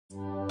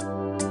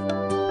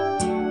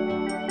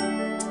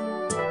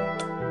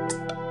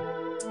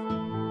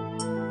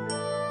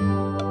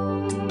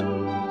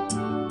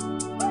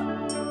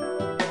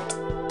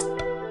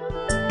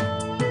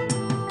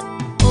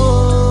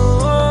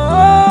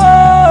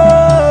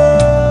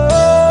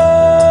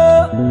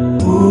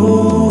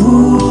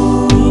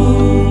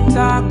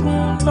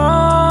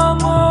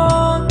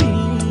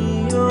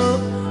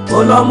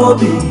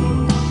Ọlọ́mọbí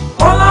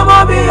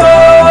ó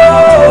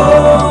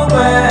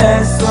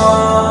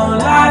fẹ̀sán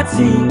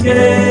láti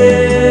gé.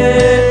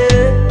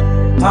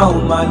 A ò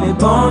mà lè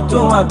gbọ́n tó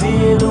wà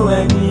bínú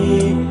ẹni.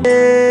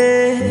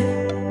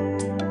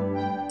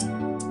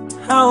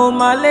 A ò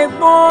mà lè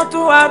gbọ́n tó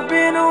wà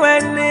bínú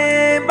ẹni.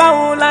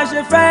 Báwo la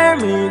ṣe fẹ́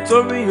rìn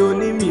torí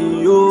òní mi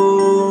o.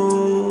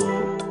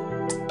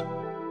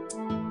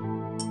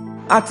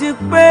 Àti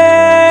pé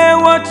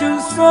what you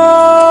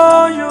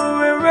sow you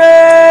will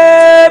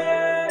reap.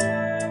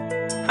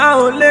 A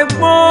ò lè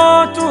gbọ́n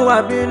tó wà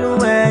bínú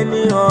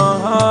ẹni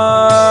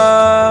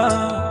ọ̀hán.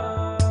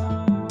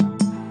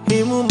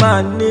 Imú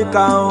máa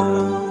níka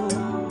òun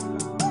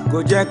kò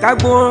jẹ́ ká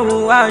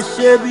gbóòórùn wá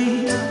ṣe bí.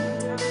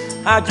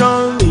 Àjọ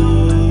ń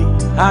rìn,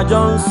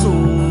 àjọ ń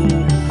sùn,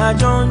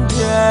 àjọ ń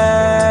jẹ.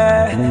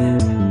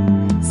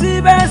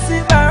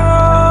 Síbẹ̀síbẹ̀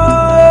ó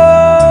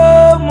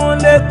mo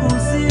lè kù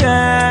sí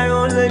ẹ,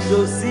 ó lè jò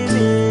sí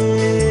mi.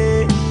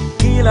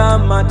 Kí la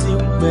máa ti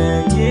ń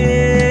gbẹ̀yẹ?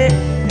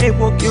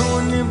 Epo kí ó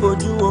ní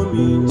bojú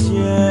omi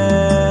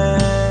jẹ́,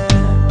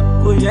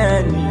 kò yẹ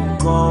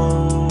nìkan.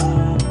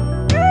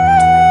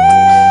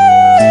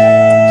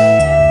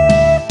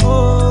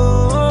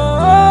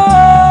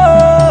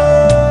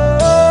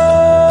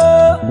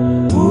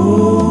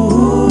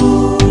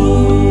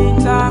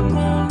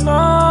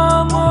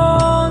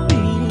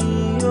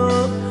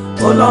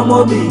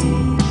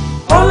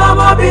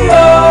 Ọlọ́mọbí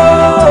ó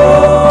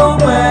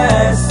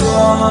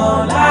fẹ̀sán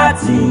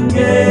láti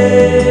gé.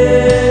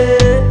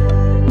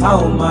 A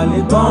ò mà lè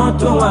gbọ́n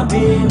tó wà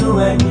bínú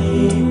ẹni.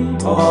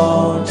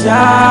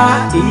 OJA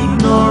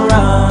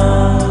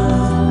ignorance.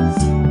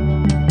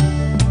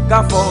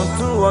 Káfọ̀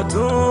tún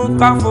ọ̀tún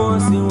káfọ̀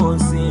sí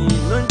wọ̀sí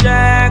ló ń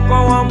jẹ́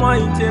kọ́wọ́ mọ́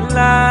ìjẹ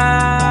ńlá.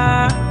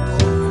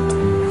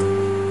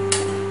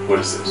 What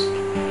is this?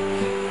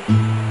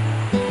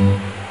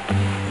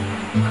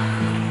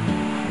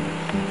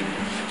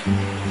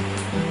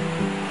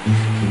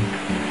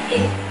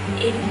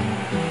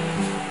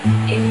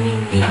 Èmi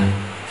ni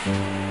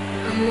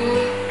àmọ́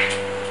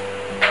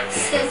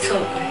set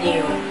up ni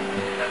o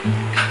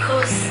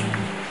because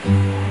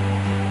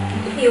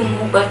mi ò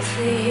mọ̀ gbà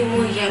tí mo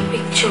ya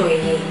picture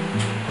yìí.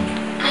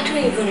 I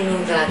don't even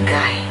know that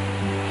guy.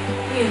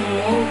 Mi ò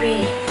mọ̀ rí.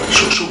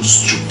 So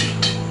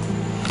stupid.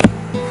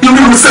 You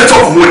mean set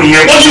up wo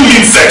nìyẹn? What do you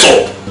mean set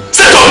up?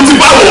 Set up ti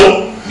báwo?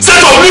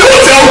 Set up ní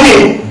hotel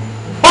room.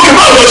 Okay,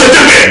 báwo lọ ṣe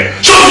débẹ̀?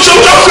 Ṣé o fi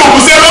òkú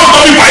sí ẹgbẹ́ ọkọ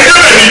mi fà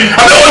débẹ̀ ni?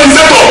 Àbẹ̀wò ni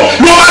set up.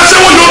 Ni wọ́n máa ṣe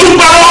wọ́n yóò tún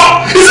parọ́.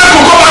 Iṣẹ́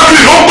kòkó máa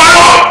kiri ló ń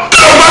parọ́. Kí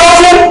ló ń parọ́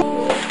fún?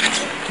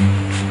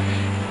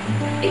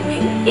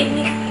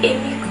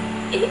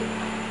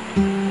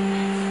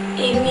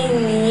 Èmi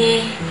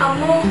nìyẹn.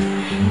 Àmọ́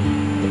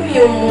mi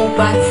ò mọ̀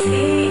gbà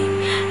tí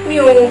mi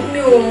ò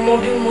mọ̀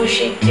bí mo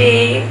ṣe dé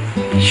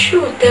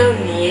ṣóòtẹ́l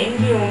nìyẹn.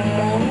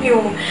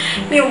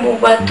 Mi ò mọ̀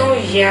gbà tó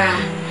yà.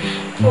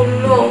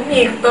 Ọlọ́run mi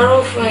ìparọ́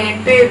fún ẹ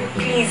babe,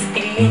 please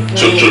believe me.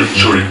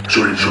 Sorry.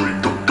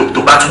 Tó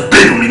bá tún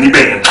bẹ̀rù mi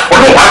níbẹ̀ yẹn.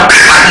 Ọlọ́run wá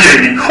bẹ̀rẹ̀ ayé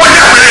ẹni. Wọ́n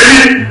yà bẹ̀rẹ̀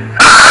mi.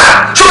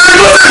 Ṣọlá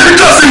ẹni tó ṣe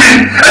píjọ́ sí mi.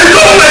 Ẹni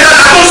tó mú ẹ̀yà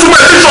tó súnmọ́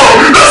ẹni sọ̀rọ̀.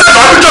 Ló ṣe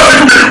bá píjọ́ sí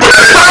mi. Kò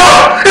tẹ̀lé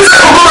pàrọ̀. Iṣẹ́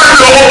kòkó máa ń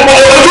lọ ọ̀rọ̀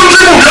tó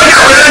tí mò ń yọ yà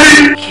bẹ̀rẹ̀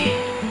mi.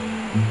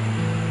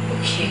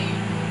 Okay.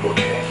 Ó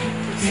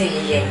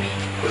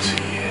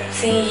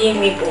ti yé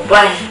mi bò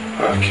báyìí.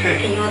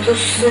 Èèyàn tó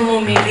súnmọ́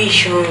mi bí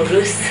ìṣòro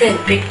ló send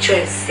picture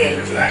ẹ̀.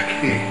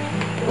 Exactly.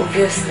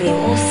 Obviously,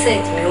 won't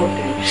set me up.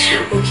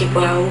 Okay,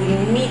 but I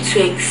will need to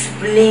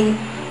explain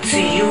to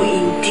you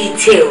in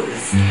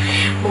details.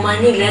 Mama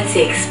need to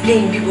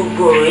explain bí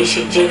gbogbo ọ̀rọ̀ ẹ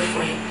ṣe jẹ́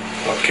fún ẹ.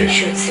 Okay.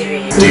 Ṣó-ti-rí.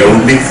 The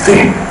only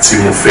thing tí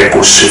mo fẹ́ kó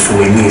ṣe fún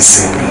mi ní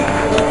ìsinmi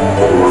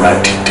ọ̀rọ̀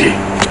ládìde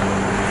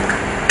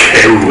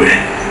kẹrù ẹ̀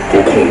kó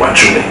kún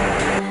wájú mi.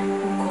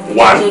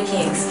 1,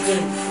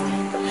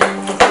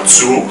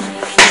 2,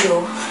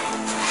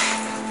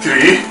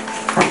 3.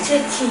 Jẹ́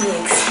kí n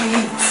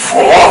explain.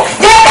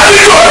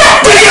 4.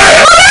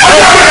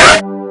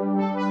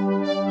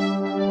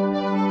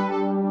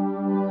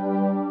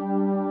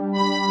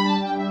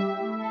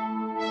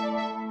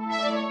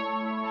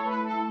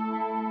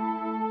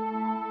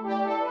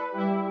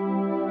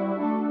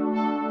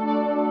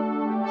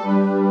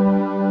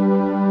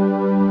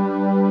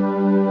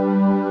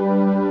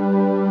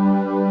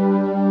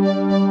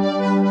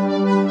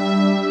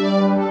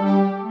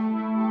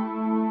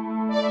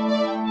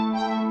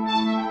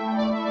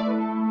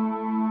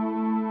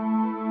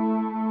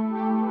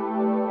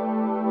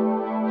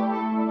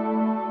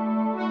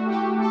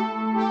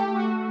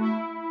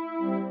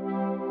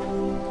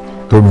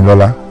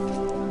 Tómilọ́lá,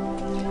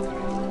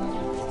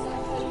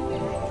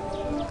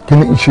 kí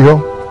ni ìṣe ọ́?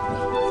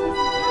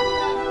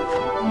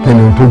 Kí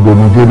ni tó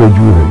gbomijé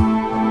lójú rẹ̀?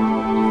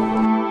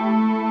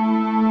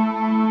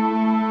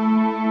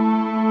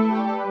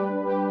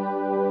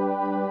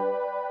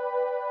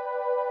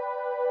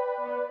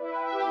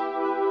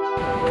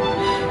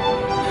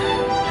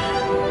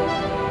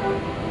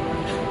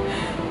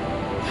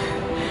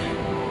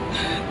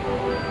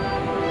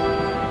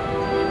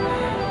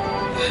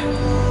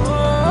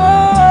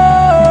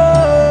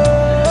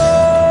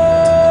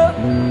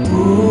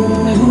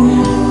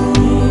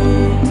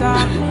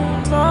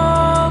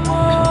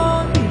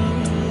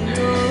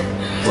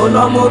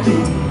 Olomobi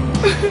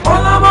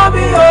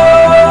o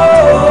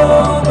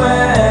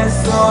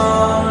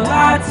mẹ́sàn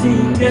láti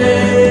gbé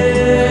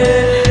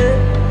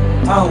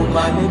a ò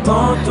mà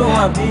nìkan tó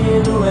wà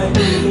bínú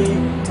ẹni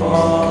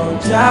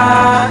ọjà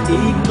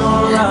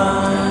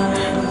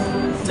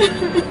ignorance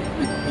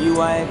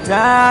ìwà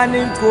ẹ̀dá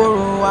ní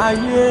kòrò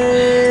ayé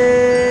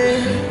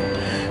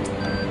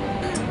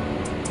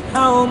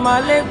a ò mà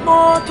lè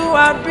gbọ́n tó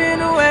wà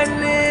bínú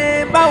ẹni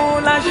báwo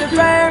la ṣe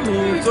fẹ́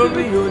rìn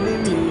torí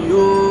onímì o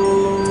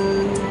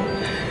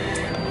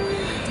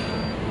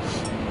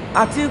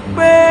àti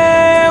pé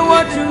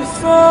what you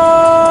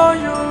sow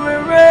you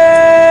will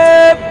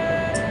reap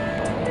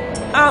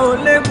a ò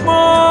lè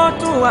gbọ́n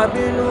tó wà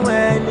bínú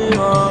ẹni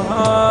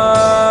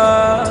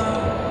ọ̀hán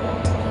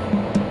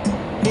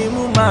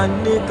imú máa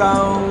ní ká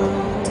òun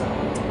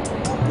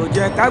kò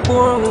jẹ́ ká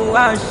gbóòórùn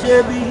wá ṣe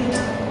bí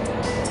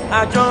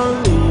àjọ ń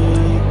rìn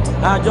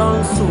àjọ ń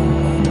sùn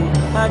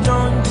àjọ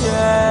ń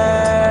jẹ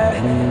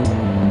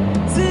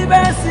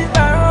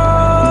síbẹ̀síbẹ̀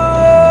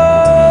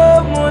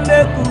mo lè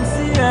kù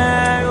sí ẹ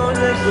ó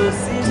lè jò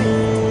sí mi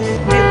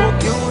ipò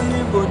kí ó ní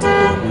bójú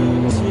omi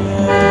jẹ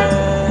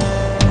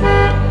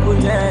kó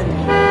yẹ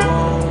nìkan.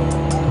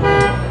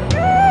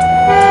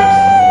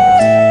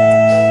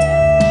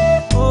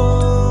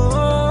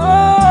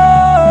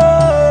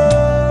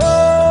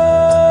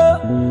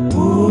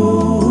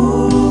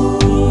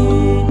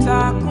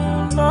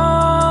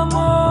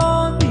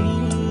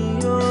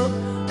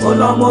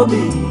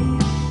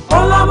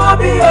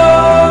 Olomobi o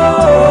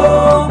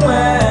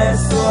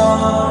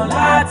mẹ́sàn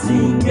láti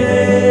gbé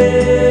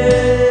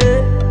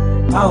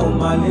a ò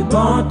mà lè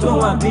gbọ́n tó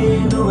wà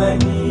bínú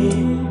ẹni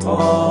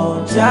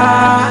ọjà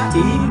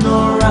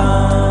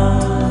ignorance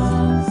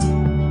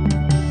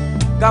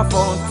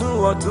káfọ́ tún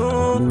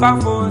ọdún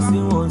káfọ́ sí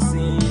wọ́n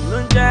sí ló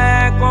ń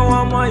jẹ́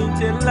kọ́wọ́ mọ́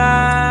ìjẹ ńlá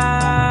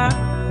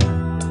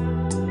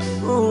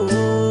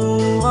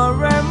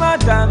ọ̀rẹ́ má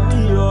dà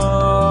mí o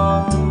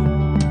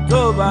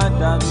tó bá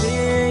dà mí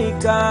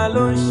ìka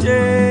ló ń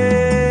ṣe.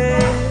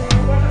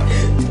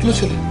 Kí ló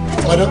ṣẹlẹ̀?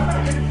 Madam.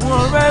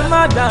 Ọ̀rẹ́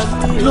má dà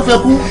mí. Kí ló fẹ́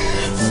kú?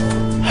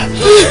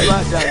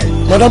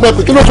 Madam ẹ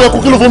pè kí ló fẹ́ kú?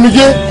 Kí ló fomi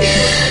jẹ́?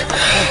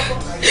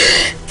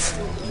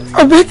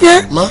 Àbíkẹ́.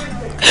 Ma.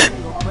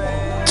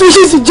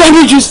 Túnjí ti já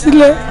mi jù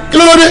sílẹ̀. Kí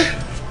ló dé?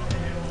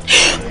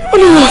 Ó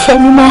ní wọ́n fẹ́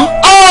mi mọ́.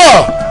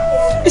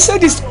 He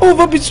said it's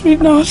over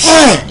between us.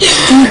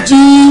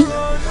 Túnjí.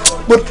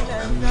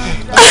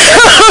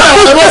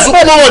 Ẹ má sùn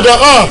mọ́ ọ̀dà.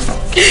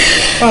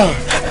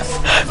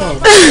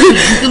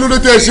 Kí ló dé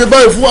tẹ́ ẹ ṣe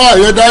báyìí fún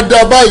ààyè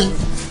dáadáa báyìí?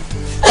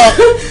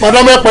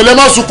 Madam ẹ pẹ̀lẹ́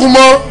má sunkún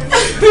mọ́.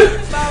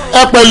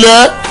 Ẹ pẹ̀lẹ́.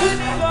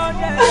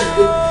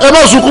 Ẹ má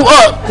sunkún.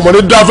 Kò mọ̀ ní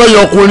dáfẹ́ yọ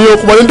ọkùnrin o.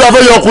 Kò mọ̀ ní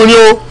dáfẹ́ yọ ọkùnrin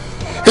o.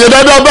 Èyí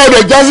dáadáa báyìí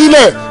rẹ̀ já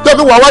sílẹ̀. Tẹ́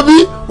pé wàá wá bí,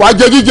 wàá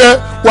jẹ jíjẹ,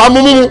 wàá mú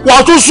mímu,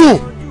 wàá tún sùn.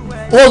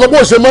 Wọ́n sọ pé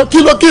ò ṣe mọ́.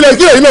 Kí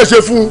lẹ́yìn náà ṣe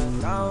fún un?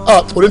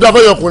 Kò ní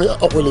dáfẹ́ yọ ọkùnrin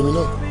lèmi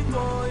náà.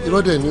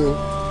 Irọ́ dẹ̀ ni o.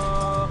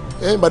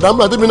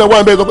 Madame àti mi náà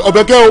wà ń bẹ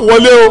ọ̀bẹ̀kẹ́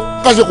wọlé o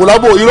káṣe kò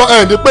lábò irọ́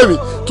ẹ̀ ní pè mí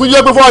tún yẹ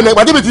pé fọwọ́n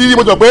ẹ̀gbà tí mi ti rí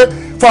mo jọ pé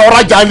fọwọ́n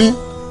rajà ni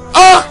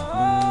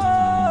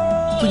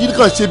tún yí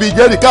kàn ṣe bí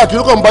jẹ́rìí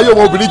káàkiri kàn ń bá yọ̀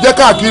ọmọ obìnrin jẹ́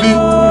káàkiri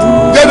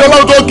jẹ́rìí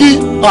ọlọ́run tó kí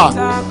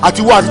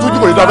àti wá àti tún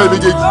jìbò ní dáfẹ́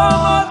méjèèjì.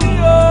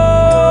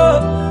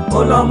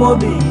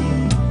 Olomobi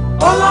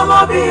o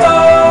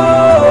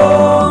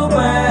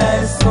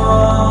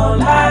mẹ́sàn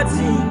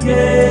láti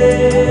gbé.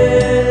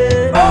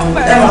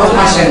 Ẹ máa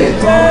máa ṣẹlẹ̀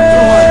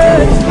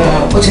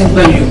ó ti ń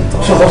gbẹ̀yìn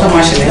ṣọ̀kọ́ tó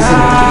máa ṣẹlẹ̀ sí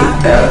mi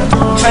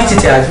try to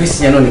tell advice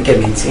yẹn náà ní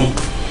kẹ́mìntì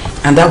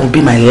and that will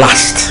be my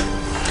last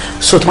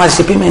so tó máa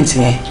ṣe payment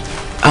yẹn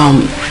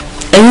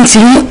ẹ̀yin ti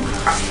ní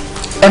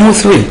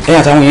M3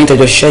 ẹ̀yin àtàwọn èèyàn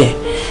tẹ̀jọ́ ṣiṣẹ́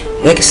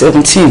yẹn yẹ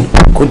 17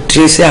 kò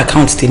dé sí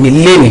account tèmi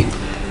lẹ́nìí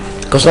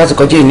because láti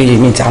kọjá ìníyè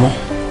mi ìta mọ́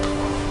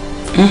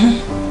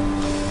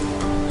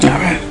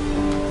alright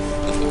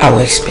I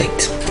will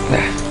expect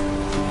that.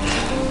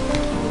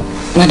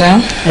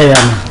 Madam.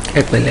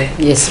 Ẹ pẹ̀lẹ́.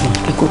 Yes ma.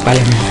 Ẹ kú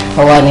palẹ̀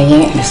mọ́. Ọwọ́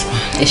nìyẹn. Yes ma.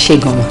 Ẹ ṣe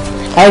gan ma.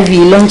 IV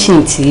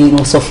launching tí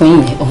mo sọ fún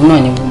yín òun náà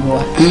ni mo mú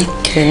wa.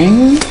 Okay.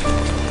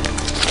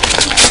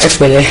 Ẹ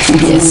pẹ̀lẹ́.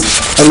 Yes.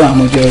 Ọlọ́run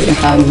àmójọ rẹ̀.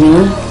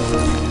 Àmín.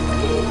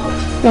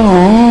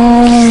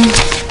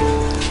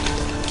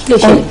 Kí ló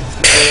ṣe?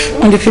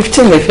 On the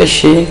 15th lè fẹ́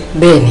ṣe.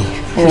 Bẹ́ẹ̀ni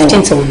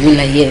 15th of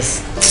July yes.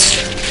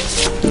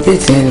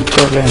 Date yẹn ni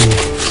problem.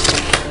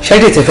 Ṣé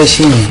date ẹ fẹ́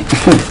ṣe yẹn?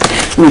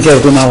 Mi jẹ́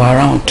ògbó máa wà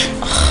around.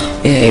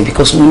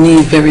 Because we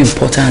need very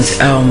important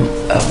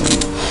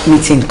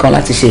meeting kan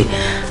láti ṣe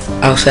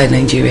outside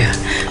Nigeria.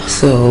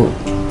 So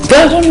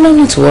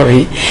don't to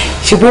worry.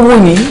 Ṣé gbogbo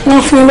ni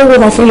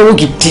wọ́n fún lówó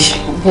gidi.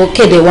 Bó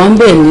kéde wá ń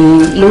bẹ̀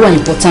ni ló wà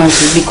important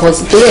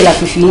because torí ẹ̀ la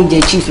fi ń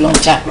jẹ chief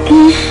launcher.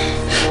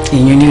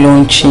 Ìyẹn ni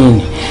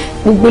launching.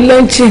 Gbogbo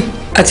launching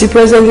àti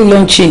presently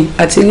launching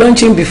àti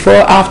launching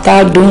before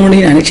after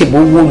during àní ṣe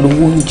gbogbo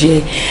lówó ń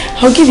jẹ.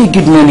 I'll give you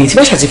good money. Tí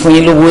bá ṣàti fún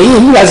yín lówó èyí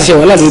ní láti ṣe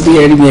wàhálà lórí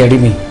ẹ̀rí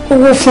mi.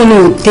 Owó fún ni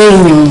ò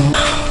téèyàn.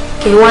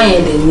 Ìwá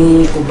yẹn dẹ̀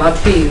ni kò bá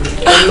pè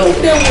é lọ́wọ́.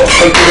 Ọjọ́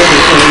ìgbẹ́ mi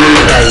fún mi ní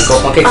ìgbà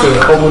ìkọ̀kan kékeré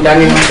kọ́ mú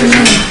dání náà.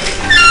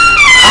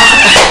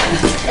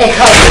 Ẹ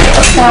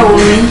káàbọ̀. Sáwọn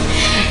mi.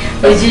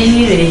 Ojú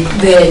yìí rèé.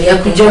 Bẹ́ẹ̀ni,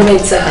 ẹkùnjọ́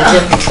mẹ́ta.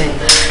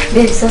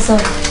 Babe, so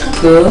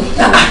go.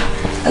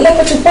 I like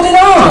what you put it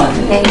on.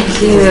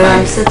 Thank you.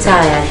 I'm so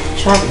tired.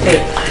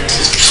 Traffic.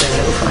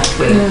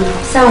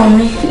 Sáwọn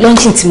mi.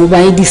 Luncheon tí mo bá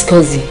yín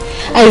discuss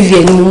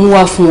IVF ni mo mú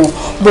wá fún wọn.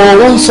 But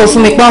wọ́n sọ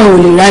fún mi pé àwọn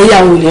ò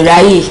lè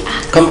ráyè.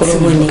 Tí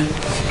mo ní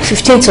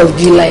 15th of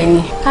July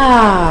ni.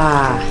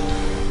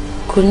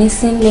 Kò ní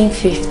sí link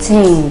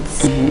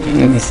 15th.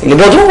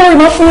 But don't worry,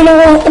 máa fún wọn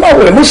lọ́wọ́. Ẹ má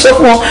wọlé, mo sọ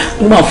fún wọn.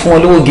 Mo máa fún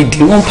wọn lọ́wọ́ gidi.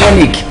 Wọ́n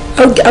panic.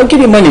 I'll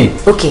give you money.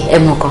 Okay, ẹ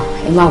mọ̀ kan.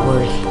 Ẹ má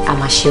worry. A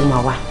máa ṣe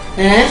máa wá.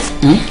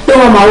 Pé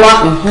wọ́n máa wá.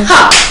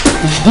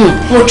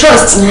 Mo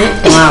trust ni.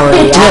 Má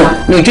worry.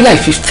 No, July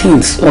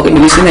 15th. Okay,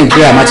 mi sí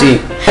Nigeria, Mati.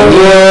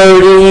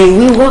 Worry,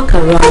 we walk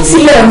around.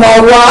 Sílẹ̀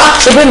máa wá.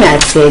 Ṣé bẹ́ẹ̀ mi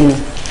àti ẹni?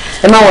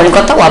 Ẹ máa wọ̀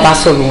nǹkan táwa bá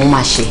sọ̀rọ̀ òun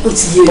máa ṣe.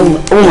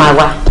 Ó máa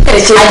wá.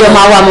 Àjọ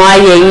máa wá mọ́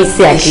ayé ẹyin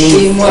sí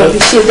àkíyèsí.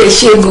 Ẹ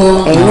ṣe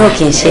gan-an. Ẹ̀yin náà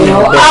kì í ṣe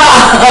ìyàwó.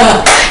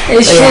 Ẹ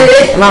ṣe.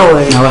 Ẹ má wọ̀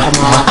ẹ̀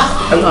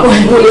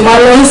mo lè máa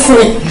lọ sí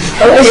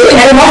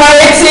ẹ máa máa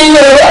retí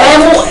ilé ẹ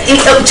mú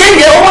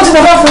ṣéǹdì owó tí mo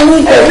bá fún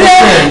yín pẹ̀lú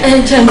ẹ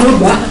jẹ́ ló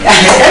gbà.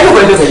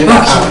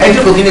 ẹ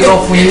jókòó kí ni kan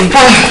fún yín.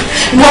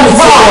 mo lè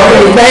fún àwọn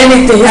ọ̀rẹ́ ìgbà ẹni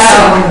tẹ̀yẹ sí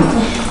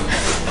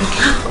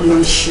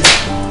ọlọ́ọ̀ṣù.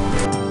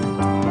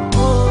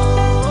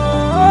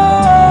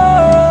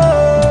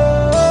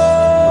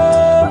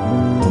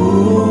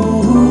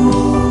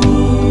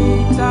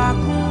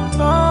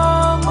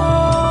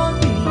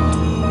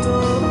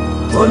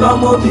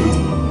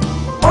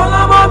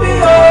 Olamobi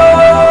o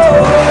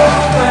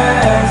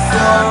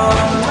fẹ̀sọ̀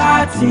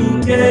láti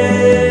dé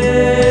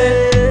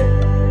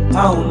a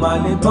ò mà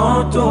lè gbọ́n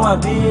tó wà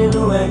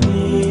bínú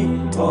ẹni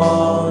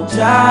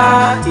ọjà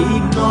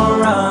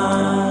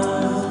ignorance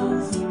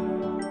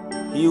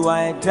ìwà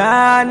ẹ̀dá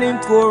ní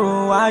kòrò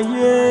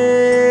ayé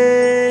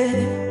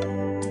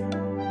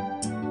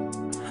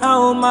a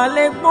ò mà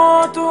lè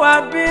gbọ́n tó wà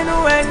bínú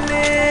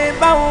ẹni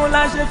báwo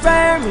la ṣe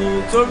fẹ́ rìn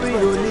torí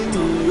òní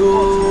mi o.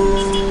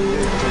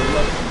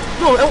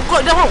 No, ẹ wọ́n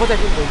kọ́ tẹ̀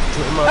ṣe.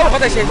 Ẹ wọ́n kọ́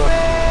tẹ̀ ṣe.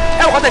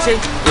 Ẹ wọ́n kọ́ tẹ̀ ṣe.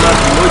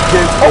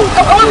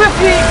 Ọwọ́ mi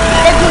fi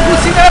egungun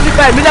sí náà fi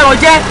ba ẹ̀mí lẹ́rọ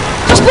jẹ́.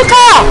 Speak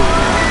up!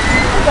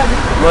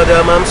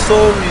 Madam, I'm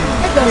sorry.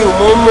 Mi ò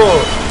mọ̀ mọ̀.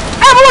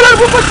 Ẹ mú wọn lórí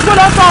fún fún ṣùgbọ́n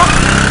lọ́sọ̀.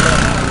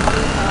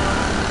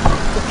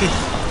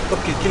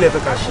 Okay, kí lẹ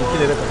fẹ́ ká ṣe?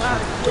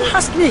 Don't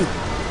ask me.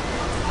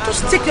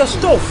 Just take your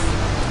stuff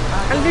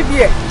and leave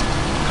here.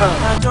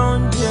 Àjọ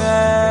ń jẹ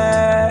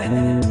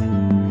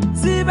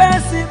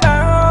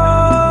síbẹ̀síbẹ̀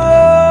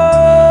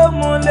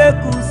mo lè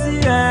kù sí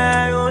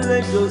ẹ ó lè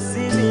jò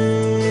sí mi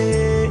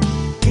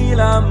kí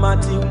la máa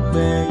ti ń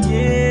pẹ̀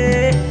yé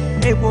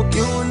epo kí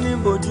ó ní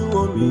bojú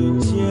omi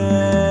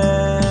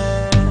jẹ́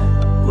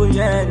kó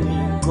yẹ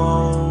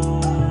nìkan.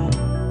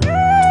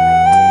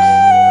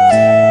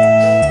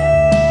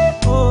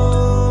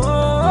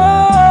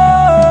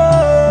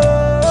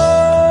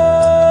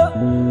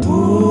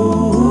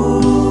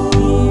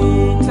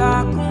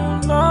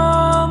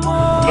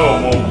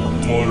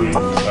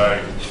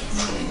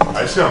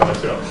 I see.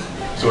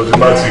 So the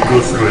party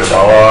go through it,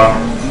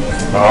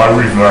 our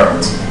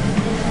revert.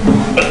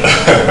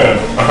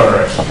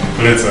 Alright,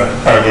 later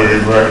I will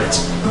revert.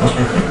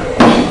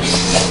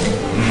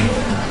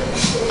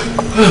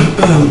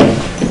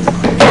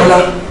 Biola,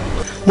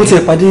 mo ti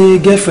pàdé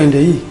girlfriend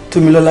yìí,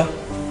 Tómilọ́lá.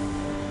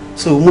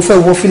 So mo fẹ́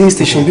wọ filling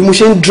station bí mo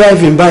ṣe ń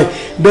drive in by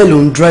bẹ́ẹ̀ ló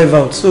ń drive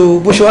out. So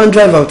bó ṣe wá ń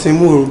drive out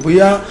mo rò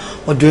bóyá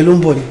ọ̀dọ̀ ẹ ló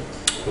ń bọ̀ ni.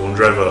 Ó ń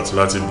drive out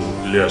láti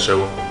ilé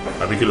aṣẹ́wó.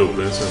 Àbí kí ló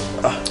pè é sí?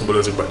 Bó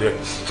ló ti pàdé ẹ̀?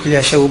 Ilé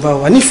aṣẹ́wó bá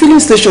wà ní filling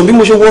station bí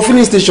mo ṣe wọ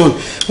filling station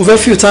mo fẹ́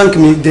fill tank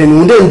mi then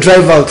mo dẹ̀ ń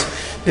drive out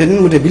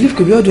then mo dẹ̀ believe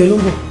kò bí ọ̀dọ̀ ẹ ló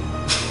ń bọ̀.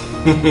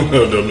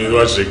 Ọ̀dọ̀ mi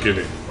wá ṣe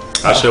kéde.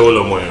 Aṣẹ́wó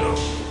lọmọ yẹn lọ.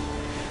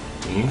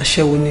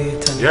 Aṣẹ́wó ní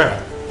ìtàn. Yeah.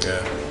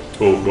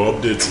 O gbọ́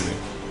update ni.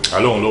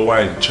 Alóhùn ló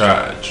wà in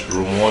charge.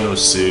 Room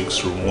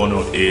 106, room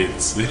 108,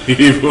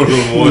 even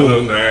room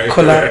 109.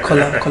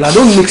 Kọ́lá,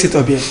 don't mix it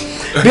up here.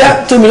 Bí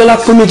a Tómilọ́lá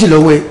kó méjì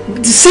lọ́wọ́ ẹ̀.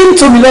 The same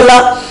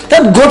Tómilọ́lá,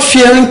 that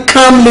God-fearing,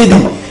 calm lady.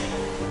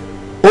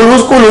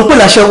 Olùkọ́ pè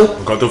láṣẹ́wó.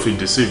 Nǹkan tó fi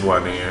deceive wa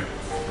nìyẹn.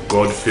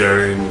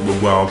 God-fearing,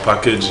 gbogbo àwọn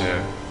package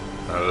yẹn.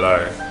 Allah,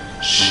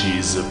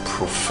 she's a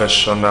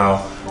professional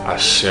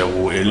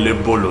aṣẹ́wó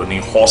elébòlò ní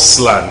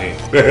hustler ni.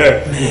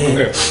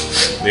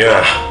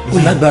 Ó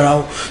lágbára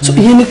o. So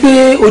ìyẹn ni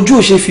pé ojú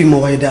ò ṣe fi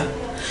mọ̀ wá ẹ̀dá.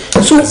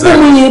 So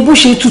ọmọ yẹn bó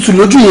ṣe tutù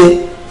lójú yẹn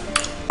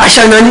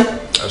aṣanani.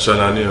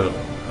 Aṣanani o,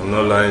 I'm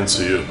not lying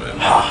to you, man.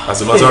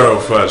 As a matter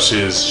of fact,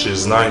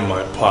 she's now in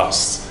my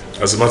past.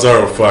 As a matter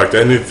of fact,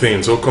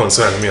 anything to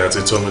concern me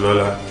àti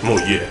Tómilọ́lá, mo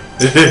yẹ.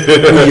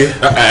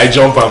 I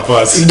jump and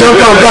pass. You jump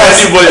and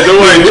pass. Anybody don't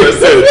want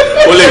interested.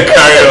 Only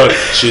carry on.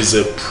 She's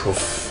a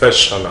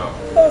professional.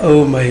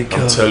 Oh my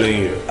God. I'm telling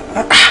you.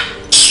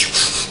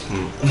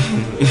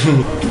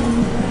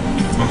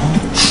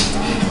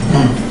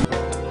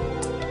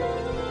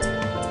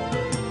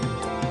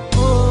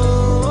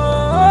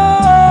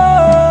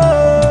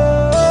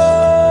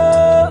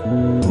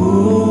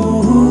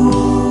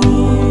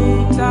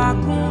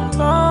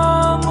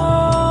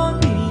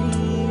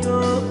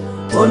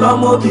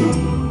 Olamobi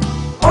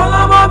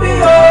bí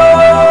ó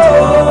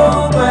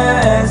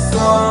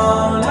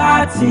ẹ̀sán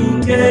láti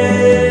gé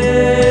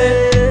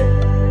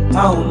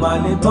a ò mà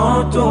lè gbọ́n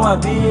tó wà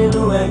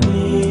bínú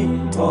ẹni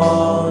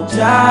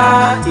ọjà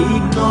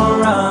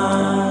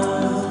ignorance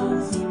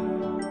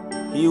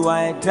ìwà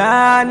ẹ̀dá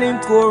ní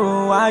kòrò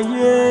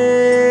ayé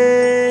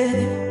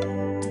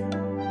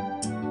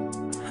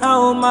a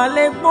ò mà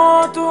lè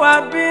gbọ́n tó wà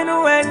bínú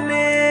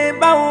ẹni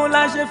báwo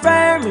la ṣe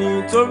fẹ́ rìn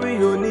torí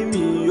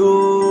onímì o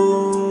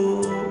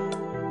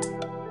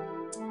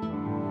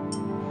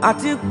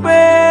àti pé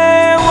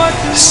wọ́n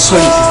ti sọ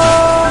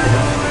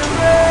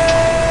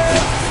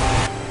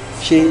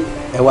ṣé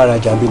ẹ wá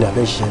rajà bí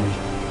nàbẹ́ ṣiṣẹ́ mi.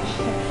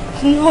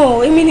 No,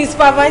 èmi ni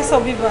supervisor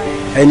bí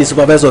báyìí. Ẹni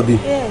supervisor bí.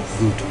 Yes.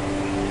 Good.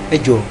 Ẹ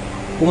jọ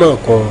ó máa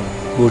kan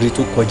orí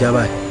tó kọjá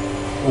báyìí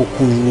ó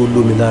kú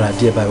olómi lára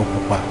díẹ̀ báyìí ó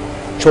pupa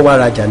ṣé wàá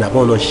rajà ní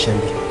àbọ̀ náà ṣiṣẹ́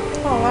mi.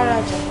 Ọ̀ wá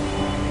rajà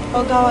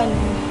ọ̀gá wa ni.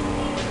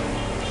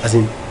 As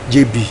in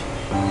JB.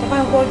 Bàbá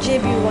ń gbọ́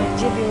JB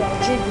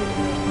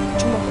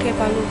Jumoke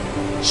Balogun.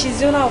 She's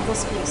the owner of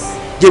this place.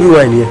 JB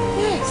wa ni ẹ.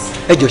 Yes.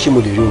 Ẹ jọ ṣé mo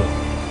lè rí wọn.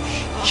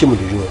 Ṣé mo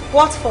lè rí wọn.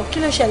 What for? Kí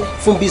ló ṣẹlẹ̀?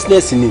 Fún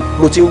business ni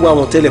mo ti ń wá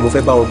wọn tẹ́lẹ̀ mo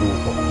fẹ́ bá wọn dòwò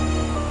pọ̀.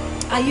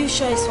 Are you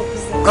sure it's for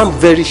business? I'm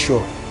very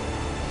sure.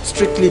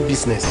 Strictly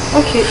business.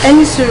 Okay,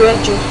 any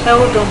surrender,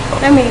 hold on.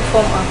 Let me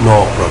inform her.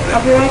 No problem.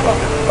 I'll be right back.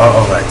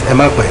 All right. Ẹ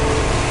má pẹ́.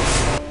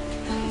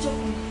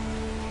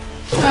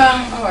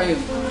 How are you?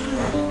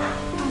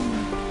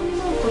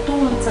 Kò tó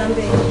wọn tàn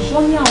bẹ́ẹ̀,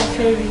 wọ́n ní àwọn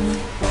fẹ́ rí mi.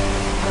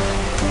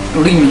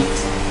 Rí mi?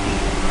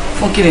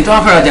 Fún kí ni tí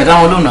wọ́n fẹ́ rajà dá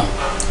wọn lónà?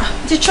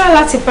 Ti try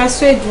láti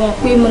persuade wọn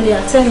pé mo lè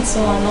attend to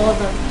wọn and all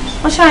that.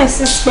 Wọ́n ṣáà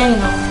insist pé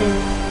ìnà fẹ́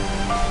rí.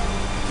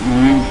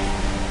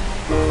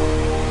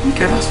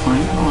 Okay, that's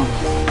fine. Come on.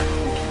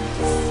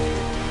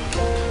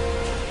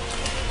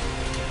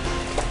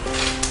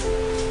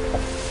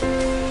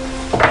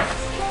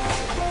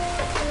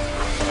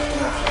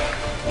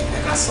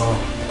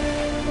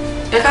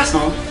 Ẹ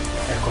káàsán.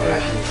 Ẹ kọ́ra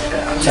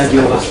ṣáájú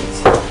ọba.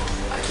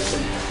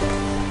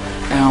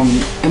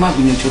 Ẹ má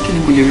gbìyànjú kí ni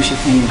mo lè rí ṣe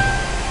fún yín.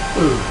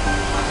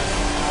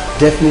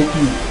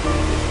 Definitely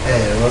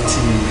rántí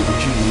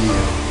ojú yìí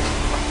yẹn.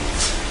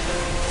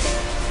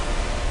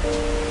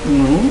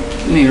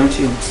 Mi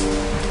rántí o.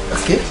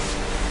 Okay.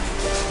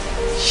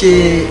 Ṣé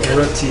ẹ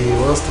rántí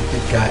one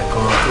stupid guy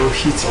kan tó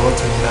hit wọ́n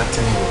tó ní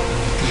látẹ̀yìn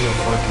 3 or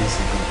 4 days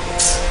ago?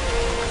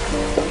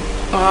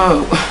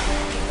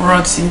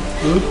 Rántí.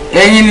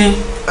 Ẹ̀yin ni.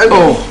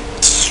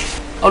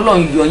 Ọlọ́run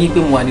yọ yín pé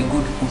mo wà ní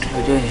good mood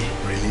lọ́jọ́ yẹn.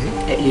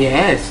 Really?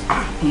 Yes.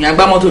 Ìyẹn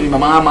agbá mọ́tò mi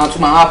màmá máa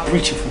tún máa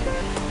preach fún.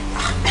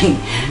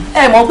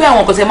 Ẹ mọ̀ pé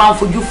àwọn nǹkan tí ẹ máa ń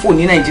fojú fò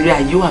ní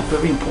Nàìjíríà you are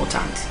very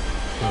important.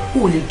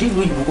 O lè dé ìlú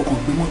òyìnbó kankan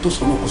gbé mọ́tò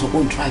sọ̀rọ̀ kó sọ pé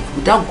ó ń drive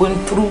without going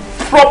through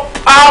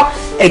proper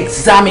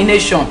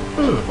examination.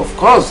 Of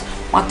course,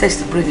 wọ́n test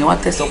brain yẹn, wọ́n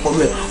test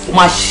ọpọlọ ẹ̀, wọ́n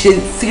máa ṣe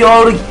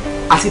theory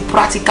àti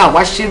practical,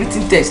 wọ́n á ṣe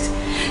written test.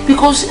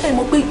 Because ẹ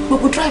mọ̀ pé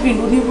gbogbo driving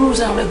ló ní rules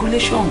and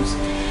regulations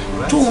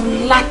tó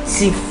ń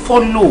láti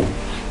follow.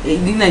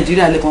 Ní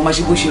Nàìjíríà lẹ́kọ̀ọ́ máa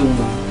ṣe bó ṣe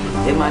wù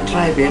ẹ máa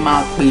drive ẹ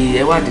máa pè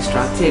ẹ wá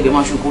distracted ẹ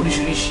máa ṣòkò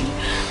oríṣiríṣi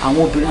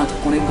àwọn obìnrin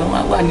àtọkùnrin gan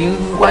wà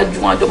níwájú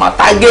wọn àjọ máa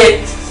target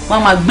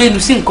wọn máa gbé inú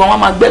sí nǹkan wọn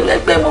máa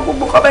gbẹ mọ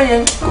gbogbo kọ bẹ́ẹ̀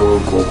yẹn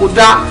kò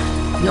dá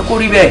yẹ kó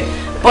rí bẹ́ẹ̀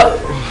but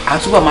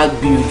àtúbọ̀ máa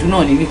gbìyànjú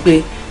náà ní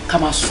wípé ká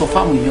máa sọ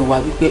fáwọn èèyàn wa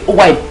wípé ó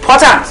wà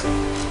important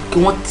kí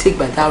wọ́n take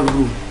by that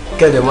rule.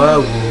 Kẹ́dẹ̀ máa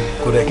wò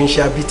kò rẹ̀ kí n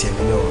ṣe àbìtì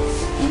ẹ̀mí náà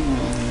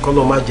kọ́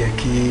ló má jẹ́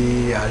kí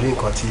àárín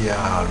nǹkan tí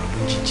a rò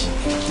lójijì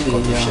kọ́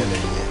tó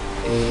ṣẹlẹ̀ yẹn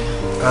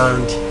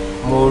and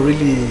mo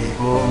really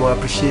mo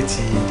appreciate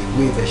the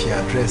way that she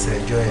address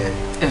ẹjọ́ yẹn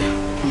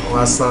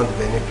wọ́n á sound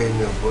bẹ́ẹ̀ ni pé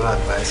mi ò gbọ́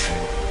advice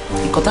rẹ̀.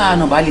 Nǹkan táwọn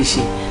náà bá lè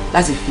ṣe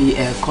láti fi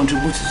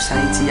contribute to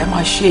society a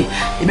máa ṣe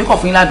èmi kàn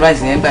fún yín advice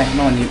yẹn gbà yín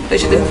náà ni bẹ́ẹ̀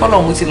ṣe tẹ́lẹ̀ fọ́lọ́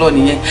òun ti lọ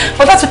nìyẹn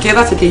but that's okay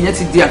yẹn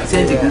ti di àkùtẹ́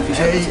ẹ̀jẹ̀ fi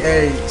ṣe.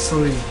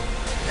 Sorry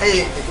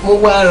mo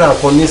wá ra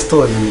nǹkan ní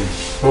store yìí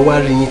mo wá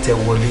rí yín tẹ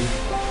wọlé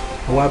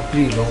mo wá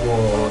bèrè lọ́wọ́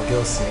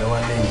girls yẹn wá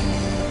lẹ́yìn ní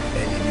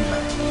ẹ̀yìn nígbà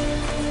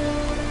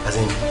as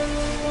in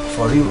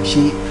for real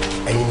ṣé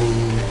ẹ̀yin ni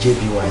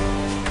JBY.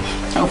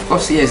 Of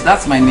course yes,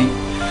 that's my name.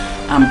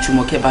 I'm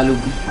Jumoke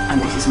Balogun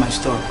and this is my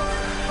story.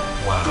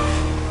 Wow.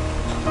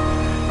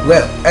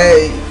 Well,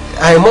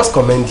 I must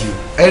commend you.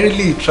 I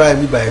really try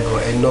me by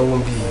God and no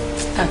one be.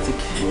 Static.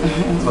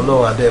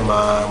 Ọlọ́run adé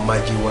máa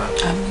jí wa.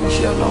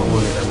 Ṣé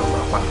Ọlọ́run rẹ̀ lọ́nà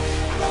máa pa.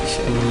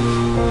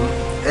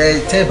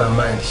 Tell my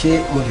mind, ṣé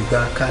mo lè gba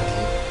káàdì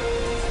yẹn?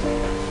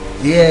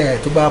 Yeah,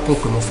 tó bá pọ̀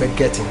pé mo fẹ́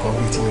get nǹkan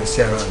bíi tí mo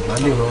ṣe around, màá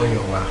lè ràn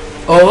yàn wá.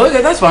 Oh,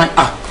 okay, that's fine.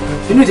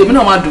 Inú ìtẹ̀mí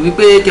náà máa dùn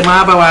wípé kẹ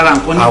máa bá wa ra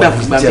nǹkan nígbà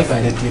gbígbà I will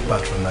definitely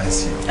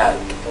patronize you.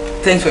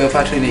 Thanks for your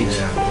patronage.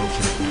 Yeah, thank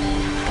you.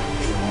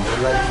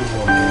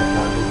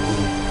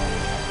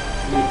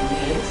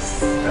 Yes,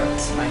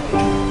 that's my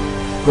name.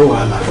 No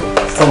wahala.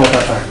 Some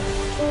other time.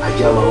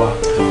 Ajamawa.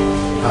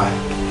 Hi.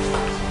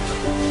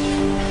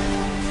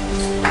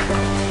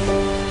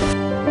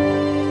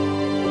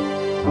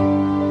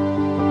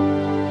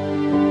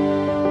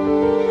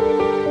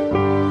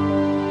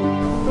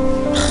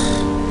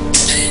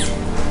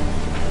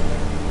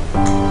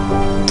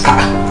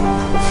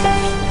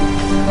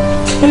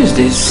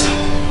 this?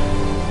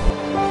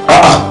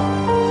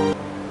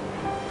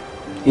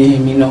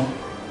 Èmi náà.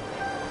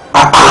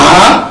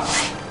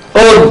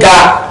 Oh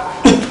God.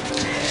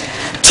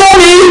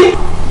 Tommy!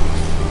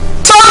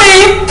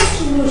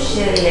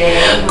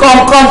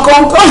 Come.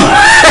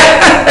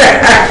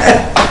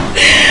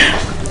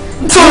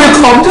 Tommy,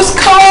 come, just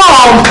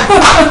come.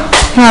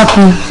 What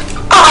happened?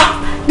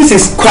 This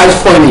is quite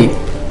funny.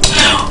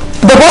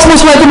 The boss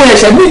must want to make a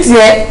shame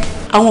here.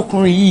 Àwọn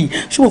ọkùnrin yìí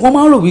ṣùgbọ́n wọ́n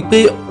máa ń rò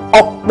wípé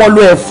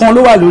ọpọlọ ẹ̀fọn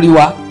ló wà lórí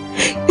wa.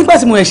 Nígbà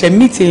tí mo ẹ̀ṣẹ̀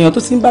meet èèyàn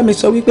tó ti ń bá mi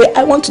sọ wípé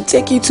I want to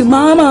take you to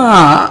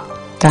mama.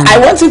 I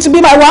want you to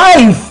be my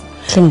wife.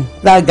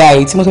 That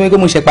guy tí mo sọ wípé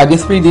mo ṣe pàdé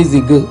 3 days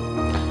ago.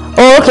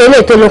 Oh, okay,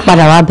 lè tó ló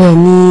padà wá bẹ́ẹ̀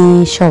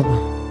ní ṣọ́ọ̀bù.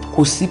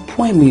 Kò sí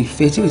poem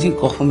ìfẹ́ tí o ti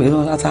kọ fún mi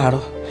lọ́wọ́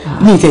látàárọ̀.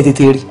 Mi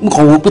tètè rí mo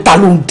kàn wọ́n pé ta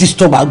ló ń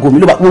disturb aago mi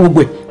ló bá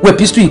gbogbo ẹ̀ wẹ̀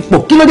pistol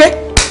ìpọ̀ kí ló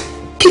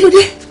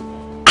dé.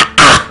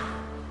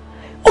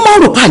 Ó máa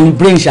ń rò pa ní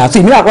brain ṣáà tó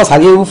ìmíràn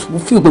àkọsàlẹ̀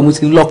fún ìpè mo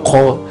ti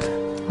lọ́kọ.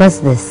 What's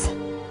this?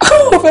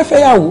 Ó fẹ́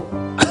fẹ́yàwó.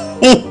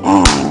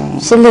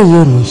 Ṣé lè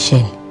yóò ní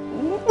iṣẹ́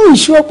ni?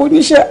 Ìṣú ọ̀pọ̀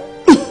oníṣẹ́.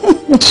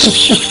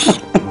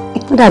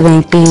 Ó dàbí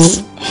ẹni pé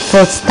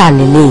fraudster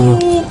lélẹ́yìí o.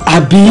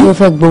 Àbí? Ó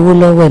fẹ́ gbowó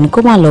lọ́wọ́ ẹ̀ ní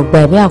kó má lọ gba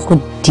ẹ̀ bí a kò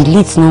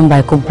delete number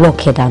ẹ̀ kó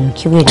block ẹ̀ dànù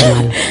kí wéèrè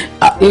máa lọ.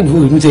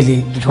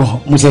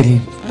 Mo tẹ̀lé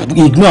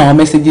ignore àwọn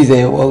messages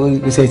ẹ̀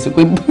ṣe ti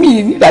pé mi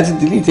ní láti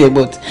delete ẹ̀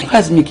but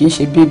nígbà mi kì í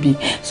ṣe baby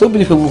so bí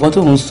ìfẹ́ gbogbo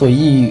tó ń sọ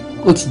yìí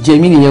ó ti jẹ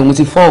mí nìyẹn mo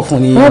ti fall fún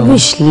nìyẹn.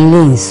 Rubbish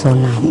lílé ń sọ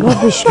náà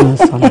rubbish ló ń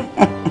sọ náà.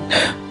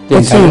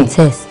 Ó tún ń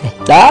test ẹ̀.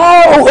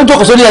 Ó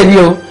jókòó sórí ẹ̀ ní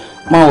o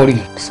má worry.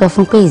 Sọ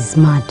fún pé he's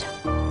mad.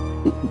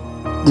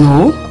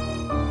 No,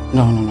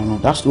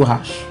 that's too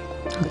harsh.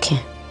 Okay.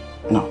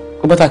 No,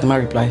 go better to my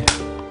reply.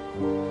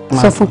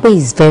 Sọ fún pé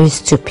he's very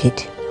stupid.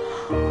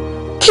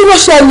 Kí ló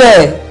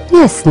ṣẹlẹ̀?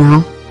 Yes,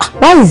 now.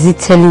 Why is he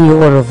telling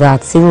you all of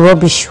that? It's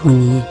rubbish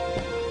one.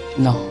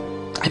 No,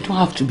 I don't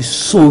have to be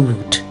so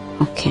rude.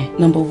 Okay.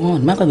 Number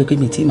one, my God,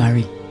 me to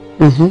marry.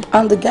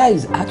 And the guy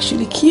is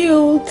actually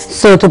cute.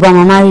 So to buy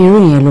marry you,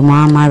 you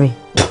marry.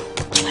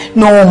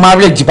 No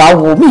marriage,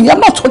 báwo. Me, I'm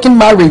not talking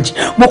marriage.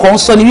 Mo kàn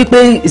sọ ni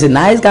wípé he's a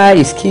nice guy,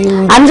 he's cute.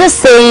 I'm just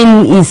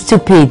saying he's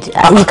stupid.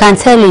 You can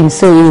tell him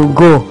so he'll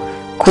go.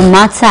 Could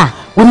matter.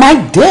 We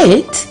might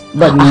date,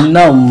 but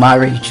no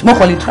marriage. Mo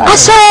kàn lè try.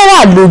 Aṣẹ́wó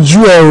wà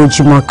lójú ẹ̀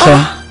Ojúmọ̀kẹ́.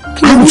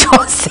 I'm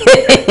just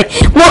saying.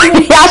 Mo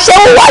ní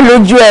aṣẹ́wó wà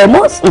lójú ẹ̀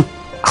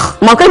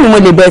mo kẹ́ mi mo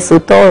lè bẹ̀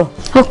sòtọ́.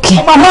 Okay.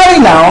 I'm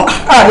married now.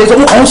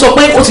 Mo kàn sọ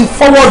pé ó ti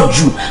forward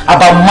jù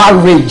about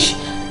marriage.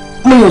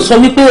 Mo yóò sọ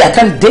wípé I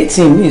can't date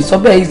him. Mi sọ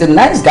bẹ́ẹ̀ he's a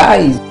nice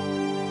guy.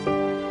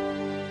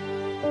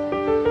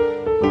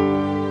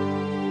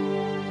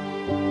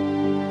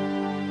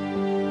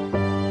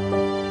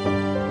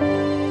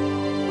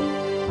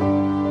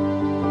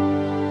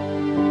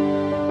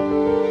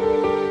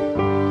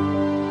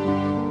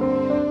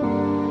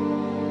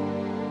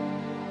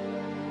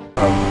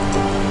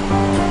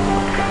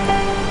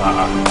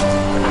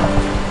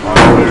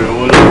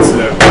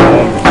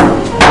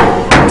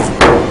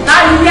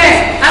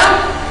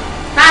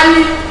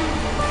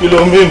 Kí ló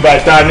ń bí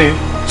ìbàtà ni?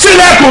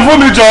 Ṣílẹ̀kùn fún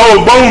mi jọ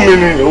ògbóhùn mi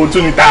ni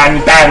òtún ni tani.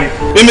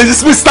 It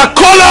is Mr.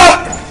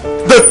 Kola,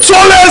 the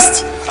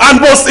tallest and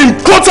most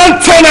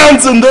important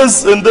tenant in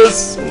this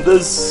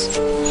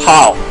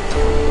house.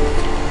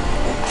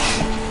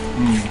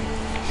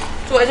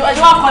 So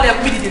ẹjọ́ wá kọ́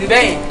lẹ́kùn bí dìdìrì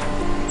bẹ́yìn.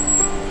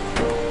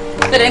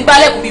 Tẹ̀lé ń gbá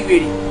lẹ́kùn bí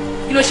wèrè.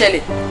 Kí ló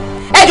ṣẹlẹ̀?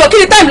 Ẹjọ́ kí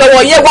ni time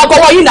lọ́wọ́ yẹn wá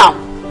gọ́wọ́ yìí náà?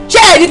 Ṣé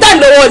ẹ̀ ní time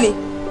lọ́wọ́ ni?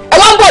 Ẹ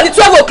wá ń bọ̀ ní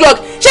 12 o'clock.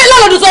 Ṣé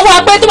lọ́lọ́dún sọ fún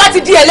wa pé tó bá ti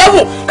di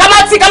 11 ká má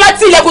ti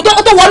ilẹ̀kùn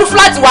tó wọnú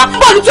fúláàtì wa? Ń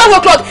bọ̀ ní 12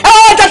 o'clock. Ẹ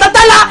wọ́n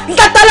tala.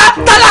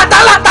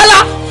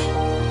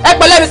 Ẹ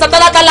pẹ̀lẹ́ mi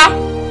tala.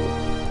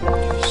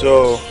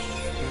 So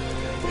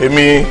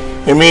èmi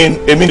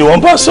ni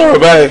wọ́n bá sọ̀rọ̀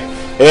báyìí.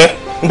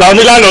 Ìgbà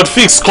oní landlord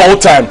fix call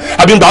time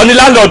àbí ìgbà oní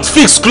landlord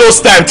fix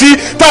close time tí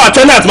táwa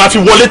tenant máa fi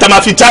wọlé tá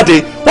máa fi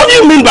jáde. What do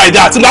you mean by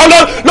that? Ìgbà oní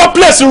no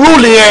place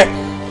rule yẹn.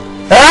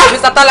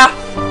 Mr. Tala.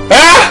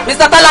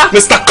 Mr. Tala.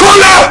 Mr.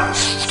 Kola!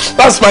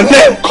 That's my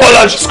name,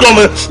 Kola. Just call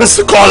me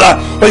Mr. Kola.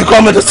 But you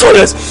call me the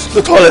tallest.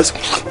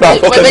 Now,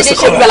 okay, Mr.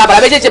 Kola.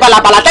 Méjèèjì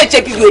balabala tẹ́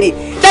ṣe bí wèrè.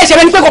 Tẹ́ ṣe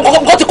bẹ́ni pé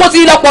kò ti kó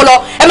sí lọ́pọlọ.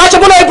 Ẹ máa ṣe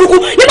bọ́lá ibùkún.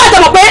 Nígbà tí ẹ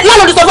mọ̀ pé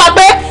lálọ́dún sọ fún wa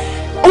pé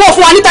wọ́n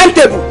fún wa ní time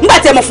table. Nígbà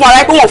tí ẹ mọ̀ fún ara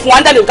ẹ pé wọ́n fún wa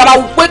ní time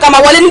table ká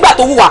máa wọlé nígbà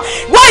tó wù wá.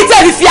 Wọ́n ì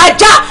tẹ́ fi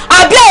ajá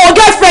àbí àwọn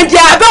girlfriend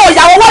yẹn àbí àwọn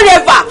ìyàwó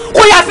whatever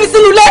kò yà fi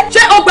sínú ilé.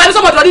 Ṣé o gbà mí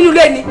sọ́mọ̀dọ̀ nínú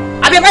ilé ni?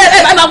 Àbí ẹ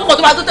máa kókò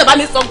tó máa tó tẹ̀ bá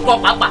mi sọ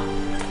nǹkan pàápàá.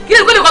 Kí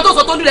ni kó tó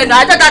sọ tó nílẹ̀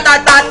náà?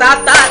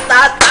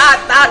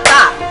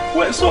 Ta.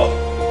 Wait, so.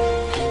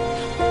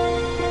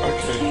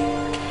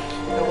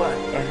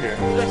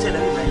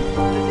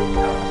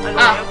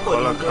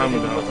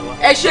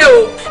 Ẹ ṣé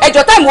o.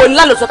 Ẹjọ́ táìmù wo ni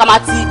lánàá sọ ká máa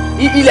ti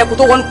ilẹ̀kùn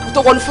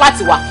tó wọnú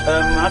fúláàtì wa?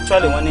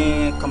 Actually wọ́n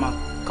ní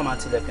ká máa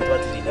ti ilẹ̀kùn tó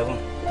ti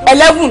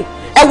 11.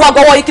 Ẹ wo aago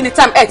ọwọ́ yìí kí ni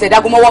time ẹ̀ tẹ̀dá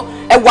aago mọ́wọ́.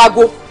 Ẹ wo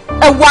aago.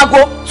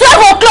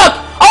 12 o'clock.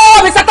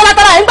 Oh, Mr. Tala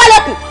ń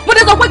gbálẹ̀kùn. Mo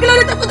dé sọ pé kí ló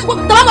dé tó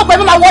bá mọ̀ pé ẹ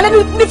máa wọlé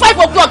ní 5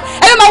 o'clock.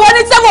 Ẹ máa wọlé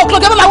ní 7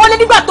 o'clock. Ẹ máa wọlé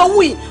nígbà tó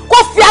wù yìí. Kó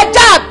fi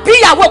ajá àbí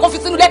ìyàwó ẹ̀ kó fi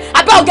sínú ilé.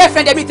 Àbẹ́ now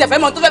girlfriend ẹ̀ mi tẹ̀fẹ́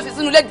mọ́ tó fẹ́ fi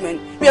sínú ilé gbẹ̀n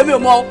mi ò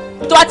mọ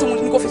tó bá ti wù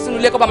ní kó fi sínú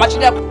ilé kó bá máa ṣí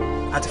lẹ́kùn.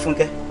 Àǹtí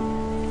Fúnkẹ́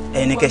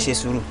ẹ̀yin ní kẹ́ ṣe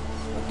sùúrù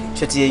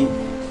ṣé ti yẹn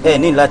ẹ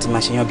ní láti máa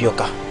ṣe yan bí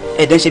ọkà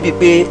ẹ dẹ́n ṣe bíi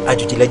pé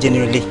àjòjì lẹ́jẹ́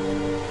nínú ilé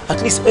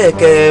at least ẹ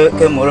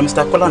kẹ́ mọ̀ ọ̀rọ̀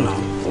Mr. Kola náà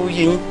ó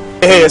yé yín.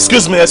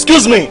 Excuse me,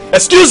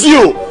 excuse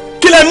you.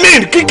 Kí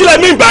lẹ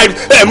mean by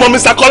mọ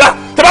Mr. Kola?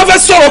 Tẹ́ bá fẹ́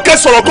sọ̀rọ̀ kẹ́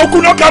sọ̀rọ̀ kó kú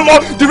náà ká mọ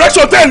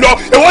direction tẹ́ ń lọ.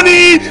 Èwo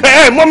ni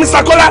mọ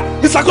Mr. Kola?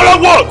 Mr. Kola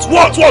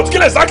what? Kí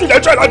lẹ exactly lẹ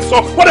try láti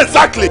sọ? What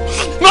exactly?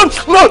 No.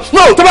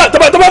 Tẹ́ bá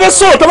fẹ́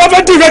sọ̀rọ̀ tẹ́ bá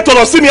fẹ́ direct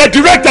ọ̀rọ̀ sí mi ẹ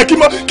direct ẹ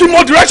kí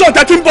mọ direction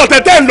tẹ́ kí n bọ̀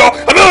tẹ́ ń lọ.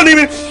 Àbẹ́wò ni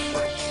mi.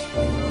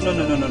 No.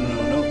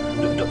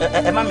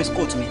 Ẹ má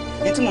misquote mi.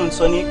 Ní tí mò ń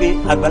sọ ni pé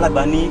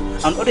àgbàlagbà ni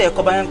and ó dẹ̀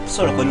ẹ̀kọ́ bá ń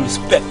sọ̀rọ̀ pẹ̀lú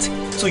respect.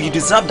 So you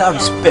deserve that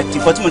respect.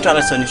 Nǹkan tí mo ń try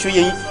láti sọ ni ṣó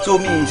yẹ yín tó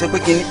mi ṣe pé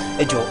kí ni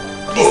ẹ jọ̀ọ́.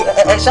 Please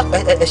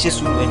ẹ ṣe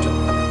sùúrù ẹ jọ̀ọ́.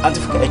 Àǹtí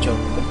Fúnkẹ́ ẹ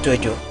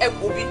jọ̀ọ́. Ẹ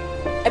wo bí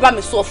ẹ bá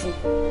mi sọ fún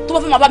tó bá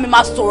fẹ́ máa bá mi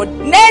máa sọ̀rọ̀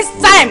next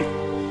time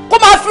kó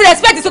máa fi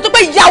respect sọ tó pé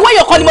ìyàwó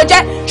èèyàn kan ni mo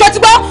jẹ́ ṣọtí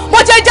gbọ́ mo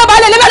ti jẹ́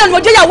baálé lẹ́gbẹ̀ẹ́ ni mo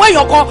jẹ́ ìyàwó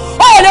èèyàn kan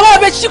ó lè wọ́n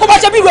bẹ ṣí kó bá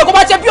ṣe bí ìwé kó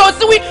bá ṣe bí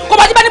òsínwí kó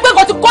bá ṣe bá ní pé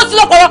nǹkan ti kó sí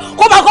lọ́pọ̀lọ́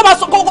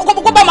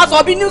kó bá máa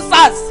sọ̀rọ̀ bí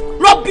nuisance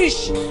rubbish.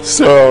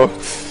 So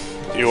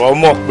ìwọ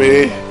mọ̀ pé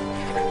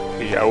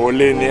ìyàwó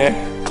lé ní ẹ.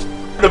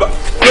 ló bá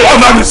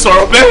máa mi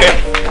sọ̀rọ̀ bẹ́ẹ̀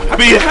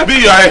àbí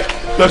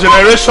your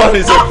generation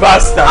is a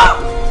bastard.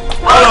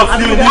 All of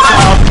you in this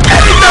house.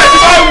 Anytime you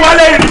buy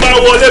wọlé you buy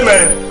wọlé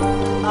mẹ́.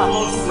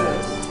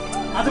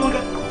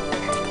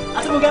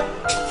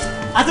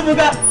 Àti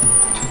Fúnkẹ́.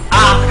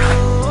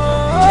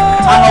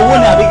 Àwọn owó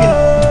ni àbí kíni?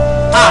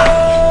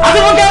 Àti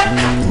Fúnkẹ́.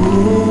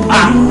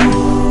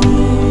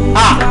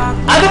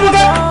 Àti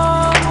Fúnkẹ́.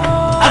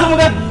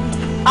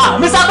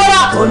 Mr.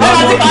 Kola.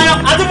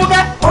 Àti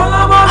Fúnkẹ́.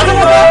 Àti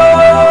Fúnkẹ́.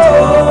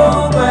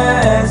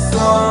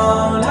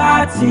 Ẹ̀sán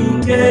láti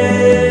gé.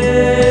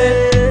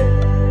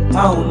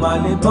 A ò máa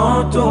lè gbọ́n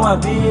tó wà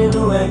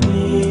bínú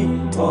ẹni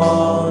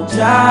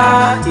ọjà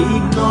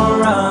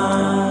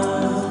ignorance.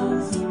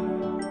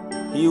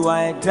 Ìwà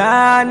ẹ̀dá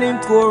ní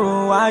kòrò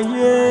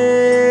ayé.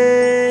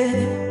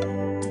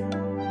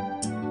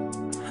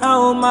 A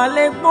ò máa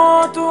lè gbọ́n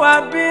tó wà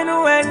bínú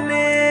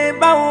ẹni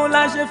báwo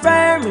la ṣe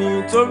fẹ́ rìn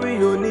torí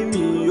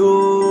onímì o.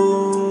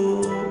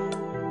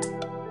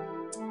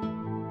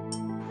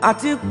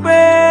 Àti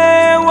pé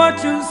what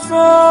you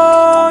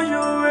sow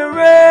you will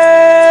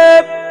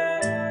reap.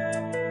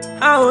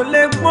 A ò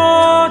lè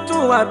gbọ́n tó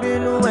wà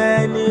bínú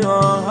ẹni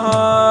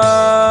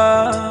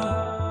ọ̀hán.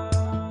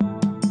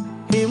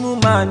 Imú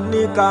máa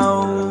níka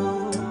òun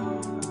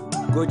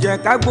kò jẹ́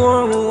ká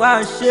gbóòórùn wá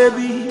ṣe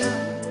bí.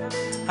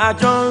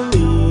 Àjọ ń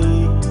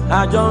rìn,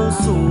 àjọ ń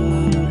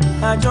sùn,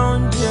 àjọ ń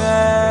jẹ.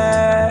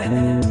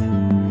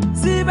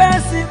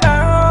 Síbẹ̀síbẹ̀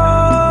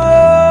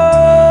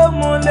ó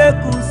mo lè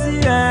kù sí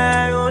ẹ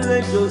ó lè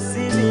jò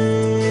sí mi.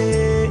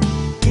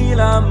 Kí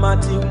la máa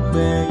ti ń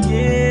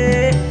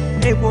gbẹ̀yìn?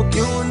 Epo kí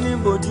ó ní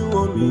bojú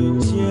omi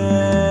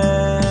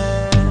jẹ́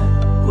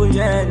kó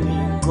yẹ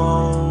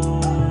nìkan.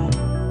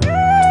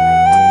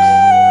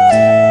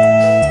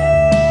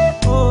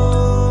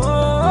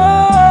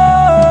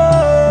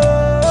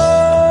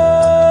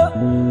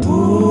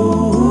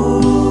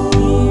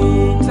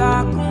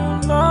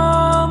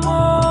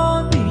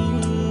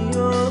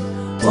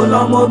 Ìtàkùn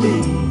lọ́mọbì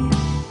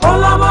ó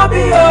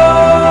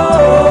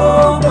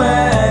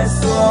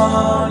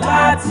mẹ́sàn-án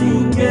láti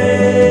gé.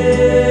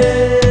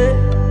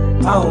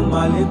 A ò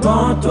máa lè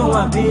gbọ́n tó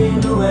wà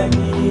bínú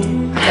ẹni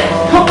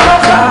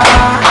ọ̀tá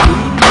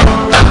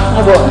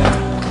ìmọ̀ràn.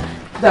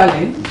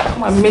 Darling,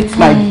 come and meet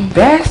my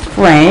best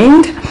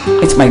friend.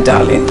 It's my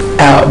darling.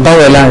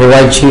 Biola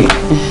Riwaji.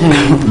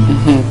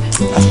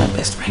 That's my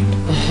best friend.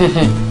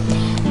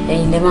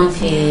 Ẹ̀yin lè máa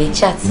fi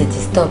chat sí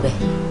disturb ẹ̀.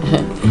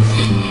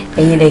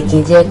 Ẹ̀yin lè kí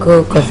n jẹ́ kó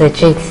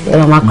concentrate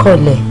ẹ̀rọ máa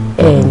kọ̀lẹ̀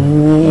ẹ̀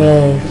ní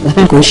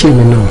ẹ̀. Kò ṣe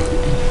mí náà.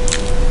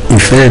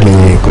 Ìfẹ́ mi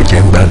kò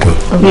jẹ́ gbádùn.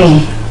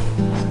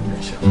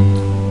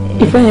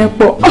 Ìfẹ́ yẹn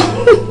pọ̀.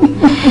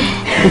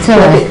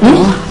 Ìtọ́rọ̀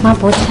má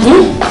bọ́ sí.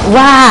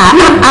 Wá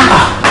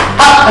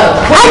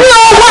a ní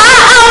ọwọ́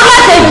àwọn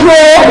láti gbé.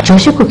 Jọ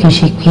ṣé kò kí n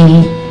ṣe pé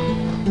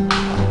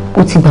ó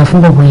ti gbà fún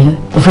gbogbo yẹn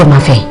ó fẹ́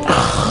máa fẹ́.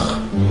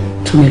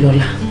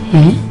 Tómilọ́lá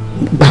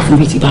gbà fún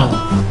bí ti bá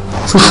wọn.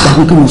 So ti gbà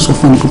wípé mo sọ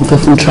fún ẹni pé mo fẹ́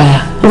fún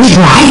trial.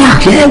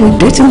 Trial? Yeah, we're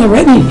dating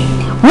already.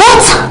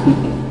 What?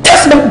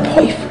 That's my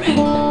boyfriend.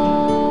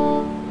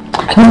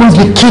 You must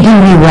be kidding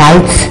me,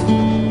 right?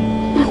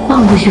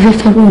 Báwo ló ṣe fẹ́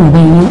fẹ́ bí òun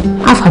bẹ́ẹ̀ yẹn?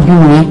 Àfàbí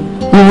òun yẹn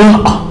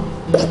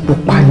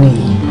pupa ni.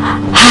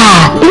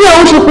 Ilé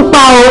ọ̀hún ṣe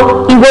pupa o,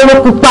 ìwọ ló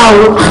pupa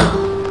o,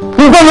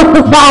 ìwọ ló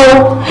pupa o,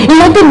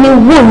 ìwọ tó mi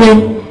wò yẹn.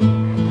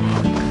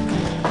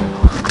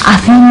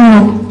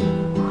 Àfihàn.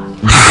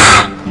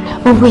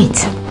 Oh wait,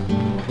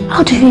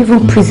 how do you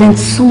even present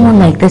someone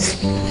like this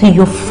to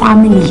your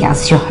family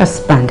as your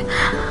husband?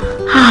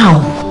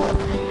 How?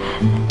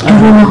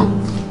 Dúró náà.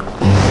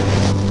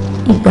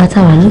 Ìgbà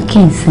táwa lókè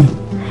ìsìn,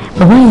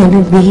 bàbá yẹn ló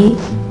gbé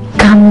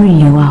Camry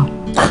yẹn wá.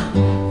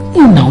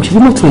 Ìnà òṣèlú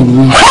mọ́tò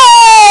ènìyàn.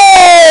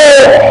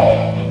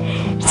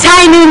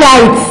 Tiny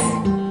lights.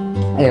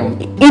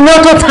 Iná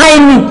tó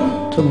tiny.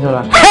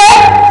 Tómilọ́lá.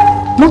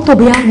 mọ́tò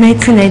bíi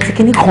 1990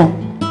 kìíní kan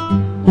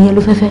ìyẹn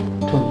ló fẹ́fẹ́.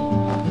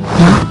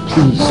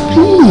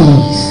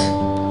 Please.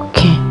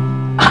 Okay.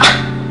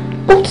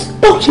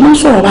 Báwo ṣe máa ń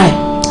sọ̀rọ̀ báyìí?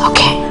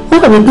 Okay. Wọ́n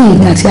gbàgbé bí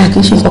èmi àti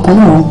àkínṣe kankan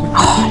náà.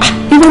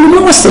 Ìwọ ni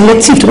wọ́n wà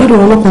selective tó bá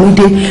dọ̀rọ̀ ọlọ́kùnrin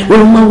dé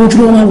olú máa wojú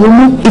lọ́wọ́ máa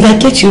wọnú. If I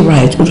get you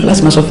right, ojú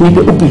láti máa sọ fún mi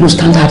pé obìnrin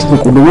standard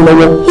kò lówó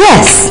lọ́wọ́.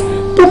 Yes.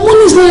 But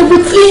money is not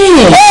everything.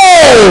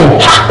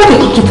 What do you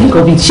come to think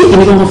of it? Ṣé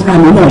èmi lọ́wọ́ fúnra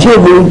mi náà? Ṣé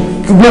èmi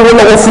gbówó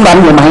lọ́wọ́ fúnra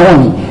mi ọ̀mà ẹ̀rọ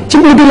mi? Ṣé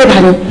mo délé bá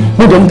ní?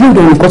 Mo dẹ̀ ń bí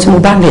ìdòwò nǹkan tí mo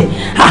bá lẹ̀.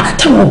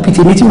 Táwọn òbí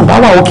tèmi tí mo bá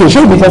wà òkè ṣé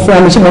èmi kan fúnra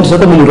mi ṣé mo ti sọ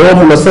pé mo lè rọ́wọ́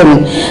mu lọ sẹ́nu?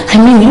 I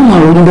mean yóò máa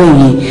ronú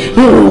bẹ́yìn.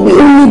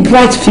 Ó ní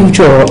bright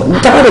future.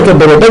 Táwọn ẹ̀jọ̀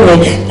bẹ̀rẹ̀ bẹ́yẹn.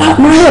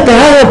 Máa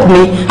help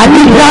me. I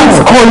need bright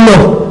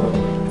colour.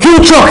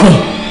 Future kì.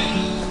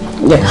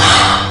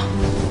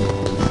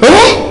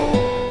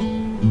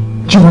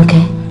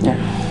 Jùmọ̀kẹ́.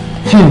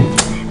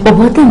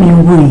 Bọ̀bọ̀ tèmi ń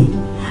wò yìí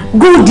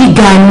góòdì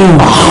gani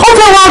ó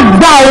fẹ́ wá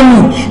gbá ẹni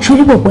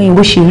sórí bọ̀bọ̀ yẹn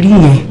bó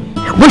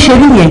ṣe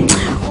rí yẹn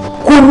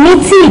kò ní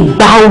tí ì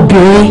gba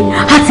obìnrin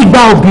á ti gba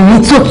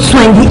obìnrin tó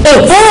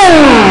 28.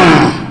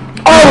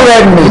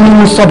 ọ̀rẹ́ mi ni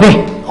mo sọ bẹ́ẹ̀.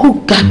 Ó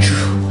ga jù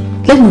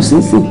lẹ́nu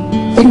sínsìn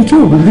ẹni tó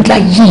rò rí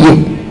láyé yẹn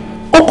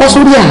ó kọ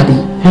sórí àbí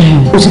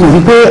o ti mọ̀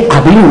wípé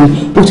àbílù ni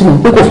o ti mọ̀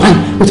pé kò fáìn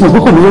o ti mọ̀ pé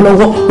kò lówó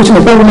lọ́wọ́ o ti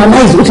mọ̀ pé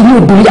romanize o ti ní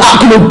obìnrin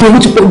kí ló dé o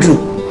ti pọ̀ jù.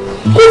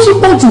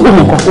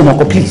 Oh my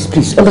God,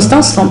 please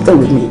understand something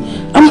with me.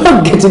 I'm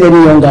not getting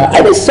any younger.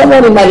 I need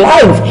someone in my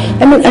life.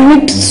 I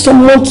need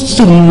someone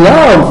to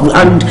love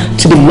and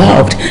to be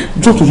loved.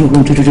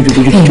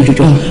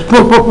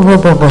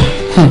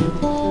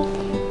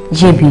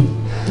 JB,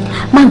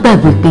 má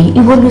gbàgbé pé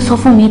ìwọ ló sọ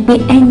fún mi pé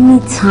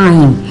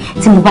anytime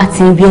tí mo bá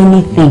ti rí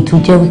anything tó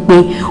jẹ́ wípé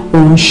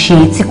òun ṣe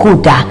tí kò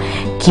dáa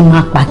kí n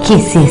máa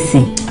pàkíyèsí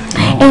ẹ̀sìn.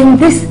 And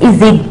this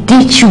is a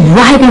ditch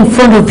right in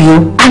front of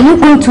you. Are you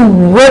going to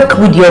work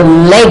with your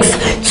legs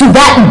to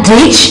that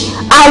ditch?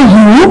 Are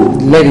you?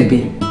 Let it be.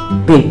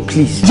 Babe,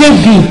 please.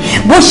 JB,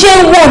 bó ṣe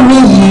ń wò mí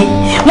yìí,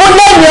 mo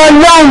lẹ́yìn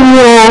Ọlọ́run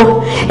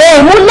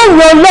o. Mo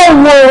lẹ́yìn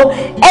Ọlọ́run o.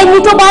 Ẹni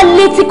tó bá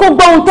létí kó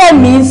gbọ́ ohun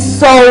tẹ̀mí ń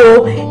sọ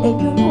o.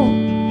 Ẹni Ọlọ́run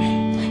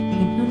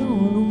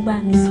ló bá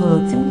mi sọ̀rọ̀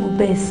tí mo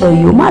bẹ́ẹ̀ sọ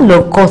yìí o. Má lọ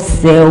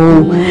kọsẹ̀ o.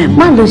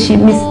 Má lọ ṣe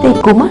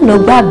mistake o. Má lọ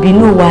gbá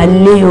bínú wa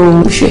lé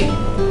o.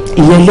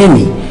 Ìyẹn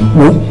lẹ́mìí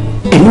wo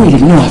ẹ̀mí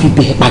ìlú náà fi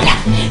bẹ̀rẹ̀ padà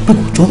bí kò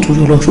jọ́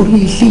nítorí ọlọ́ sórí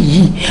ilé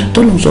yìí tó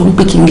lóun sọ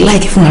wípé kí n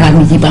láìkí fún ara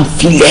mi yìí bá ń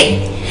filẹ̀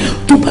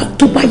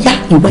tó bá yá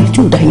ìgbà tí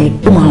ò dá yẹn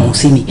ó máa hàn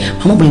sí mi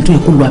àmọ́ bẹ̀rẹ̀ tó yẹ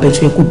kó lu abẹ́ tó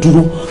yẹ kó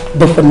dúró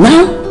but for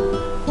now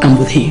I'm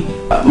with him.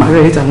 màá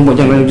rẹ̀ ẹ́ ta fún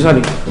bọ̀jà lọ́yẹ̀ bí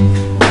sáré.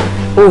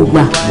 ó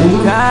gbà.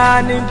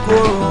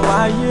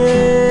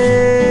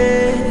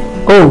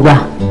 ó gbà.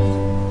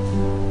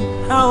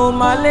 àwọn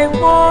màlẹ́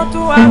gbọ́ tó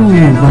wà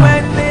nínú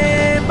ẹni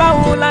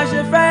báwo la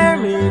ṣe fẹ́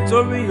rìn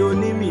torí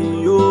onímì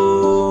yó.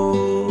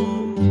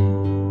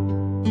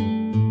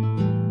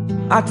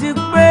 àti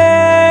pé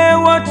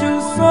what you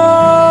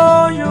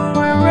sow you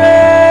will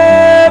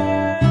reap.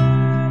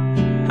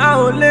 a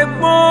ò lè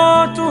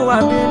gbọ́n tó wà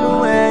nínú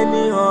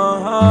ẹni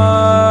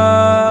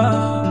ọ̀hán.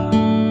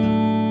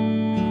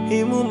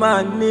 imú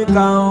máa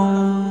níka òun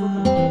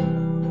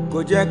kò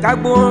jẹ́ ká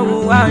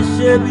gbóòórùn wá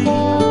ṣe bí.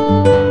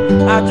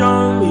 àjọ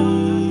ń rìn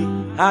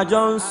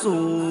àjọ ń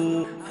sùn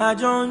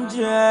àjọ ń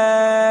jẹ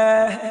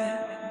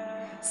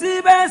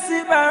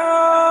síbẹ̀síbẹ̀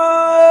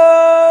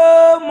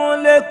ó mo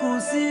lè kù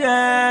sí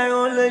ẹ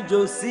ó lè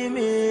jò sí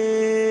mi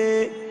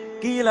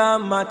kí la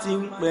máa ti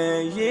ń pẹ̀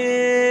yé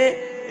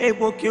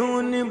epo kí n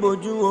ní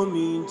bojú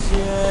omi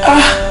jẹ́.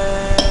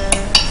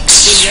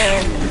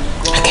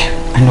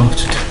 I know what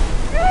to do.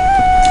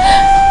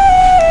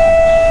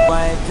 wà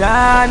ẹ̀dá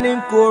ní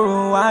kòrò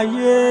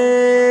ayé.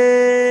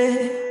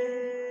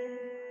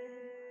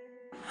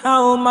 a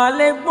ò mà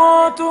lè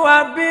gbọ́n tó wà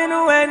bínú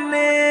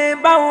ẹni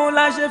báwo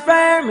la ṣe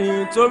fẹ́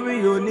rìn torí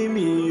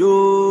onímì yó.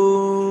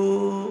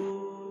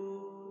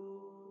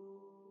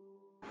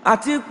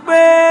 àti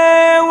pé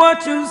what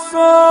you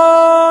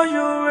sow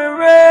you will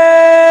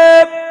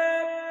reap.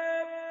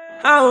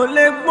 a ò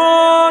lè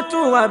gbọ́n tó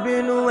wà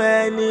bínú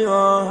ẹni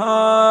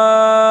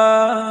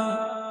ọ̀hán.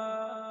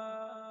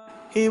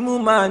 imú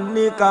máa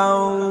níka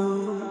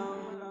òun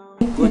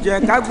kò jẹ́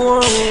ká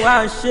gbóòórùn wá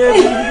ṣe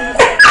bí.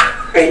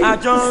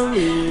 àjọ ń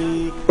rìn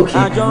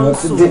àjọ ń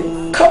sùn.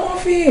 Come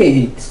off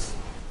it.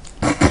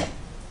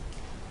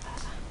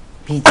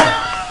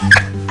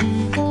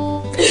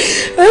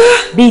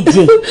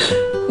 BJ.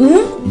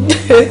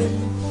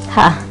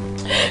 Ha.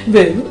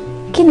 Babe.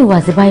 Kí ni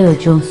Adebayo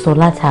jọ ń sọ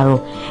látàárọ̀?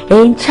 Ẹ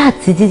ń chat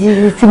títí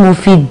tí mo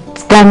fi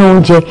dáná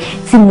oúnjẹ,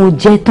 tí mo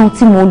jẹ tán,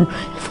 tí mo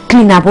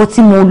clean abọ́,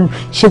 tí mo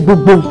ṣe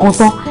gbogbo nǹkan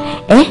tán.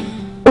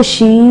 Ó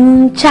ṣì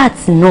ń chat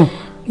náà.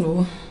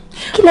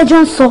 Kí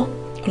lẹjọ́ ń sọ?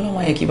 Ọlọ́run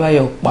ayé kí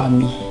Báyọ̀ pa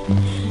mí.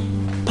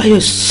 Báyọ̀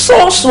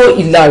so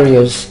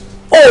hilarious.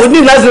 Ó ní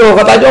láti rọ̀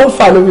kọ́tà jọ ń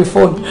fà lórí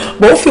fóònù.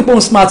 Bó ń fi pọ́n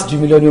smart jù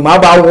mí lọ ni o máa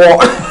bá wọ̀.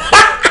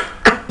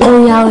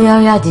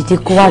 Óyá dìde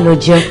kó wá lọ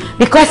jẹun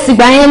because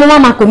ìgbà yẹn ló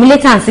máa pè mí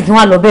létà àǹtí kí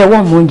wọ́n lọ bẹ́ẹ̀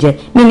wọ́n mú oúnjẹ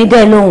mi ní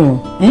dẹ́ lóhùn.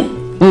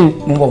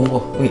 Mo ń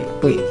bọ̀ wait.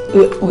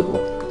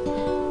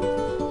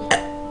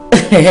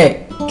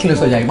 kí ló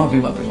sọ yàrá má bí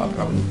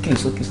kí ló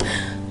sọ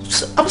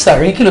I'm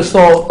sorry kí ló sọ.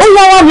 ó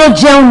lọ́wọ́ lọ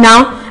jẹun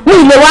náà mi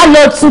ì lè wá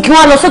lọ tún kí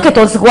wọ́n lọ sókè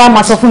tó ti wá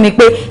máa sọ fún mi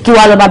pé kí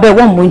wàá lọ bàbá ẹ̀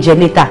wọ́n mú oúnjẹ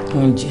létà.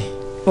 oúnjẹ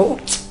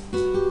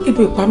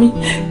ibi ìpa mi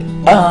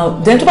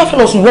then tó bá fẹ́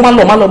lọ sùn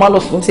wọ́n má lọ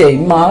sùn tiẹ̀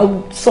máa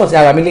sọ̀tì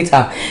ara mi létà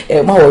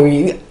má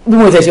wọ̀rí bí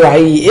mo tẹ̀ ṣe wà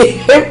yìí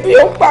ebi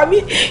ó pa mí.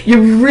 You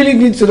really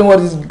need to know what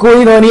is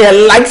going on here,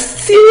 like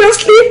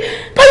seriously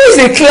Bayo is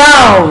a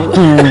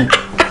clown.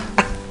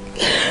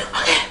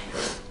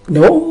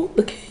 No,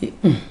 okay.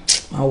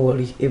 Má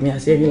wọ̀rí èmi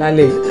àti ẹni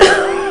lálẹ́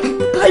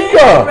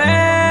Bayo.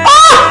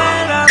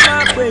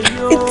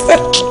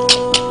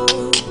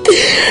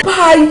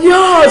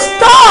 Bayo,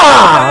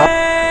 stop.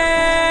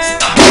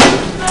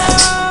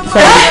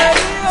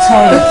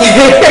 Sorry.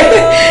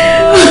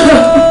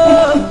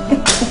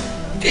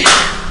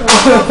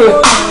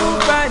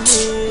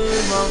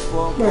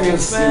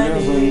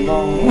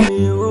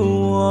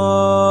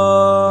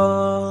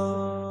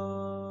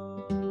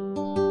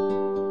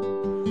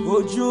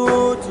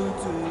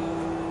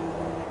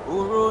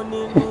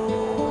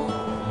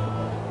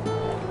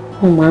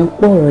 Mo máa ń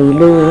pọ̀rọ̀ yìí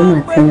lórí ó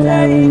máa ti ń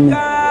lára mi.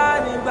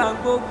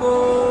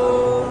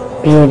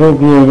 Bí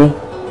eré.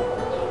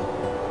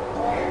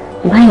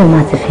 Báyọ̀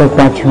máa ti fẹ́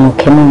gba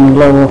Jùmọ̀kẹ́ mọ́ mi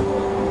lọ́wọ́.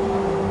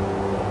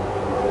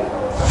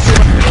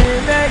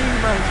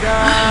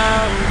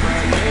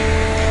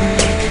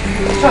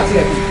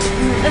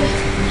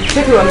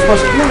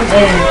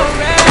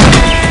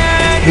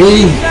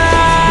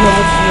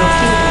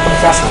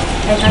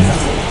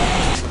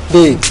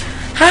 Babe.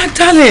 Hi,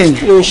 darling.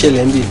 Kí ló ń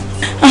ṣẹlẹ̀ níbí?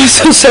 I'm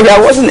so sorry, I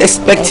wasn't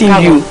expecting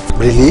you.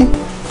 Really?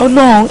 Oh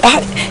no,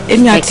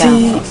 èmi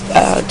àti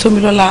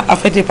Tómilọ́lá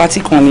afẹ́dé party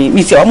kan ni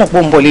mi ti ọmọ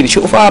pọ̀ ń bọ̀ lé ní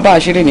ṣé ó fara bá a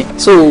ṣeré ni.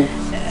 So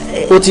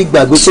ó ti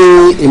gbàgbé pé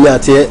èmi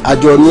àti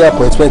àjọ ní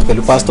appointment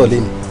pẹ̀lú pastor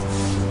lẹ́nu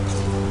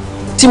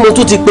tí mo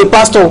tún ti pe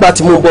pastor nígbà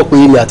tí mo gbọ́ pé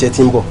èmi àti ẹ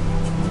ti ń bọ̀.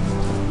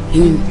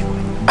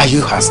 Are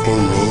you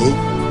asking me?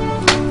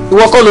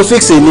 Ìwọ kọ́ ló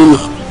fix èmi ni. Mo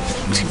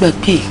ti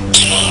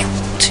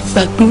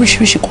gbàgbé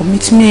oríṣiríṣi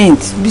commitment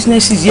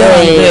businesses here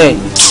and there.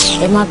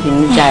 Ẹ má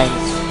bínú jàre,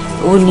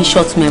 ó ní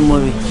short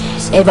memory.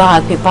 Ẹ bá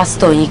wa pe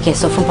pastor yín kẹ́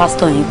sọ fún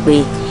pastor yín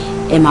pé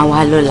ẹ máa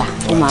wá lọ́la,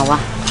 ẹ máa wá.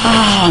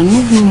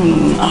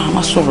 No,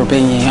 má sọ̀rọ̀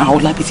bẹ́ẹ̀ yẹn,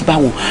 àwọn lábí ti bá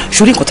wò.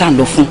 Ṣorí nǹkan tá à ń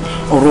lọ fún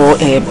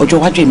ọ̀rọ̀ ọjọ́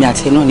iwájú èmi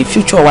àti ẹ̀ náà ni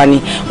future wa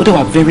ni, ó dẹ̀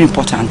wà very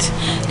important.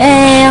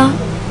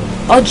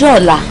 Ọjọ́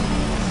ọ̀la,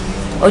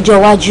 ọjọ́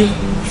iwájú,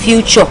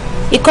 future.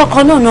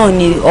 Ìkọ̀kan náà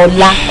ni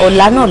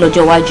ọ̀la náà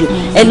lọ́jọ́ iwájú.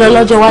 Ẹ lọ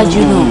lọ́jọ́ iwájú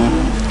náà.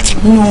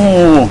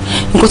 No,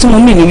 nǹkan tí mo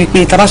mì ní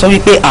wípé tá a bá sọ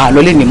wípé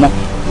àlọ́ lè ní mọ́.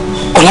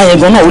 Ọ̀la yẹn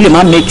gan náà ó lè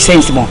má make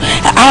sense mọ́.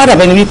 Á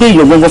dàbẹ̀ ni wípé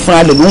ìyọ̀ gbọ̀ngàn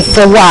fúnra rẹ̀ ló ń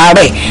fọwọ́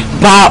rẹ̀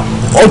bá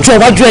ọjọ́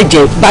iwájú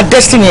ẹ̀jẹ̀ bá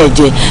destiny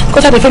ẹ̀jẹ̀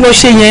kọ́tà tó fẹ́ lọ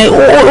ṣe yẹn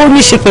ó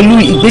ní ṣe pẹ̀lú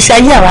ìgbésí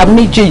ayé àwa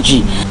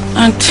méjèèjì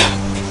and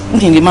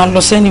ní lè máa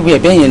lọ sẹ́niwé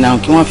ẹ̀bẹ́ yẹn náà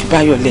kí wọ́n fi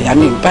Báyọ̀ lẹ̀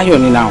Báyọ̀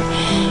ni now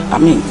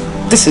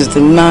this is the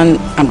man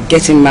I'm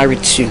getting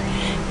married to,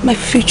 my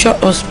future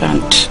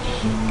husband,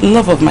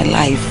 love of my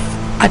life,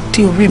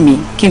 adé orí mi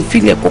kí n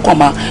fílẹ̀ kókò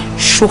máa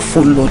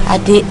ṣòfò lọ.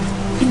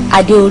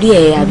 adé orí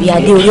ẹ̀ àbí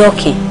adé orí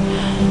ọ̀kìn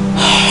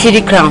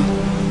 3 crown.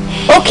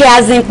 Okay,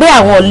 as in pé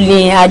àwọn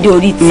lè adé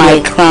orí tiẹ̀. My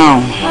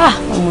crown.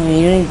 Ọmọ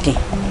ìrìn dì.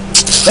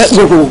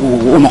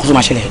 Wo mọ̀ kó tó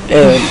máa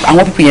ṣẹlẹ̀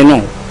àwọn pípì yẹn náà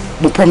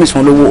mo promise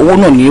wọn lówó owó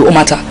náà ni ó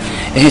máa ta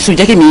so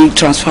jẹ́ kí mi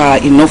transfer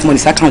enough money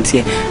sí account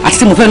yẹn àti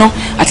tí mo fẹ́ ná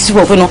àti tí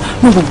mo fẹ́ ná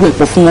ní gbogbo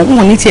ẹ̀pọ̀ fún wọn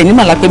wọn ní tiẹ̀ ní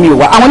màlá pé mi ò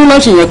wá àwọn nínú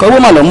ṣe yẹn kan owó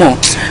mà lọ́mọ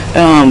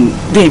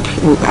babe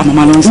àmọ́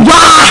máa lọ sí.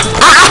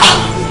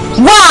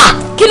 wá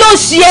kí ló ń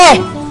ṣe ẹ́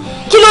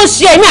kí ló ń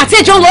ṣe ẹ̀mí àti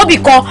ẹjọ́ ń lọ ibì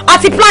kan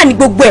àti plan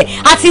gbogbo ẹ̀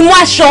àti mú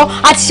aṣọ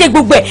àti ṣe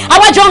gbogbo ẹ̀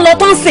àwájọ ń lọ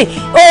tó ń sìn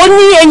ó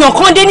ní èèyàn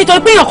kan dé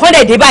nítorí pé èèyàn kan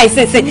dẹ̀ dé báyìí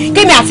sìn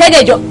kémi àti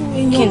ẹ̀dẹ̀jọ.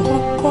 èèyàn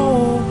kọ́kọ́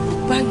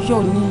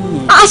Báyọ̀ ni.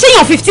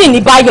 ṣéyàn 15 ní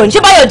Báyọ̀ ní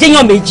ṣé Báyọ̀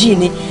jẹ́yàn méjì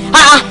ni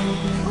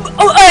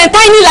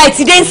tiny light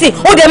dé ń sìn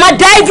ó dẹ̀ máa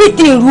dá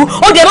everything rú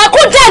ó dẹ̀ máa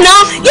kó dẹ̀ náà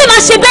yé máa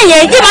ṣe bẹ́ẹ̀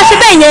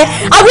yẹn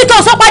àwítọ́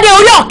sọ́pàdé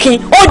orí ọ̀kìn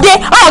ó dé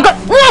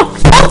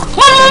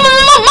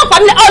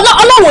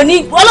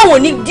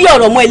ọlọ́wọ̀n ní dí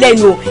ọ̀rọ̀ mọ́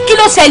ẹlẹ́nu o kí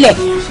ló ṣẹlẹ̀.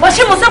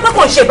 ṣé mo sọ pé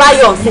kò ṣe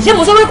Báyọ̀ ṣé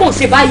mo sọ pé kò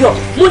ṣe Báyọ̀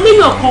mo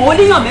níyàn kan ó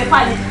níyàn mẹ́fà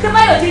ni ṣé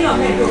Báyọ̀ níyàn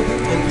mẹ́lò.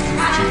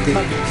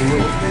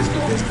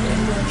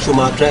 ṣo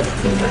máa drive.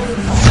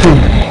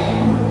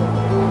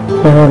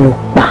 irọ́ ló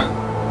pa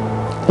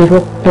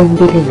irọ́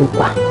pọ́nbélé ló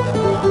pa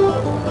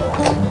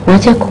wọ́n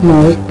jẹ́ kó mọ̀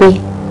wípé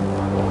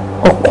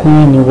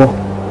ọkùnrin nìwọ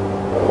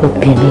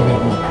obìnrin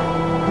lẹ́nu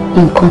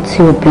nǹkan tí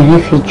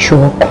obìnrin fi ju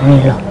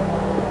ọkùnrin lọ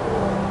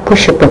bó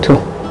ṣe pọ̀ tó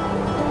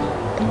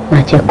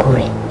máa jẹ́ kó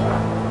rí.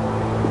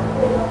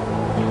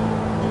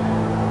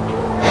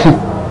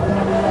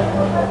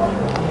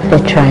 Fẹ́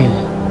try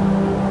me.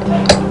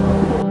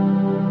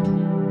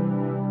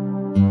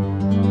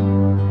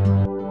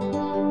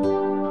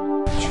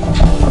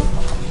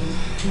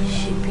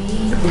 ṣebí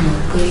o mọ̀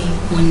pé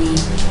wọ́n ní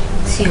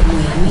tí ọmọ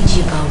ìyá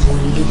méjì bá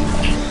wọlé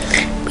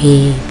pé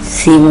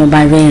tí wọ́n bá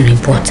rẹ́rìn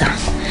bọ́ta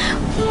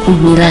ó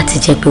ní láti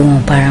jẹ́ pé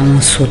wọ́n bára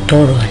wọn sọ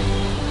tọrọ ni.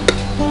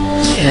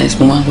 Yes,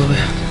 mo máa ń gbọ́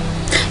bẹ́ẹ̀.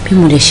 bí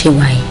mo lè ṣe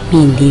wà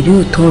yìí mi lè rí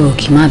òótọ́ ọ̀rọ̀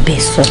kí n má bẹ̀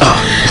sọ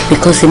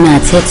because èmi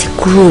àti ẹ ti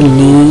kúrò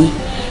ní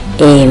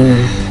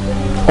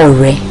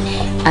ọ̀rẹ́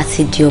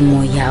àti di ọmọ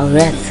ìyá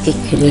ọ̀rẹ́ àti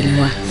kékeré ni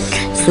wa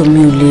so mi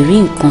ò lè rí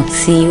nǹkan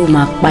tí ó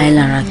máa pa ẹ́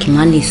lára kí n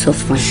má lè sọ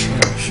fún ẹ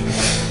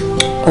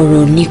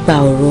ọ̀rọ̀ nípa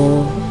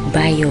ọ̀rọ̀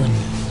Báyọ̀ ni.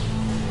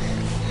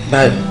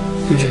 Báyọ̀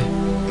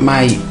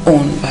my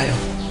own Báyọ̀.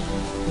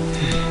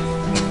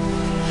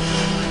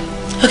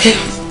 Okay,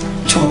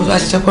 ṣùgbọ́n bó bá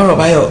ti jẹ́ pé ọ̀rọ̀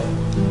Báyọ̀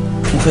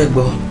mo fẹ́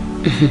gbọ́.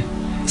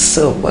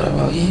 So what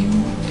about you?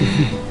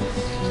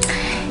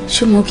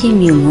 ṣé mo kí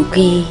mi ò mọ̀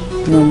pé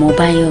mo mọ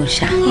Báyọ̀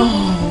ṣá.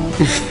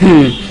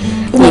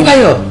 Ó mọ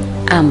Báyọ̀.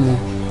 Àmọ́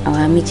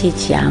àwa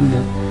méjèèjì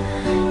àmọ́.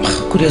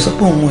 Kò dẹ̀ sọ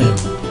pé òun mọ̀ ẹ̀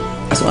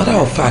as a matter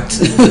of fact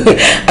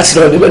àti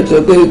lọ́dún bẹ́ẹ̀ tó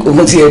pé kò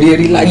mọ̀ ti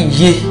ẹ̀rí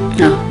láyé.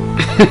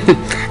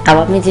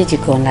 Àwa méjèèjì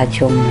kan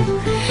lájọ mọ̀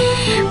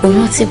òun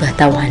rántí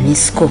bàtà wà ní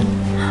school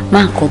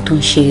máa nǹkan tó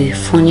ń ṣe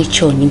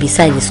furniture níbi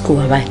side school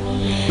wa báyìí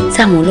tí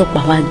àwọn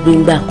ọlọ́pàá wá gbé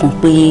ńgbà kan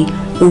pé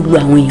ó lu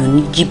àwọn èèyàn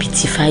ní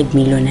jìbìtì 5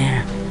 million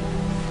naira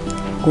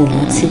kò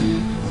rántí.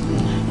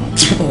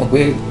 Mo mọ̀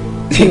pé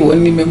ìwọ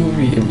ní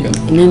memory èmi ọ̀nà.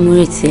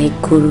 Memory tí ẹ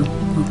kúrò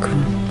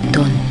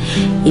tọ́ni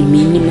èmi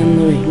ní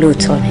memory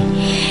lóòótọ́ ni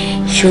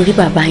sórí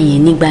bàbá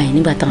yẹn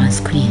nígbà táwọn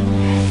school yẹn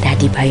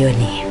Daddy Bayo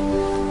nìyẹn.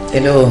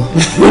 Hello.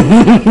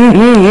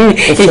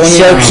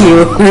 Ìṣọ́kì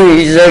o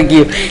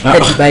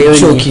Daddy Bayo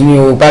nìyẹn. Ṣókì ni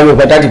o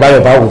Daddy Bayo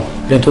báwo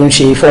lẹ́yìn tó ń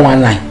ṣe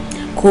 419.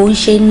 Kò ń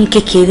ṣe ní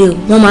kékeré o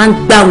wọ́n máa ń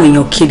gbá àwọn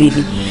èèyàn kiri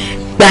ni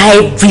gba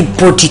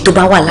everybody tó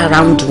bá wà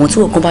lára ń dùn wọ́n tí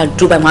wọ́n kàn bá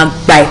dúró báyìí wọ́n á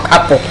gba ẹ̀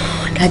papọ̀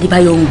Daddy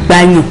Bayo ń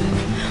gbáyàn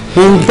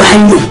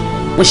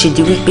wọ́n ṣe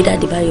di wípé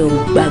Daddy Bayo ń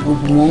gba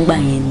gbogbo wọn gbà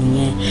yẹn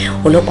nìyẹn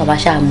ọlọ́pàá bá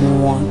ṣáà mú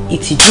wọn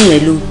ìtìjú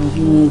yẹn ló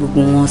mú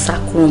gbogbo wọn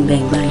sákúrò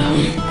bẹ́ẹ̀ gbà yẹn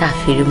tá a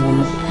fèrè wọn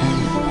mọ́.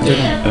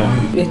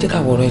 ẹ jẹ́ ká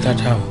wọ̀rọ̀ ẹ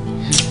dáadáa o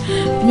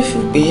mi fi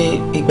pé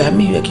ìgbà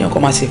mi yẹ kí wọn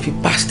kọ́ máa ṣe fi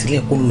past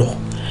lẹ̀ kó lọ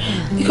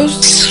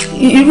because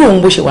irú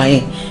òun bó ṣe wà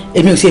yẹn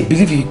èmi ò tiẹ̀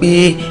believe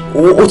pé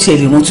ó tiẹ̀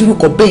lè rántí irú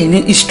kan bẹ́ẹ̀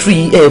ní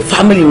history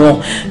family wọn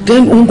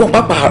then òun gan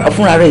pápá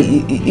fúnra rẹ̀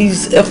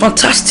is a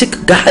fantastic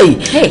guy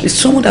he's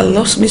someone that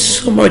loves me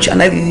so much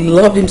and I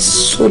love him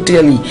so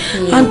dearly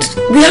and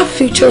we have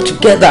future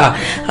together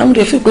and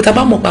we feel pé tá a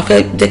bá mọ̀ pa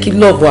fẹ́ jẹ́ kí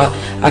love wa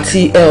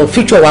àti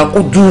future wa kó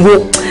dúró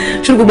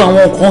ṣé gbogbo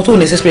àwọn nǹkan tó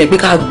necessary pé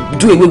ká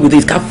do away with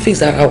it ká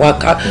face ara wa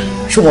ká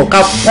ṣùgbọ́n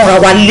ká fúnra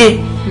wa lé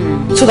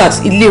so that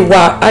ilé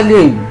wa á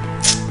lè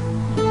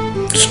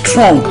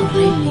strong.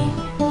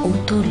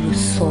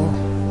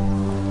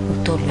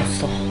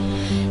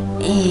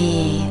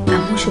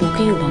 Àmọ́ ṣòro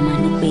kí Yorùbá máa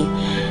ní pé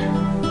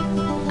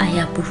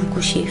aya burúkú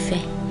ṣe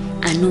fẹ́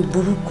àná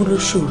burúkú ló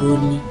ṣòro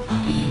ni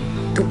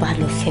tó bá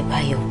lọ fẹ́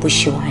Báyọ̀ bó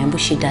ṣe wà yẹn bó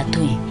ṣe dá tó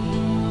yẹn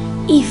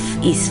if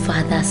his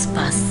father's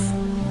past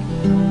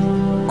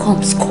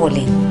comes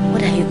calling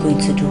what are you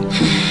going to do?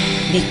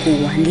 Bí kò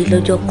wà ní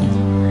lọ́jọ́ kan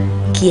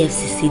kí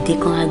FCC dé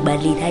kan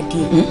àgbàlẹ̀ dádì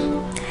ẹ̀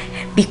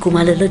bí kò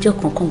máa lọ lọ́jọ́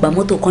kan gba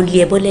mọ́tò kan lé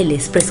ẹbọ́ lẹ́lẹ̀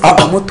express kan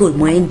gba mọ́tò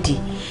ìmọ̀ ẹ̀ ń di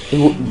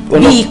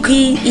bí kí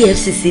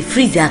EFCC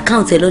freeze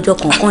account ẹ lọ́jọ́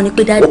kankan ní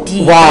pé dáàdi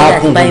wá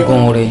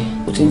gbọ̀ngàn rẹ̀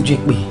ó ti ń jẹ́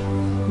pé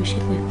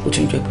ó ti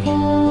ń jẹ́ pé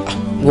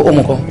ó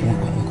mọ̀ kan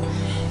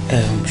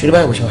ṣe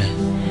báyìí bó ṣe wà yẹn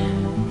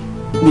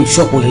mi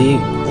ìṣọ́pọ̀ yẹ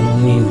òun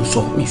ni mo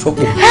sọ mi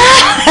ìṣọ́pọ̀.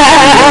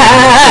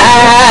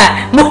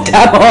 mo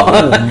dàbọ̀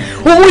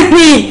mo wí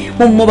ní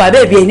mo mọ bàbá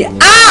ẹ̀ bí ẹni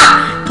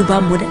tó bá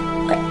mọ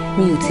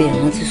mi ò tiẹ̀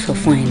rántí sọ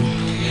fún ẹ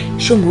ni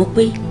ṣé o mọ̀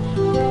pé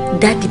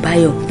dáàdi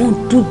Báyọ̀ wọ́n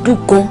dúdú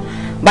gan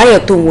Báyọ̀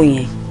tó wọ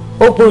yẹn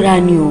ó bóra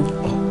ni o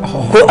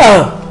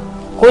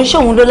kò ń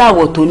ṣòun ló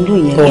láwọ̀ tó ń lù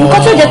yẹn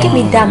nǹkan tó jẹ́ kí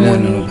mi dá mọ́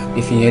ni.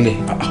 ìfìyẹ́lẹ̀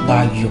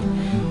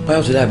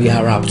Báyọ̀ tó dàbí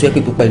Arab tó yẹ pé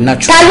pípa ẹ̀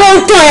natural. ta ló ń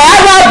tàn ẹ́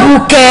Arab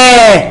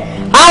kẹ̀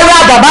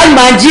Arab bàbá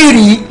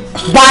Nàìjíríì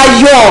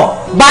Báyọ̀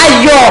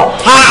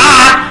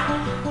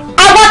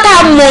awọ́ta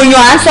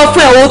mọ̀yàn à ń sọ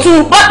fún ẹ̀ o tún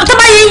tó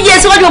bá yẹ yẹ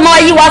síwájú ọmọ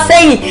yìí wá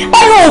sẹ́yìn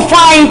Báyọ̀ ò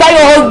fine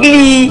Báyọ̀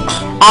ugly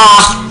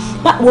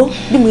báwo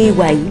bí mo yẹ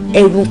wà yìí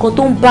ẹ̀rù nǹkan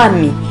tó ń bà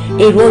mí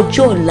èrò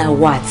ọjọ́ ọ̀la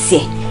wà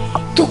tiẹ̀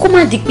tó kó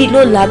má di pé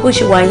lọ́la bó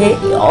ṣe wà yẹn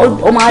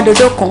ọmọ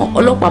adọjọ́ kan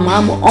ọlọ́pàá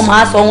ọmọ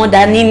aṣọ wọn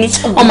dání ní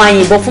ọmọ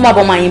àyìnbọn fún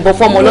bàbá ọmọ àyìnbọn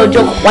fún ọmọ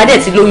ọlọ́jọ́ wà dẹ̀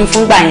ti lóyún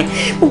fún gbà yẹn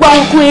gbogbo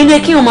àwọn kan ilé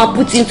kí wọn máa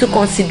put into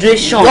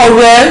consideration.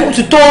 ọ̀rẹ́ ó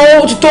ti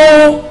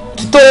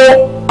tó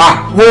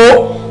wo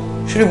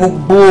ṣé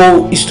gbogbo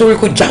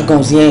historical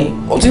jargons yẹn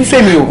ó ti ń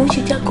fẹ́ mi o. ó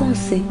ṣe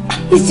jargons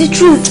it's the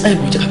truth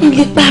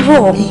ilé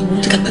parọ́.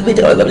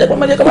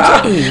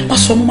 má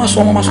sọ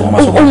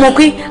mọ́. ó mọ̀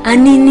pé a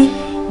ní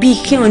bíi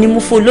kíyàn ní mú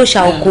fún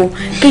olóṣà oko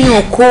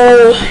kíyàn kó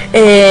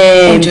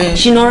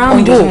ṣìnà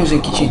ráńbò. oúnjẹ tí mo ṣe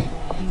kitchen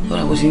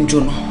lọ́la bó ṣe ń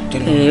jóná.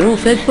 ó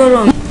fẹ́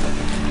gbọ́rọ̀ mi.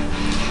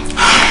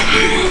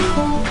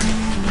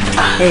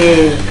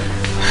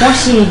 wọ́n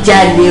sì ń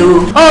jalè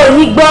o. ó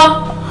ní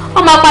gbọ́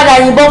wọ́n máa padà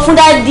yìnbọn fún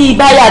dádì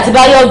Báyọ̀ àti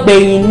Báyọ̀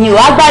gbẹ̀yìn ni o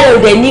agbára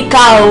òde níkà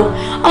o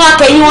wọ́n máa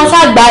kẹ́yìn wọn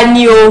sàgbà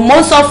ni o mo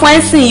ń sọ fún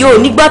ẹ̀sìn yìí ò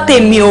ní gbọ́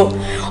tèmi o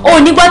ò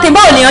ní gbọ́ tèmi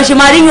báwo lèèyàn ṣe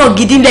máa ríyàn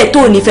gidi ńlẹ̀ tó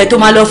ò nífẹ̀ẹ́ tó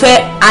máa lọ fẹ́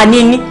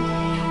àníní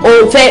o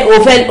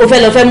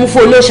fẹ́ lọ fẹ́ mú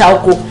fún olóṣà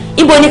oko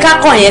ibo ni ká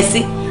kàn yẹn sí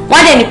wọ́n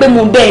á dẹ̀ ní pé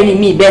mo bẹ́ẹ̀ ni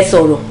mi ìbẹ́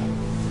sọ̀rọ̀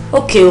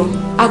Okay o,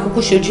 akókó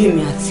ṣojú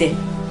èmi àti ẹ.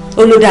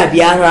 Ó ló dàbí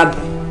Arab.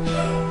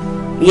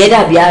 Ìyẹn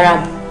dàbí Arab.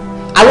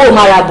 Àwọn ò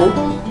máa rabo.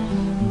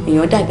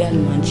 Èèyàn dàbí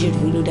àlùmọ̀jírì,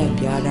 ó ló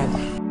dàbí Arab.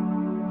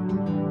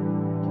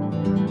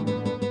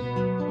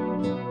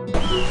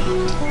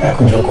 Ẹ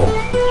kú jókòó.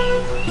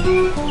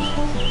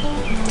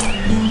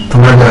 Tó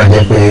bá dára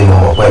jẹ́ pé mo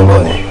mọ̀ pé ń bọ̀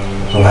ni,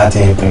 mo bá ti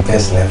prepare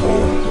sílẹ̀ fún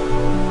yín.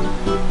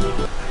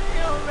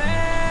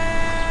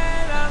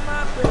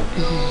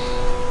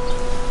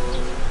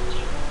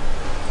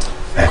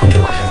 Ẹ kú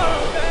jókòó ṣe.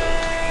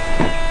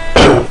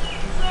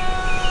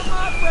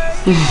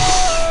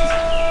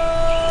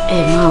 Ẹ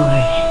má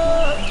worry.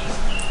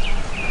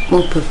 Mo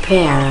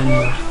prepare ara mi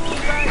wá.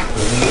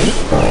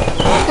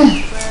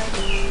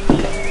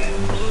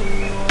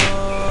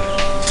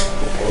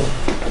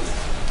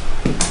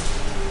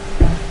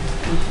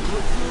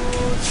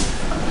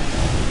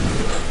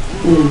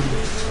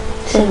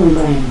 Sẹ́yìn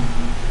báyìí.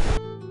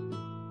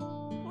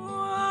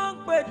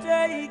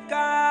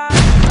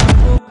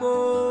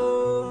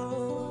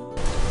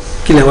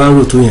 Kí lẹ wá ń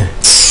rò tó yẹn?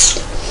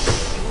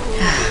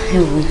 Ẹ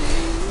wo,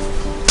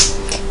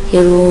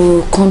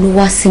 èrò kan ló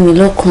wá sí mi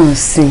lọ́kàn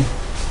sí i.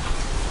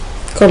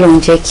 Kọ́ ló ń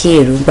jẹ́ kí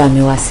èròǹgbà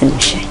mi wá sí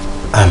ìmúṣẹ.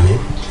 Àmín.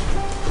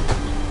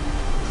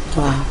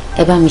 Wà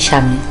ẹ bá mi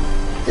ṣàmì.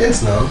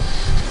 Yes now.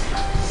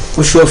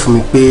 Ó ṣọ́ fún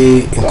mi pé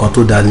nǹkan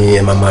tó dáa ni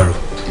ẹ máa rò.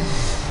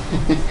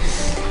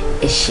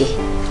 Ẹ ṣé,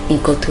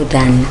 nǹkan tó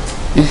dáa ni.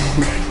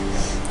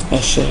 Ẹ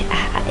ṣé,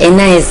 ẹ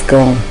nice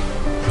gan.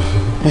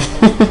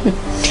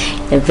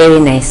 A very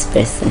nice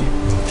person.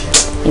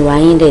 Ìwà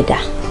yín dẹ̀ dá.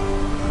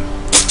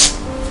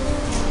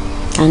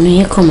 Àánú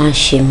yín kàn máa ń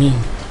ṣe mí.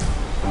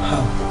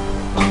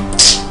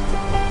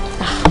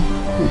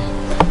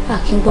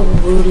 Kí n gbọ́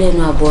búburú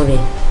lẹ́nu àbọ̀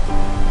rẹ̀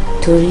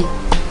torí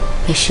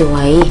ẹ ṣe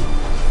wà yìí.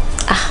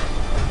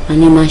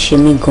 Àánú máa ń ṣe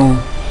mí gan.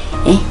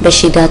 Bẹ́ẹ̀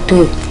ṣe dá tó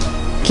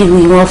kí irú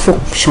wọn fò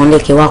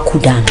ṣánlẹ̀kẹ̀ wá kú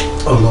dànù.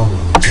 Ọlọ́run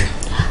ò jẹ́.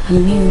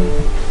 Àmín o.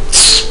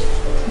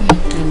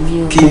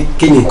 Àmín o.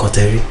 Kí ni nǹkan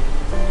tẹ́ rí?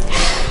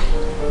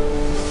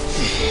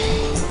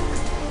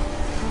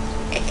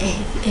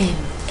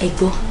 Ẹ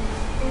gbọ́,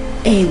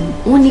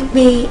 wọ́n ní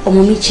pé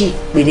ọmọ méjì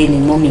péré ni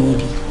mọ́mì yín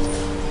rí.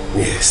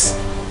 Yes.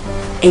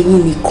 Ẹ̀yin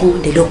nìkan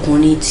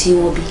lẹ́dọ̀kùnrin tí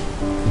wọ́n bí.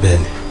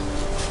 Bẹ́ẹ̀ni.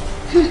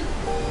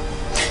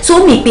 So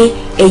mi pé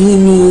ẹ̀yin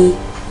ni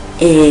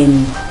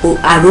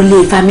àrólé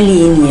fámílì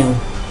yín nìyẹn o.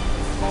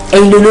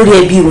 Ẹ̀yin ló lórí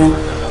ẹbí wọn.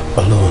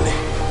 Ọlọ́run ni.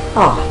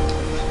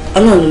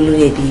 Ọlọ́run ló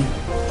lórí ẹbí.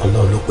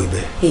 Ọlọ́run ló pè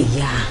bẹ́ẹ̀.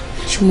 Ìyá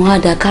ṣùgbọ́n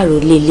àdàkàrò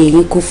lélẹ̀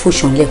yín kó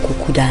fòṣànlẹ̀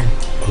kúkú dànù.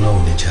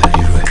 Ọlọ́run ní jà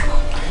rírọ ẹ̀.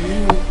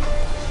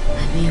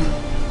 Àmín o.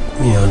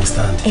 Mi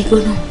understand. Ẹ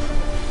gbọ́dọ̀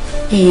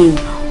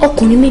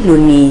ọkùnrin mélòó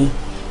ni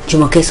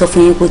Jùmọ̀kẹ́ sọ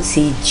fún yín pé ó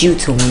ti jíù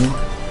tòun náà?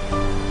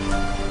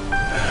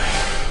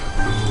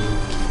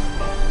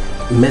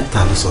 Mẹ́ta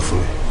ló sọ fún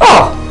mi.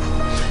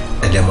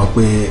 Ẹ dẹ̀ mọ̀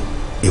pé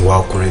ìwà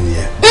ọkùnrin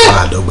nìyẹn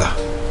máa dọ́gba.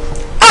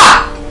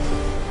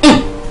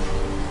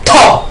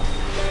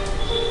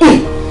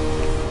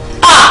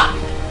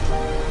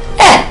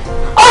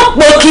 Ó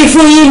pò kí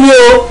fún yín ni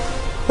o.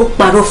 Ó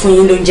parọ́ fún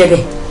yín ló ń jẹ́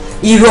bẹ́ẹ̀.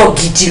 Irọ́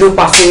gidi ló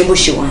pa fún yín bó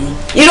ṣe wà yín.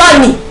 Irọ́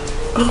ni.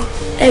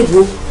 Ẹ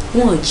wo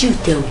wọn ò jíù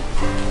tẹ o.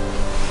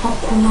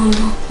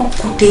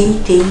 Ọkùn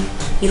tẹ̀yìn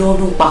irọ́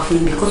ló ń pa fún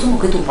yín bí kọ́sọ́mọ̀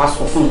pé tó bá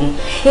sọ fún yín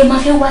ẹ máa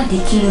fẹ́ wádìí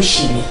kí ló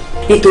ṣẹlẹ̀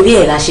nítorí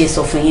ẹ̀ la ṣe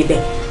sọ fún yín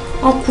bẹ́ẹ̀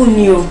ọkùn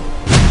ni o.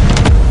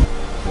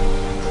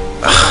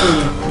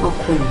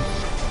 Ọkùn ni.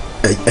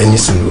 Ẹ ní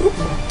sùúrù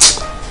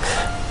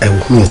ẹ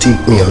wò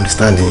mi ò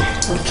understand yín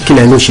kí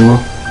lẹ ló ṣe wọn.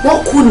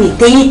 Wọ́n kú ní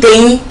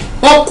tẹ̀yìn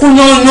wọ́n kú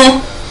yányán.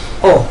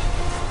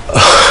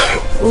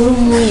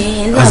 Orúmọ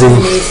yẹn láàbù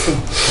lẹ́sìn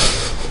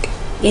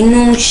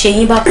inú ṣe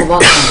yín bákan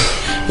bákan.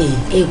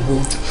 Èwo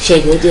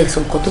ṣẹlẹ̀ díẹ̀ sọ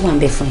nǹkan tó wà ń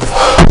bẹ fún yín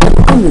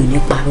kó mi ò ní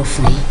parọ́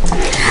fún yín.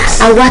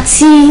 Àwa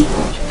tí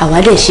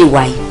àwa dẹ̀ ṣe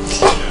wà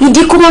yìí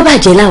ìdí kó má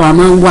bàjẹ́ làwa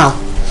máa ń wà o.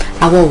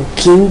 Àwa ò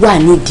kí ń wà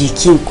nídìí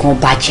kí nǹkan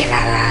bàjẹ́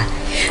rárá.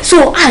 So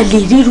a lè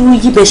ríru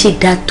yí bẹ́ẹ̀ ṣe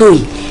dá tó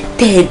yìí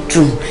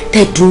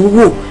tẹ́ dùn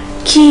wò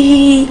kí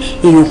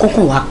èèyàn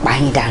kankan wàá pa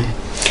yín dànù.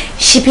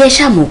 Ṣebí ẹ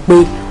ṣàmọ̀ pé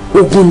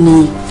ogún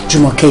ni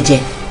Jùmọ̀kẹ́ jẹ.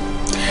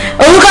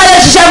 Orúkọ ló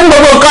ṣiṣẹ́ fún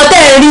gbogbo nǹkan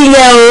tẹ́ ẹ̀ rí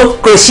yẹn o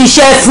kò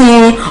ṣiṣẹ́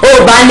fún ó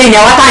bá ń lè ní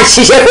àwọn tá à ń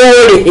ṣiṣẹ́ fún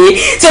rèé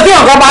tí bí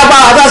nǹkan bá gbá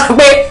wa tó sọ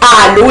pé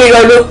àlówó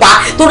irọ́ ló pa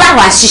tó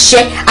ráwa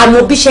ṣiṣẹ́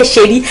àmọ́ bí iṣẹ́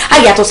ṣe rí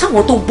àyàtọ̀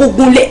sáwọn tó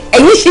gbógun lé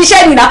ẹ̀yìn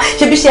ṣiṣẹ́ nìyà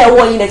ṣe bí iṣẹ́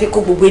ọwọ́ yín lẹ fi kó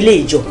gbogbo ilé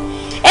ìjọ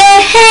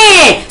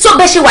tó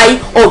bẹ́ẹ̀ ṣe wáyé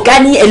ọ̀gá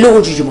ní ẹ lówó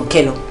ju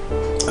Jùmọ̀kẹ́ lọ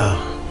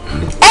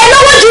ẹ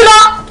lówó jù lọ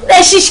ẹ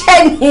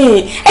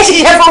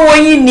ṣiṣẹ́ fọwọ́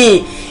yín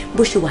ni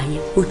bó ṣe wáyé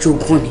ó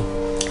jogún ni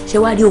ṣe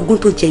wá rí ogún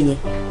tó jẹ yẹn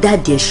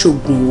dáàdì ẹ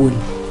ṣoògùn owó ni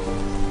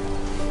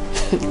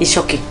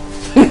ìṣọ́kì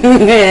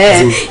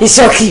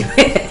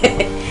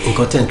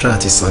nǹkan tẹ́ ń try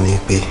àti sọ ni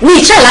pé. ní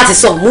ìtry láti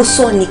sọ mo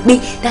sọ ni pé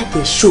dáàdì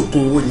ẹ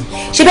ṣoògùn owó ni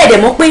ṣé bẹ́ẹ̀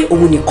dẹ̀ mọ̀ pé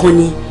òun nìkan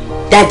ni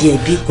dáàdì ẹ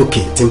bí. ok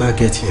tí n bá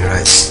get it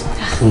right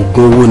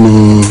oògùn owó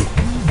ni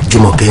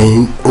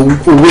Jùmọ̀kẹ́ owó.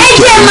 ẹ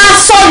jẹ́ máa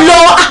sọ lọ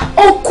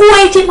ọkọ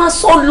ẹ jẹ́ máa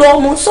sọ lọ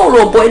mo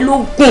sọ̀rọ̀ ọ̀bọ ẹ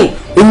lógún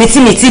èmi tí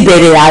mi ti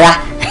bẹ̀rẹ̀ rárá.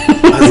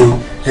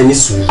 ẹni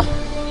sùúrù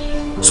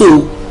so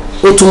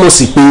ó túmọ̀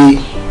sí pé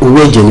owó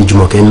ẹ̀jẹ̀ ni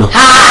Jùmọ̀kẹ́ ná.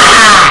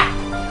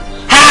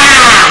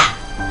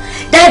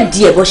 dáàdì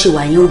ẹ̀ bọ́ ṣe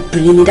wà yẹn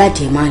obìnrin ni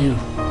dáàdì ẹ̀ máa ń lò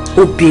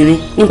obìnrin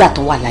nígbà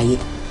tó wà láyé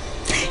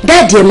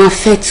dáàdì ẹ̀ máa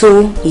fẹ́ tó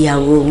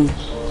ìyàwó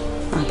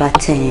about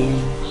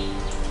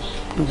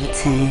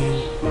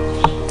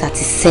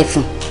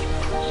 37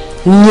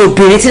 ní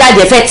obìnrin tí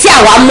dáàdì ẹ̀ fẹ́ tí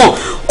àwa mọ̀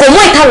kò mọ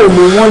ìtawọ̀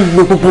mọ̀ wọ́n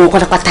lo gbogbo wọn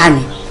pátápátá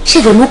ni ṣé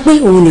ìjọ mọ̀ pé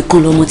òun nìkan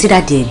lọmọ tí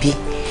dáàdì ẹ̀ bí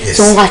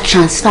tí wọ́n wá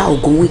transfer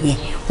ògùn owó yẹn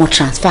wọ́n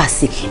transfer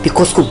sí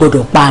because kò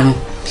gbọ́dọ̀ parun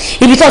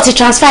ibi tó ti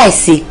transfer ẹ̀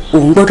sí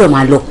òun gbọ́dọ̀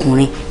máa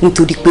lọkùnrin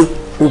nítorí pé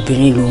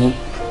obìnrin lòun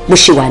bó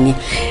ṣe wà ní.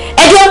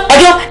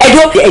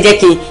 ẹjọ́ ẹ jẹ́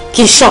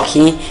kí n ṣọ́ọ̀kì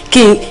yín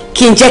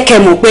kí n jẹ́ kẹ́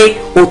mọ̀ pé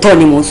òótọ́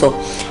ni mò ń sọ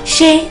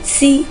ṣé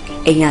tí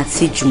ẹ̀yin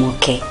àti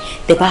Jùmọ̀kẹ́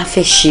tẹ́ bá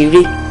fẹ́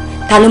ṣeré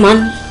ta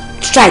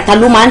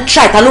ló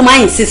máa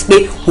ń insist pé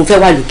òun fẹ́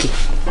wà lókè.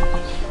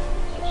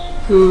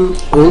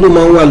 òun ló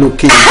máa ń wà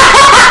lókè.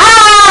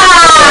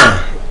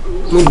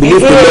 mo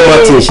believe pé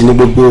lọ́wọ́ tí èsì ní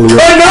gbogbo òun.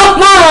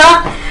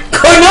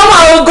 kò ní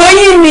máa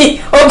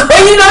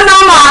ògóyìn ló ná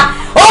máa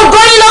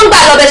ògóyìn ló ń gbà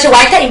lọ bẹ ṣe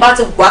wáyé tẹ̀yìn bá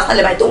ti wà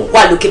sálẹ̀ báyìí tó ń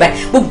wà lókè báyìí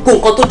gbogbo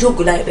nǹkan tó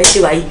jókòó láyé bẹ ṣe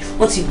wáyé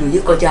wọ́n ti lòye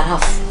kọjá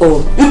half o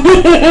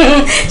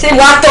ṣé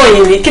wọ́n á tọ̀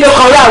yìí rí kí ló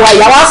kan rí àwa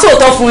ìyàwó á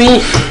sòótọ́ fún yín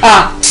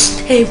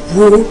ẹ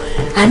wo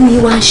a ní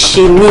wá ń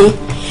ṣe mí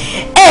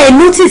ẹ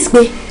notice pé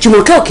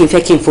Jùmọ̀kẹ́ ò kì í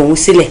fẹ́ kí n fòun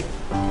sílẹ̀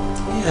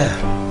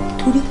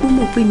torí pé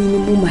mo pé mi ni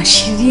mo máa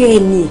ṣírí ẹ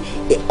ní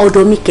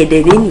ọ̀dọ̀ mi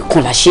kẹ̀dẹ̀rẹ́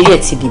nìkan làṣírí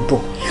ẹ̀ ti lè bọ̀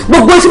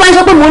gbogbo tí wọ́n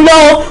sọ pé mo ń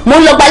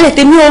lọ gbalẹ̀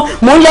tèmi o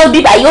mo ń lọ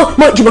bíbá yìí o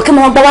Jùmọ̀kẹ́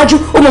máa gba wájú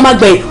ó máa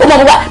gbẹ̀yìn ó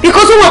máa wá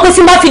because ó mọ̀ pé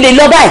tí n bá fi lè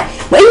lọ báyìí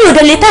èmi ò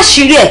dẹ̀ lè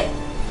táṣírí ẹ̀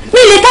mi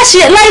lè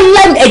táṣírí ẹ̀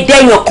láìláì ẹ̀dẹ̀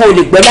èèyàn kan ò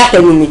lè gbẹ́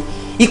látẹnu mi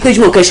ìpè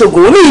Jùmọ̀kẹ́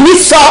ṣoògùn mi ní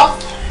sọ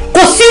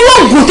kò sí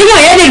oògùn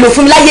téèyàn yẹn lè lò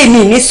fún mi láyé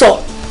mi ní sọ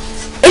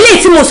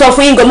eléyìí tí mo sọ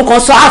fún yín gan mo kàn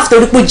sọ áàfù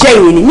torí pé jẹ́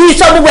ìwé ni mi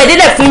sọ gbogbo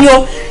ẹ̀dẹ́dẹ̀ fún yín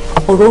o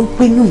ọ̀rọ̀ ń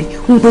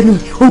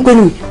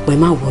gbénú mi pẹ̀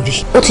má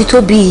wọrí. ó ti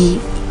tó bíi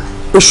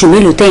oṣù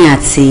mélòó tẹ̀yìn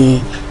àti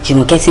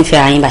Jùmọ̀kẹ́ ti ń fẹ́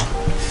ara yín báyìí.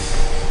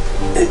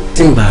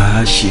 tí n bá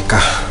a ṣe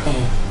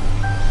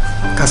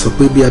ká sọ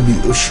pé bí abi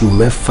oṣù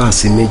 6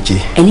 sí 7.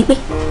 ẹni pé.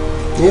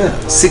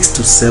 6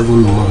 to 7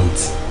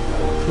 months.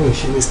 no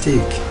ṣe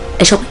mistake.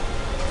 ẹ sọ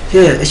pé.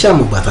 ẹ ṣáà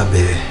mọ̀ gbàtà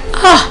bẹ̀rẹ̀.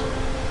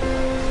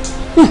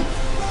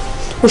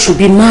 oṣù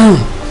bíi 5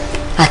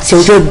 àti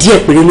ọjọ́ díẹ̀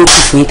péré ló kù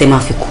fún yín tẹ́ máa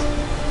fi kú.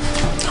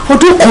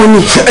 ọdún kan ni.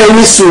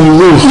 ẹni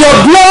sùúrù. your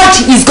blood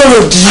is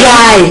gonna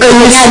dry.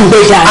 ẹni sùúrù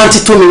àǹtí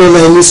tó mi lọ́la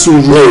ẹni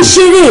sùúrù. ní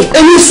ìṣeré.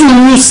 ẹni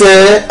sùúrù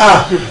sẹ́.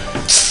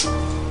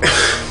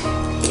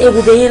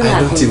 ewu bẹ yẹn I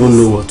don't even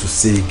know what to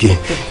say again.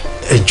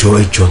 ẹjọ́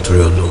nítorí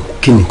Ọlọ́run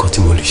kí ni nǹkan tí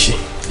mo lè ṣe.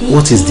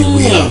 What is the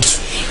way out?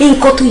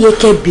 nǹkan tó yẹ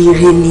kẹ́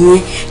béèrè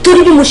nìyẹn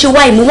torí bí mo ṣe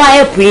wá ìmúwá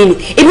ẹ̀pù yín ni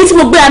èmi tí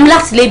mo gbéra mi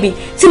láti lébi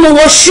tí mo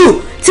wọ ṣù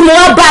tí mo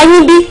wá bá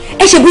yín bí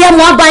ẹ ṣe bóyá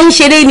mo wá bá yín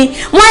ṣeré ni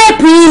wọ́n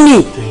ẹ̀pù yín ni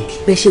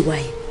bẹ́ẹ̀ ṣe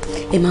wáyé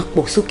ẹ máa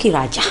pọ̀ sókè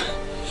rajà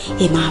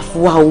ẹ máa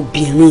wá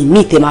obìnrin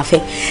míì tẹ́ máa fẹ́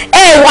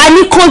ẹ wà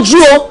ní kánjú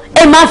o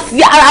ẹ máa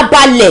fi ara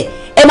balẹ̀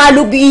ẹ máa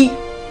lò bí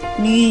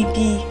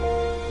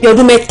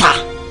ọdún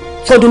 3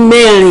 sọdún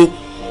 4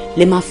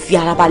 lè máa fi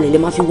ara balẹ̀ lè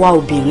máa fi wá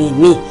obìnrin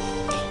míì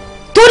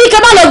torí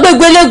kẹ́ bá lọ gbé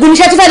gbélégun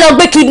níṣẹ́ tó fẹ́ lọ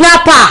gbé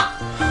kidnapper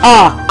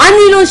a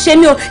ní ló ń ṣe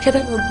mí o ṣe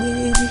fẹ́ lọ gbé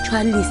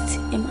ritualist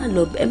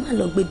ẹ má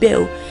lọ gbé bẹ́ẹ̀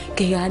o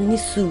kẹ̀yà ní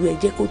sùúrù ẹ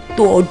jẹ́ kó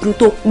tó ọdún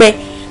tó pẹ́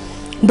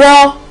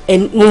bọ́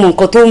mo mọ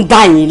nǹkan tó ń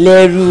bà yín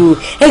lẹ́rù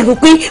ẹ rò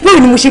pé báwo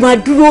ni mo ṣe máa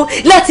dúró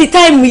láti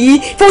táìmù yìí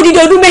fún odidi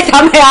ọdún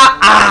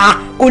 3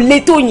 kò lè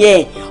tó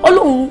yẹn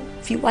Ọlọ́run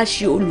fi wá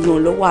ṣe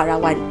olùrànlọ́wọ́ ara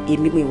wa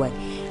èmi mi wà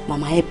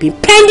mama help me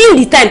pending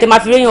the time tẹ máa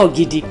fi réyàn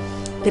gidi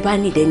tẹ bá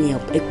ní ìdẹ́ni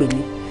ẹ pè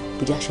mí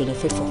bó jẹ́ aṣọ lẹ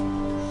fẹ́ fọ̀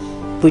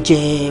bó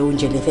jẹ́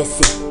oúnjẹ lẹ fẹ́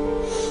sè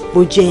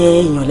bó jẹ́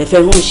èèyàn lẹ fẹ́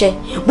ránṣẹ́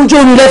bó jẹ́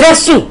oorun lẹ fẹ́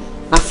sùn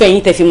àfẹ́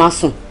yín tẹ fi máa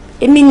sùn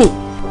èmi nì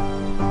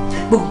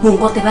gbogbo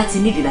nǹkan tẹ bá ti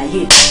nídìí láyé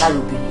lára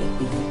obìnrin ẹ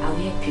pè mí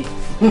àwọn ẹ pè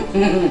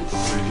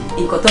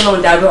nǹkan tó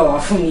lọ́n darú àwa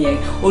fún mi yẹn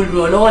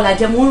olùrànlọ́wọ́ la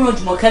jẹ́ mo ń ran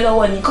Jùmọ̀kẹ́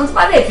lọ́wọ́ ni nǹkan tó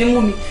bá lè fi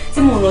mú mi tí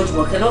mo ń ran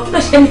Jùmọ̀kẹ́ lọ́wọ́ kí ló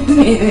ṣe mí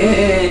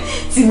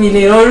tí mi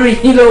lè rán rí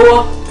yín lọ́wọ́.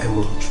 ẹ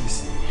mọ ojú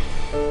sí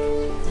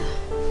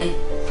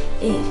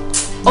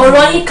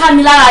ọ̀rọ̀ yín ká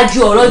mi lára ju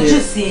ọ̀rọ̀ jù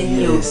sí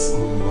ni o.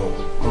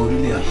 mo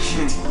really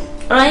appreciate you.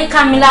 ọ̀rọ̀ yín ká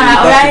mi lára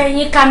ọ̀rọ̀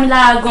yín ká mi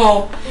lára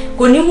gan-an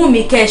kò ní wù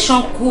mí kẹ́ ẹ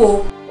ṣán kú o.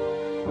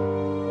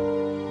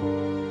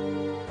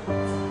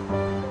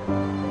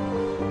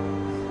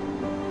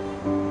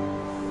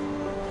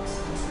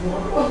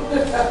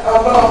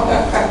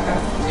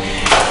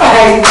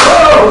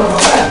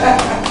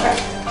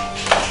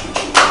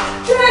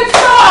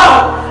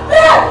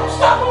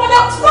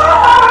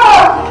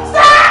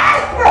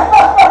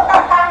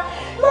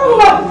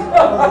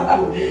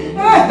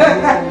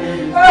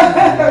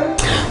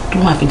 tó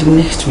máa fi di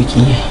next week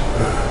yẹn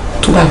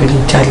tó bá fi lè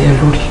jalè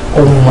lórí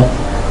ọmọ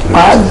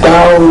máa gbà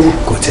ó.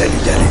 kò tí a lè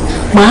jalè ní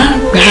lórí. máa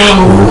gbà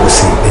ó. ó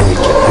sì ẹni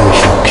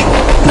ṣọ́ọ̀kì.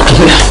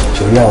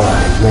 sórí àwọn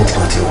arrangement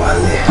kan ti wà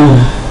lẹ̀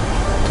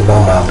tó bá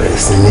máa bẹ̀rẹ̀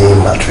sí ní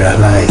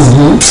materialize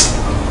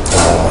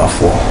ọmọ wa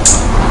fọ́.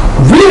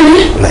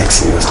 Really? Like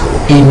seriously.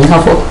 Èmi ká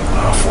fọ́.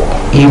 Máa fọ́.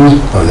 Èmi.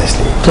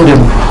 Honestly. Tó lè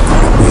mọ̀.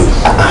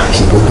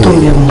 ṣùgbọ́n tó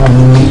yẹ mọ̀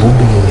mi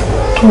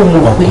tó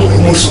mọ̀ pé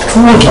mo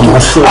strong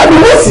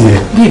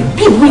be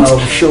wait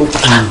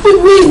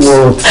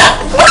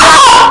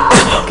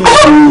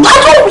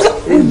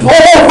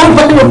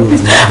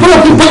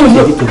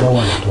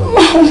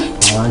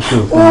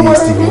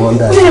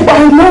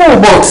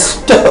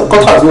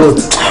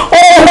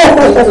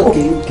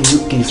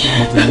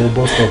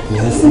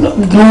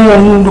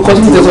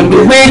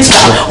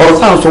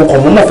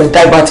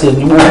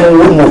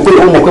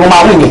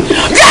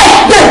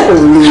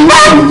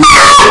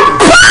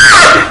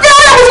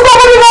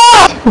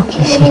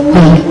Okay, ṣe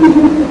pé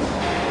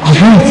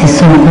ọ̀rẹ́ ẹ̀ ti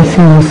sọ nǹkan tí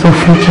mo sọ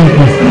fún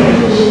jẹ́bi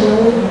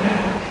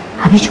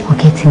àbí ṣùgbọ́n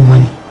kẹ́tì wọn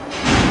ni.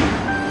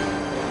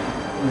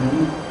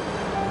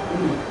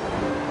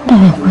 ó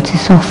dàbí kó ti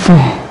sọ fún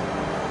ọ.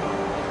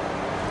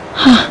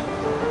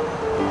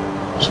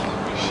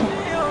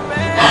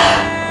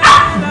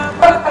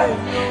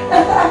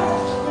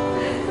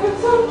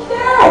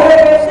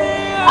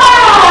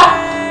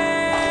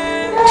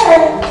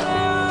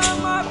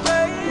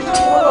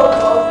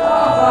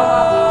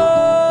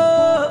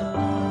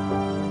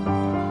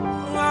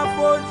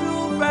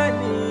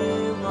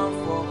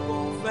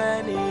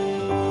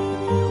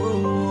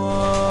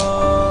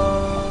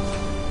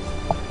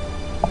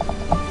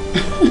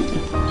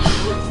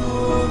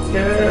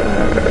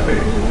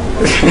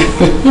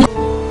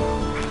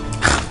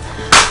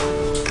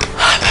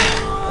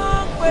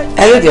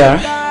 Hello there.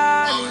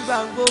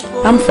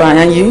 I'm fine,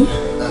 and you?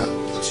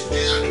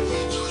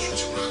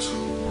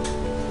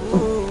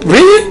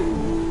 Really?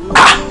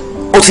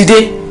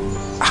 Today?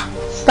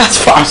 That's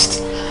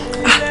fast.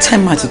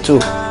 Time at 2.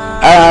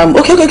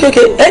 Okay.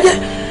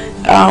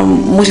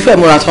 Mo ti fẹ́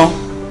múra tán.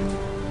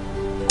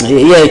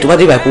 Yeah, tó bá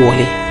dé báyìí kó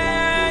wọlé.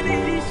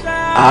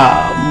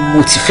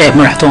 Mo ti fẹ́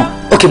múra tán.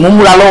 Okay, mo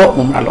múra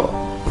lọ́wọ́.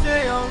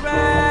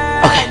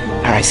 Okay,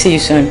 alright, see you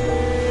soon.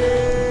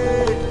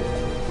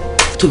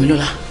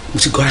 Tomilola, mo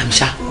ti gọ́ra mi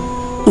ṣá.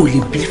 O lè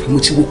believe mo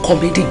ti wo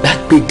comedy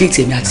gbàgbé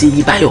date mi àti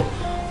Adebayo.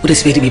 Ó dẹ̀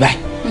ti fẹ́ débi báyìí.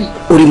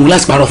 Orí mu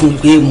láti parọ́ fún mi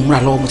pé mo múra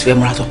lọ́wọ́, mo ti fẹ́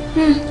múra tán.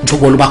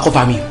 Jọ̀wọ́ ló bá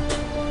cover mi.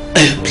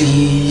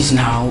 Please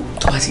now,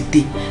 tó bá ti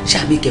dé, ṣá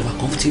make ever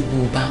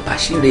comfortable bá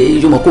ṣeré,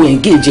 yóò mọ̀ kó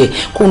engage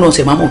kó náà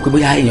ṣe máa mọ̀ pé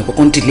bóyá èèyàn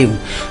kankan delay o.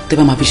 Tẹ́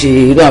bá máa fi ṣe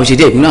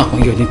díẹ̀ nínú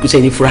àwọn èèyàn ní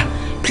kúṣẹ́ ní fura.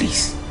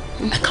 Please,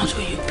 I count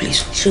on you,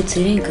 please. Ṣé o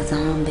ti rí nǹkan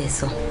táwọn ń bẹ̀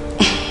sọ?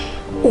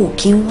 O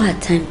kì í wà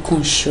time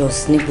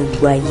conscious ní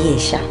gbogbo ayé ẹ̀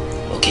ṣá.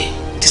 Okay,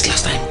 this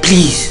last time,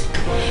 please,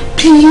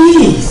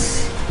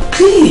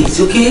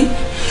 okay?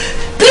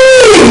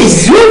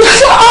 Please, you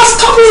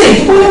stop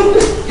it.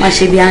 Má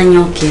ṣe bí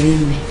àyàn kiri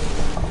mi.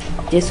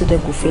 Jésù dẹ̀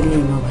kò fẹ́ lè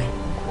mọ̀ wá.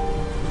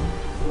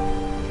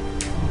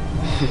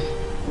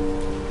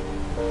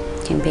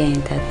 Kí n bẹ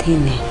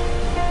entertain ẹ,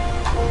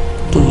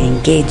 kí n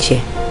engage ẹ.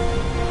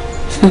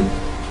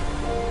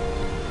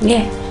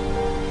 Yeah,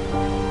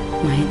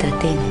 má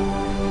entertain ẹ.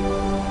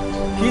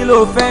 Kí ló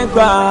fẹ́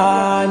gbà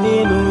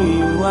nínú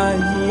ìwà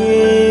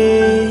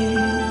yìí?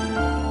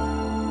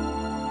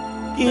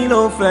 Kí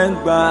ló fẹ́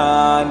gbà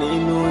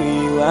nínú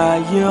ìwà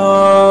yìí?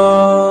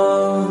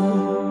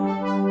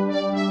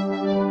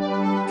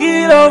 Kí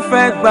ló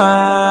fẹ́ gbà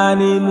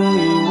nínú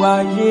ìwà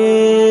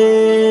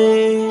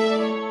yìí?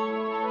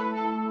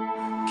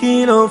 Kí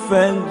ló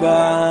fẹ́ gbà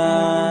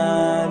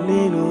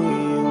nínú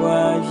ìwà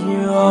yìí?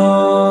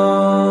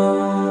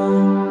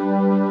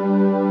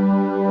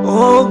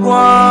 Ogun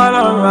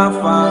Ọlọ́run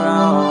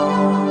afárahàn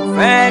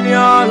fẹ́ ni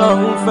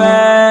Ọlọ́run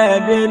fẹ́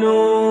dénú.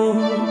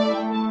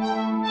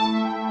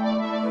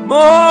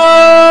 Bó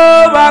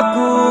bá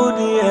kú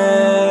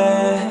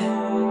díẹ̀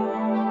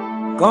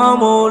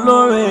kọ́mọ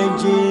olóore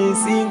jí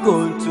sí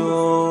kòtò.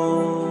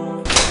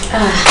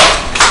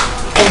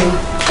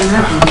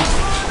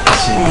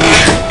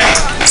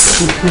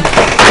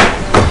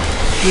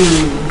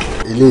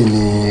 Eléyìí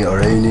ni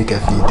ọ̀rẹ́ yín ní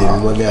kẹfì dèmí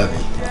mọ́lẹ̀ àbí?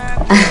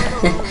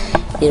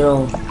 Irọ́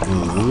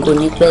kò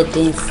ní pẹ́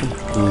dé ìsìn.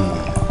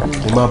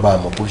 Kí má bàa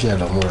mọ̀ bó ṣe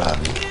lọ múra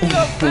àbí?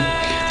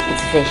 Mo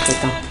ti fẹ́ ṣe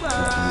tán.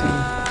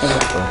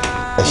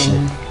 Ẹ ṣe.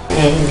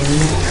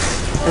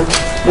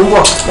 Mo ń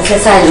bọ̀, mo fẹ́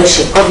sáré lọ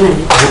ṣe kọ́dún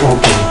mi.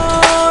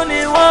 Ni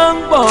wọ́n ń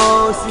bọ̀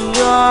sí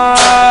ọ.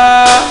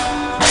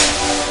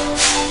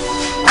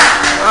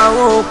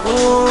 Àwọn òkú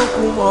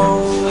kú mọ́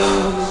o.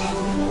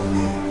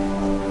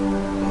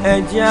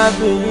 Ẹ̀jẹ̀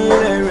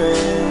abìyín rẹ̀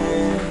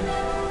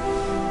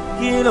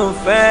kí ló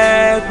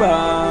fẹ́ gbà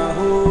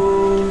o.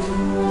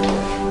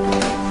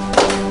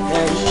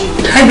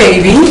 Hi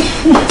baby.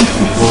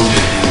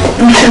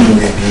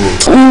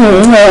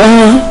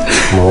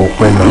 Mo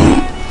pẹ́ náà.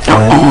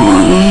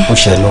 Ó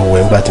ṣe lọ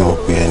wẹ̀ nígbà tí mo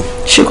pè ẹ́ ni.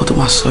 Ṣé kò tó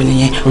máa sọ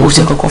nìyẹn? O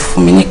ṣe kọ́kọ́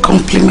fún mi ní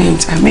compliment.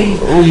 I mean.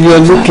 You are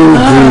looking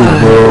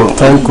good, but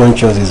time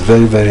conscious is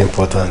very, very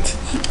important.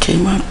 Okay,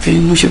 má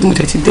bínú, ṣé mo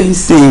tẹ̀sí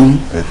dancing?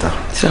 Better.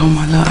 Ṣé àwọn ọmọ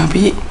alára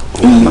bí?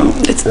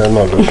 You're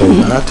not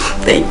looking bad.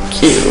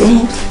 Thank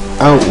you.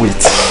 I'll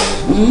wait.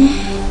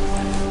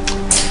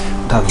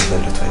 That was the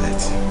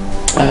toilet.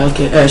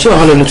 Okay, ṣé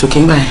wàá lọ lótú kí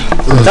n báyìí?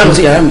 That was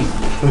yàrá mi.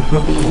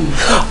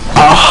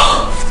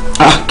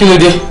 Kí ló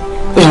dé?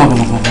 ó yà máa bọ̀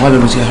wá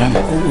lọ́dún sí ara mi.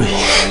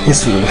 ní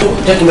sùúrù.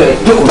 jẹ́ kí n bẹ̀rẹ̀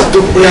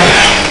jókòó yá.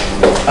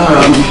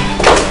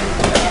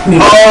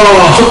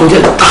 jókòó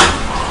jẹ́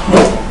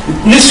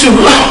ní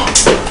sùúrù.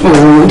 ó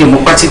dè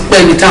mọ́ pátí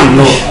pẹ́ ní tá à ń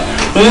lọ.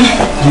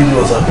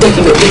 jẹ́ kí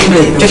n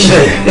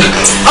bẹ̀rẹ̀.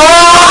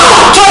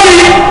 Tọ́lì!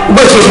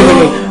 bẹ́ẹ̀ ṣe ṣe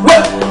bẹ̀rẹ̀.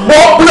 wọ́n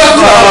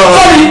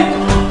Tọ́lì!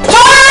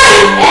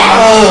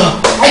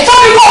 I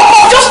told you,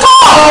 come, just come!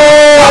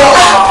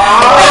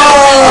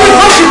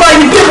 Má ṣe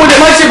báyìí, bí mo lè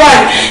má ṣe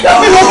báyìí.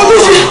 Mi mọ̀ kó tó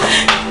ṣe.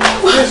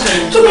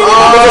 Tó mi mọ̀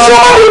kó tó ṣe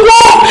wá ní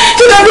wọ́n.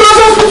 Tí dàbí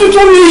lọ́sọ̀ fún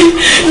tuntun mi.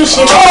 Ló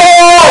ṣe báyìí.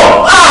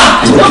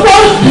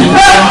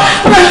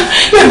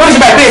 Bẹ́ẹ̀ bá ṣe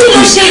báyìí bẹ́ẹ̀. Kí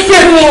ló ṣe? Kí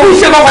ló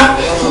ṣe bàbá?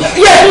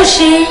 Kí ló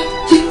ṣe?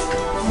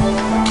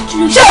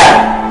 Ṣé?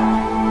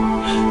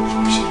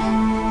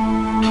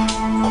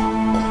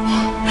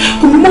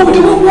 Kò ní mọ̀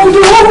wọ́n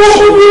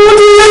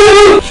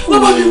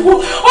bàbá mi wo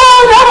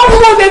bàbá mi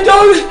wo ọ̀dẹ̀jọ́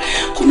rẹ̀.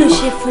 Kí ló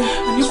ṣe fún?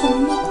 Àní kò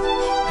ní mọ̀.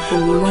 Kò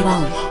ní mọ̀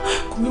báwọn.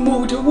 Kò ní mọ̀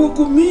òde wo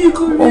kò mí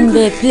kò rí. Ó ń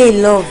bẹ play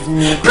love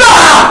ni.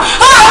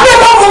 Bí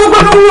bá wọn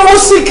gbọ́dọ̀ wọ́n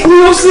sick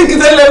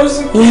tẹ́lẹ̀ ó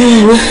sick. Inú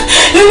ìró.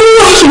 Kí ló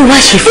wá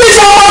ṣe fún? Bí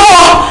ṣe wọ́n bọ̀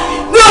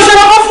bí o ṣe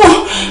lọ́kọ́ fún.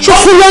 Ṣé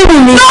fún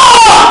lọ́rùn ni?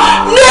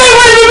 Ní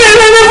ìwé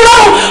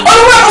fúláwù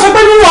ọdún ẹ̀kọ́ sọ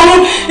pé nínú àwọn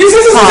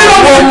ìsinsìnyí sí lọ́wọ́.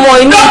 Àwọn ọmọ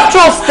inú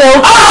trust ẹ̀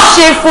ó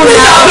ṣe fún mi.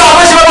 Bí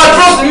àwọn ṣe bá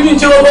trust mi ní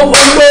ìjọba ọkọ̀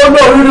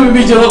lọ́wọ́ nínú mi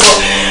ìjọba ọkọ̀.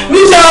 Mi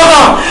ṣe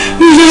ọkọ̀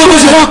mi ṣe ọkọ̀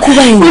ṣe wá kú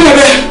báyìí.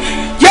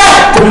 Yẹ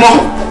kò mọ.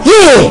 Yẹ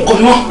kò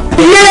mọ.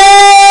 Yẹ.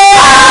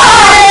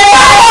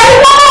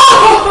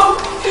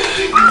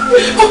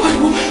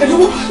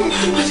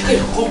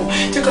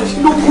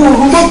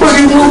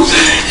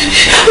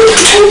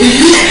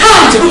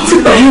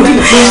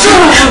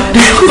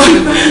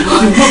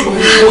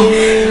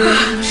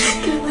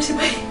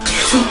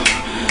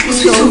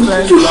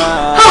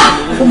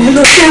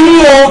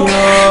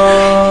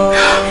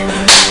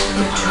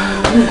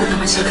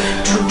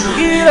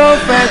 Kí ló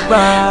fẹ́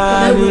gbà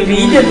rí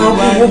ilé náà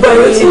kú gbogbo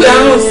ẹ̀rọ ti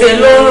dáhùn sí ẹ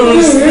lọ́rùn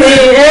sí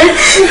ẹ́.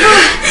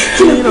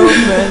 kí ló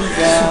fẹ́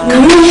gbà.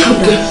 Kàmú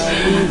ìṣòkè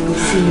lọ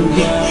sínú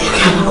ilé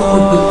àwọn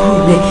ọkọ̀ gbé kúrò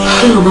lẹ̀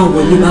kí wọ́n máa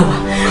wọlé bá wa.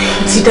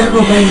 Ti dáná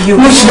bá yí o.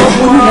 Mo ṣe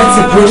mo ní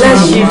láti bọ́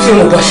láṣìírí tí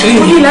mo bọ̀ sí.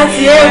 Mo ní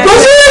láti ẹ̀ bọ́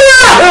sí ìyá.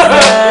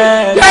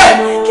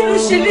 Kí ló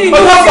ṣe lè yọ?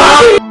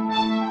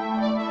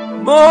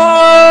 Bó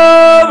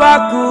bá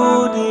kú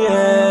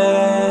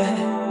díẹ̀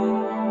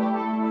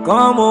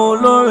kọ́mọ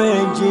olóore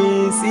jí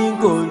sí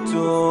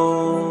kòtò.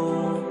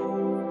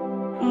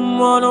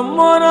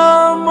 Mọ̀nàmọ́ná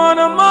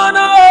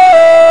mọ̀nàmọ́ná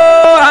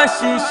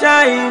àṣìṣe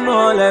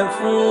ìmọ̀lẹ̀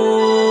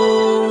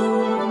fún.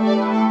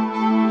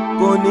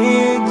 Kò ní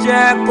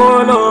jẹ́ kó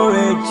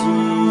lóore jí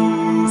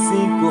sí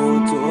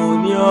kòtò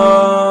ní ọ́.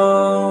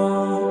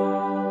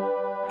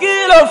 Kí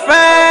ló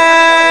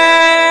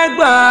fẹ́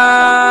gbà?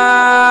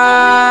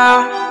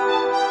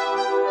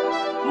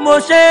 Mo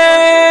ṣe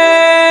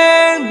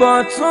ń gbọ́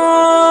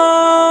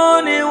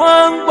tún ni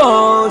wọ́n ń gbọ́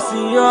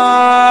sí ọ.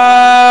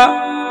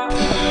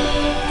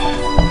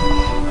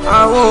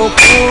 Àwọn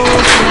òkú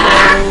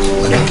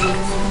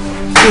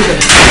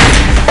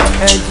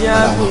ẹ̀jẹ̀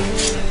àgbò.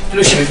 Kí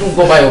ló ṣe mí fún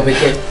gbọ́ báyọ̀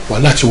bẹ́kẹ́?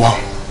 Wàhálà ti wá.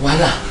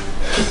 Wàhálà?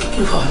 Kí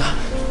ló fà wàhálà?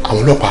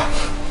 Àwọn ọlọ́pàá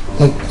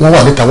wọ́n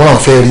wà níta wọ́n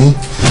àwọn fẹ́ rí.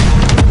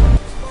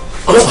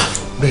 Ọlọ́pàá?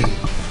 Bẹ́ẹ̀ni.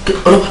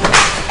 Ọlọ́pàá?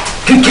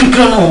 Kí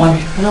ló náà wọ́n wá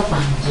mi? Ọlọ́pàá.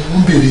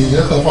 Wọ́n béèrè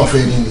ìyá kan wọ́n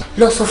fẹ́ rí ni.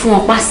 Lọ sọ fún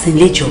wọn pàṣẹ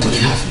lẹ́jọ́.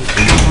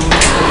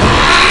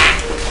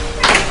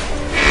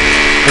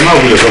 Ẹ má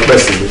wulẹ̀ sọ pẹ́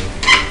sí mi.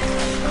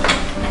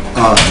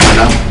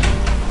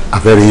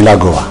 Àfẹ́rí yín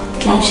lágọ̀ọ́ wa.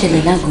 Kí ló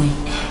ṣẹlẹ̀ lágọ̀ọ́ yìí?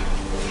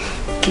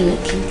 Kí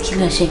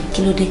ló ṣe?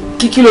 Kí ló dé?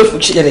 Kí ló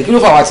ṣẹlẹ̀? Kí ló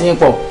fà wá tí yín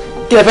pọ̀?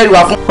 Kí lẹ fẹ́ rí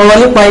wa fún? Ọ̀rọ̀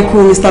nípa ikú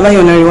Mr.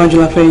 Bayo náà iwájú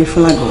la fẹ́ rí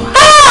fún lágọ̀ọ́.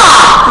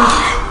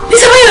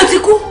 Mr. Bayo ti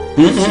kú.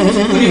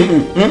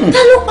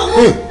 Ta ló pa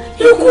wọ́n?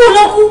 Irú kú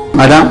ló kú.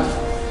 Madam,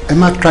 ẹ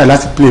má try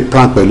láti play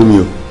prank pẹ̀lú mi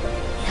o.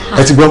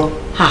 Ẹ ti gbọ́,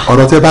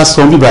 ọ̀rọ̀ tẹ́ bá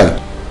sọ bíbá yìí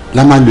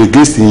la máa lo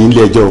against yín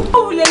ilé ẹjọ́ o. Má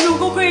wulẹ̀ lo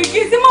kókó igi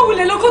sí má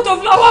wulẹ̀ lo kótó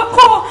fúláwà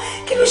kọ́.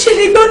 Kí ló ṣe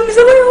lè gbọ́ ní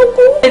Mr. Bayo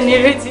kú? Ẹni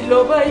rẹ̀ ti lọ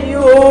báyìí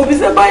o.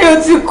 Mr. Bayo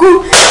ti kú.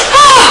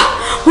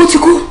 Ó ti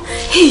kú.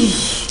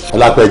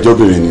 Ọlápẹ́ ẹjọ́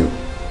obìnrin ni o.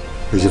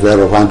 O ṣe fẹ́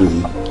rọ fáńdù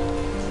yìí.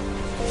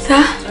 Sá.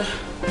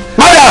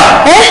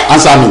 Madam!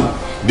 Answer me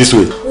this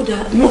way.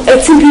 Ẹ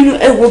fún bínú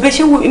ẹ wò bẹ́ẹ̀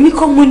ṣe wo èmi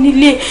kọ́ mo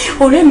nílé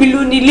ọ̀rẹ́ mi ló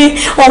nílé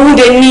ọ̀hún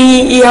dẹ̀ ni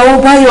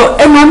ìyàwó Báyọ̀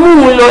ẹ máa mú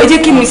òun lọ ẹ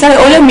jẹ́ kí mi sáré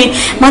ọ̀rẹ́ mi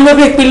máa lọ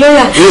bẹ́ẹ̀ pé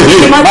lọ́ọ̀yà.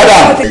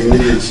 Madam! Ẹ̀yin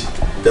méjèèjì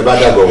tẹ bá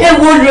dàgbọ̀. Ẹ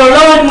wo lọ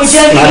lọ́wọ́ ni mo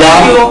jẹ́ nílé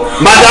yìí o.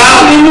 Madam!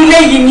 Mi nílé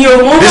yìí ni o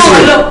mo máa wọ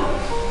lọ.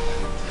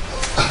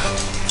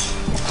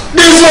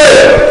 This way.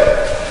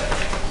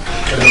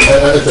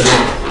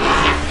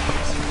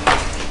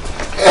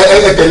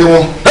 Ẹ tẹ̀lé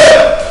wọn.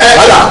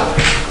 Madam!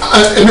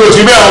 Èmi ò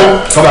sí bẹ́ẹ̀ o.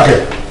 Kọ́bàkẹ́.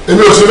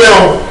 Èmi ò sí bẹ́ẹ̀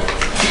o.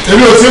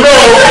 Èmi ò sí bẹ́ẹ̀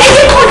o.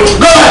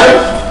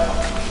 Lọ́wọ́.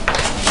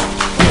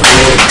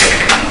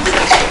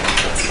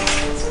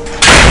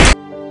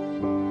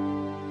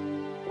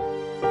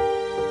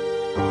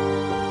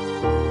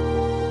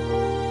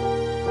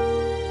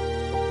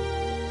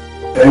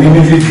 Ẹ̀yin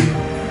méjèèjì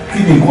kí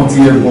ni nǹkan tí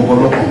ẹrù gbọ́ngàn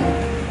lọ́kàn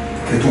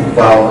kí tó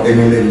pa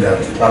ẹni lẹ́nu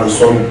dàbí ta ló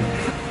sọ́nù.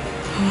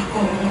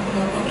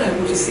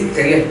 ti sí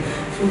tẹ́lẹ̀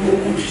fún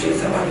gbogbo ṣe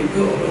sábà mi pé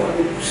ọ̀rọ̀ wa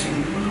ló kù sí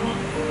i.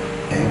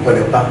 ẹ̀yin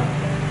kọ́lẹ̀ pa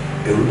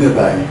ẹ̀rú bẹ́ẹ̀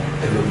báyìí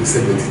ẹ̀rọ gbé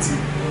sẹ́gbẹ̀ẹ́ títì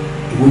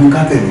ìwọ ní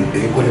ká tẹ̀lé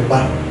ẹ̀yin kọ́lẹ̀ pa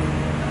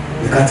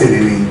ní ká tẹ̀lé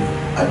ní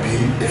àbí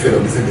ẹ̀fẹ́ lọ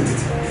gbé sẹ́gbẹ̀ẹ́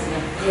títì.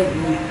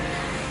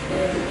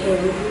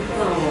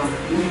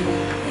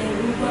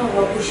 ẹ̀rù bá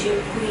wa bó ṣe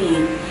kú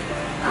yẹn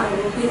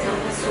àwọn pé ká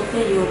bá sọ pé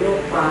ní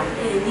ọlọ́pàá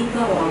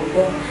nígbà wà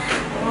gbọ́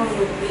wọ́n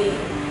rò pé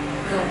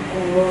ká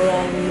kàn rọra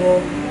lọ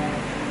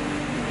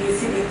bí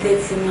síbi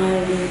tẹ́tí máa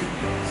rí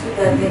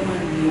sódà tẹ́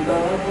máa lè bá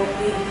wa gbọ́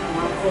pé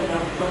àwọn akọ̀dà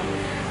pa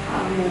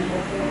àwọn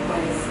ọkọ̀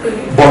padà sí.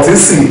 bọ̀tí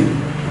sì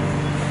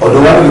ọ̀dọ̀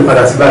wa ló lè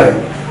padà sí báyìí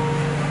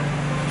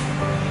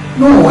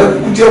náà ẹ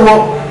kúkú jẹ́wọ́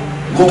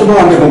nǹkan tó bá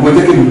wà ní ẹ̀gbọ́n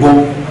jẹ́ kí n gbọ́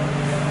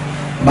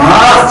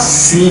màá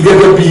sí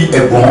gẹ́gẹ́ bí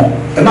ẹ̀gbọ́n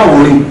ẹ má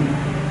wọrí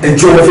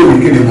ẹjọ́ wọn fẹ́ mi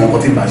kéde mọ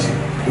nǹkan tí màá ṣe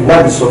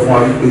ìwádìí sọ fún wa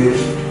wípé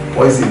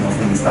poison náà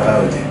fún Mr.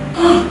 Bayo jẹ.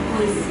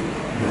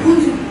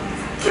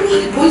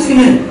 poison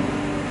ẹ̀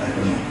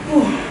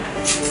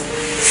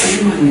ayé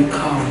mà ní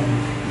ká o.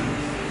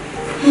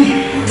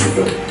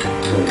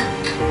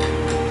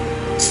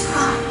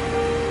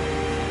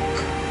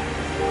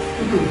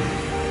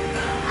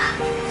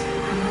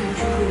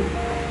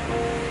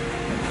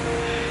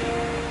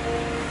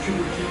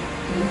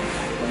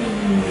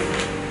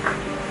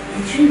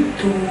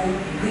 tó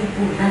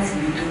gbégbó láti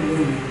ibi tó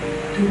lóyún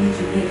tó ní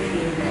kí bẹ́ẹ̀ fi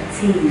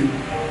entertain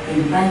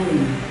Adebayo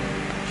ni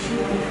ṣé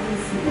o fún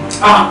sí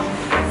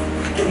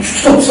i.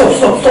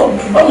 stop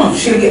báwo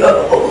ṣe ọ̀gá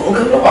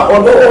ọlọ́pàá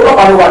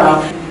ló wà náà.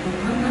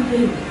 má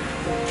bẹ̀rù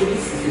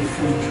polisi lè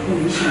fún ẹ kó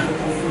ní ṣe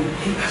àkọ́kọ́ fún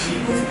ẹ ṣé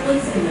o ti pọ́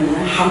ìsìn náà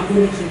wá ṣe tó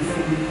ní kí n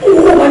fún mi.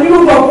 owó wa ní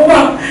yorùbá kó wà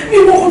ní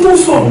ìwọ́n tó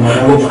sọ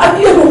àbí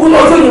ẹ̀kọ́ kó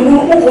lọ́jọ́ yẹn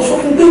mo kò sọ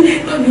fún pé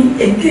bá mi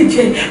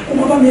engage kó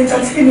má bá mi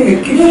entertain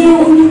ẹ̀ kí ló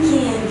ó ní kí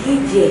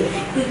engage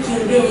pé kí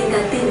n bẹ́ẹ̀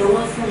entertain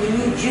wá fún mi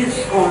ní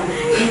juice kan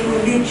nínú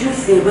ilé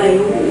juice ẹ̀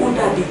báyìí ó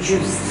dàbí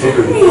juice.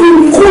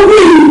 kó ní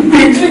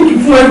ìgbé drink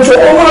fún ẹjọ́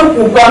ọmọ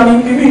àpò bá mi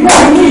bíbí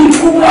náà ní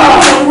ikú wá.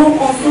 àwọn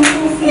kan tó tó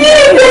fún mi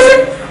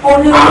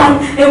ọ̀rẹ́ wa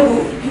ẹ̀wò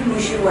bí mo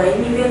ṣe wà yìí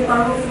níbẹ̀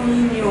parọ́ fún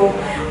yín ni ọ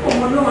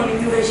ọmọ náà ni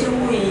bí wọ́n ṣe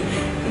wò yìí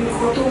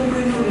nǹkan tó ń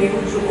gbénú mi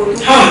ojú kò tó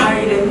kọ́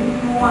ara rẹ̀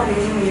mú wà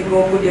nínú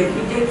ìbọn kò dẹ̀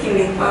kí jẹ́ kí n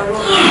lè parọ́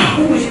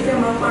bí mo ṣe fẹ́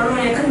máa parọ́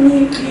yẹn ká ní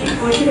bí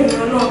ìkọ́ṣẹ́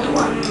ìran náà tó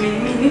wà nínú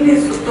mi nílé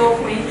sòtọ́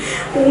fún yín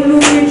òun ló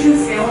gbé jù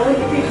sí àwọn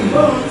ibi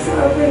ìbọn tí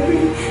wọ́n fẹ́ gbé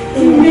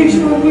kí n lè ṣe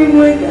ọgbẹ́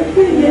mọ ẹ̀dá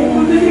pé ìyẹn kò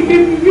tó ní kí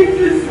n gbé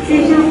jù sí kí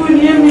n ṣe fún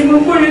ní ẹ̀mí mo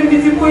kó lè fi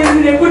ti kó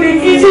ìsìlẹ̀ kó lè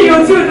kí n ṣe yọ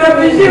tí ò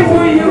dábẹ́ ṣe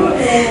wọ́n yọ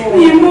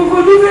ní ìmọ̀ kó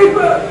tó fẹ́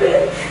gbà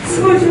bẹ́ẹ̀ tí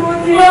mo ṣe wọ́n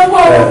ti wá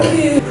wà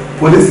òkè.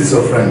 Police is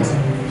your friend.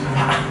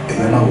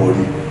 Ẹ má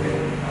worry.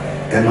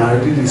 Ẹ máa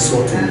rí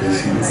sọ́ọ̀tù ní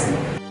ṣe ní sí.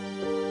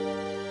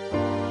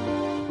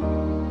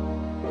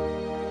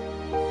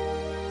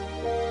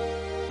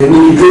 Èmi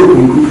kì í dé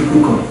òkú ikú kíkú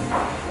kan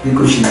bí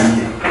kò ṣe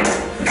yíyẹ.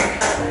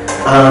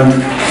 And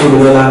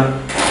Olùwọ́lá,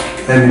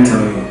 let me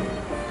tell you,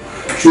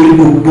 ṣórí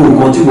gbogbo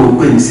nǹkan tí mo ń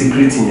pè ní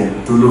secret yẹn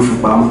tó ló fi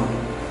pamọ́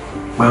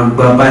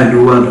gbangba báyìí ló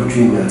wà lójú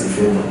ìgbà àti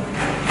fẹ́ náà.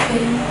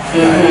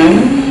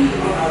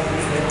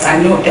 I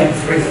know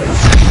everything.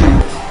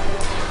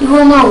 Ìwọ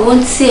máa wọ́n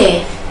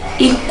tiẹ̀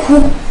ikú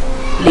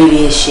lèrè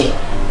ẹ̀ṣẹ̀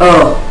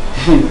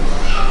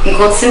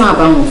nǹkan tí màá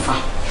bá wọn fà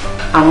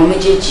àwọn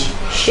méjèèjì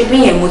ṣé bí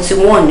yẹn mo ti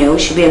wọ́n ọ̀nà ó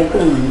ṣe bẹ́ẹ̀ kó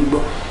wọn ní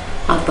gbọ́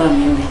má bá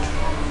mi rẹ̀.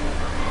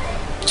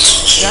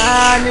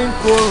 Dání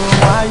kòrò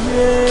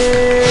wáyé.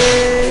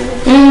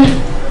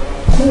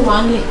 Kó wá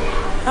lè.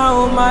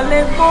 Àwọn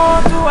màlẹ́ kó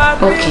tó wá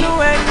bínú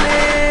ẹni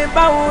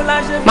báwo la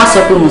ṣe fẹ́. Má sọ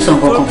pé mo sọ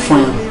nǹkan kan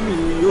fún ẹ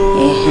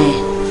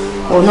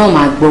òun náà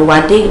máa gbọ́ wá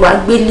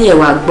gbélé ẹ̀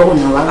wá gbọ́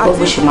ọ̀nà wá gbọ́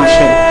bó ṣe máa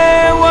ṣẹlẹ̀.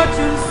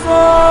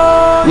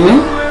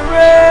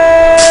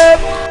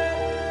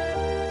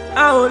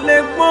 A ò lè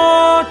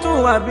gbọ́n tó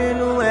wà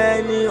bínú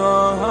ẹni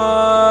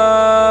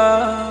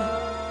ọ̀hán.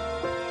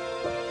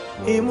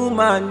 Imú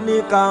máa ní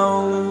ká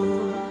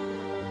òun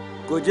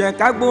kò jẹ́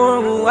ká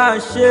gbóòórùn wá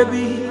ṣe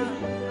bí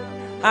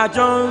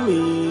àjọ ń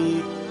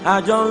rìn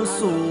àjọ ń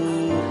sùn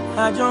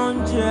àjọ ń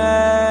jẹ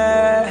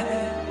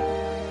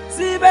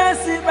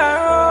síbẹ̀síbẹ̀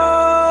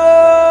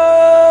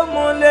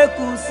mo lè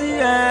kù sí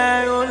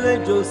ẹ ó lè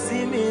jò sí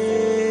mi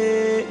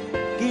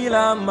kí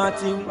la máa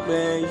ti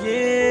pẹ̀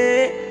yé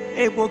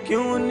epo kí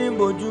n ní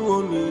bojú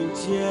omi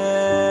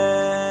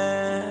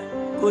jẹ́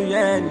kó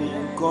yẹ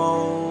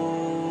nìkan.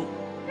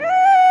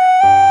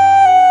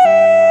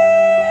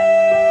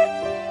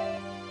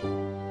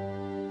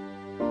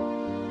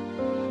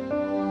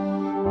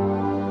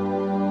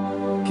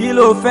 Kí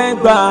ló fẹ́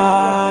gbà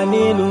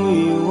nínú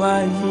ìwà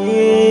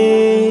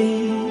yìí?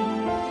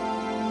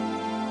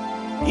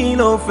 Kí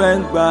ló fẹ́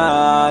gbà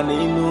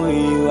nínú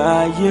ìwà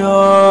yìí?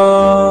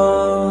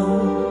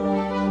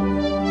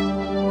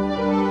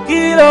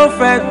 Kí ló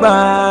fẹ́ gbà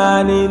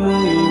nínú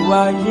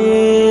ìwà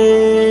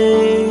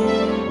yìí?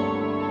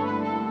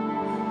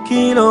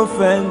 Kí ló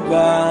fẹ́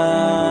gbà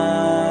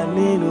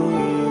nínú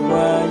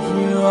ìwà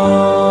yìí?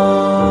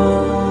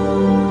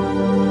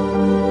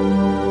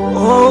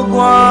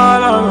 Ogun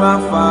Ọlọ́run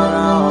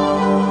afárahàn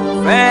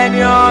fẹ́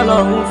ni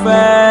Ọlọ́run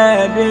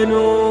fẹ́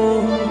dénú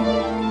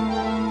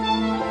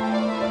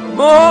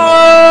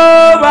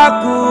bó bá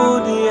kú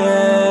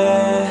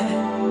díẹ̀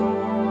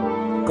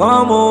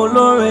kọ́mọ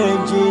olóore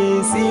jìn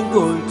sí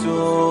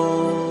kòtò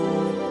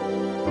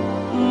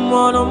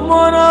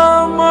mọ̀nàmọ́ná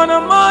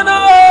mọ̀nàmọ́ná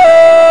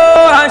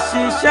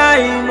àṣìṣe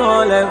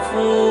ìmọ̀lẹ̀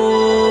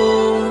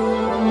fún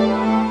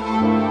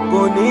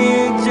kò ní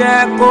jẹ́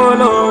kó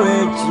lóore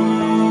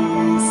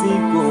jìn sí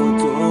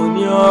kòtò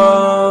ní ọ́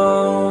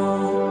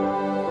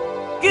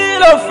kí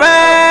ló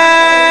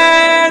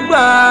fẹ́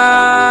gbà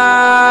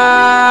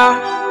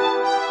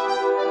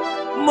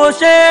mo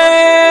ṣe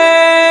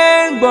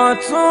ń gbọ́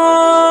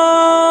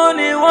tún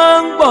ni wọ́n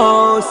ń gbọ́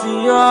sí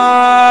ọ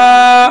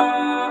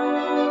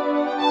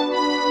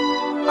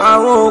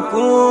àwọn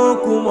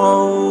òkúnkún mọ́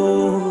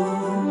o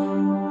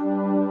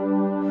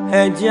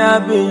ẹ̀jẹ̀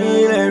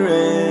abìyín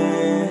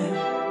rẹ̀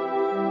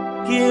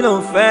kí ló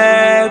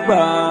fẹ́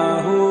gbà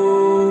o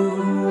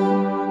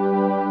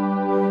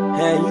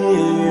ẹ̀yin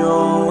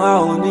èèyàn a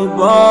ò ní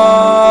bọ́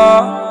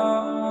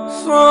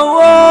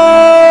sanwó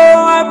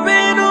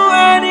abínú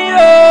ẹni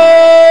o.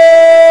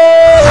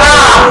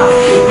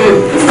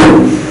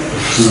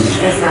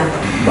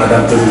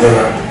 Madam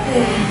Biola,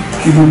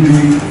 kí ló dé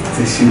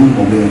tẹ ṣe ní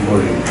ìmọ̀ bẹ́ẹ̀ bọ́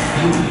rẹ̀?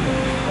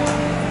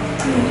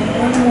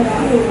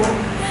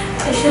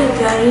 Ẹ ṣe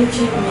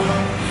ìdáríjì mi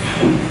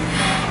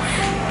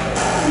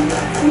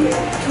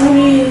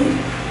torí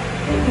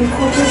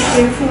nǹkan tó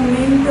ṣe fún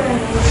mi nígbà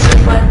yẹn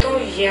ìgbà tó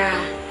yá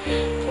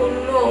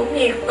olóò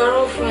mi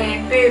ìparọ́ fún ẹ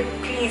babe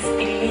please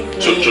believe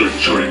me.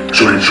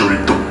 Sorry,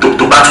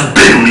 tó bá tún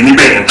bẹ̀rù mi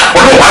níbẹ̀ yẹn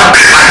ọlọ́wọ́ á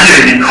bẹ̀rẹ̀ ayé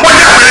ẹni wọ́n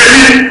yà bẹ̀rẹ̀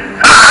mi.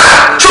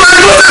 Sorry,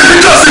 tó ṣe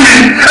píjọ́ sí mi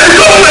ẹni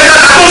tó ń bẹ̀rẹ̀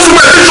tó sún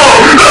mẹ́ píjọ́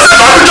ló ṣe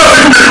bá píjọ́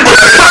sí mi kò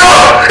tẹ̀ pàrọ̀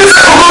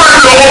ìṣẹ́ kókó máa ń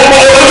lọ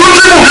ọ̀rọ̀ tó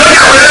ṣe mú yọ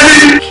yà bẹ̀rẹ̀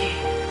mi.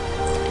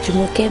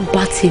 Jùmọ̀kẹ́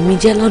bà tèmi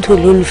jẹ́ lọ́dọ̀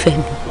olólùfẹ́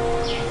mi.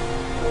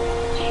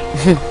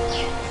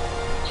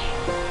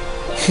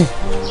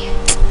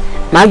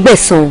 Màá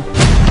gbẹ̀san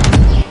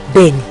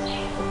bẹ́ẹ̀ ni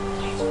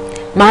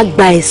màá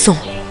gba ẹ̀san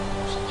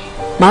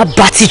màá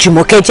bà ti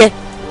Jùmọ̀kẹ́ jẹ́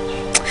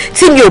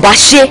tí mi ò bá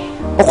ṣe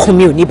ọkàn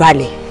mi ò ní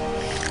balẹ̀.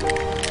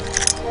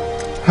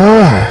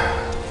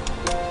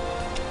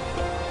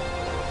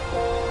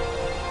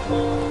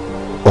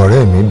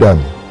 ọ̀rẹ́ mi dà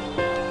mí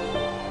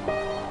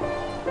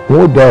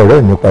wọ́n dá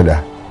ọ̀rẹ́ mi padà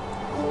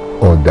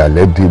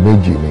ọ̀dàlẹ̀ di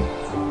méjì ni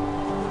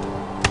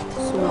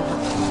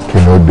kí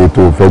ni ó dé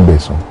tó o fẹ́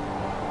gbẹ̀san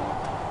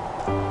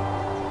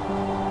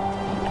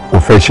o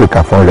fẹ́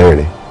ṣèkà fọ́nrẹ́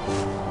rẹ̀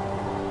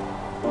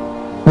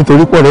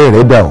nítorí pọ̀rẹ́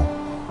rẹ̀ dà ọ́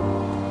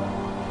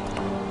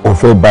o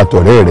fẹ́ bà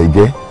tọ̀rẹ́ rẹ̀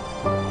jẹ́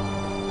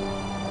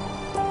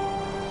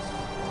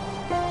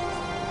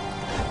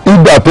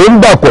ìgbà tó ń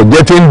dàpọ̀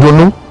jẹ́ tí ń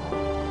dunnú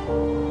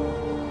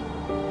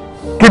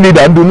kí ni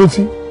ìdá ń dunnú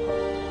sí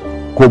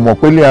kò mọ̀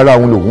pé lé ara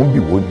òun lòun bì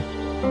wó ni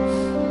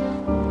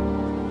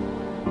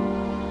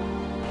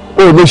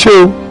o lè ṣe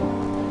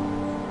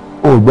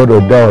o gbọ́dọ̀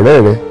da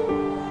ọ̀rẹ́ rẹ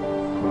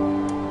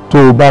tó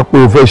o bá pé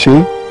o fẹ́ ṣe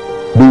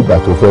bí ìgbà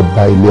tó fẹ́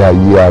bà ilé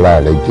ayé ara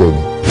rẹ jẹ́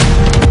ni.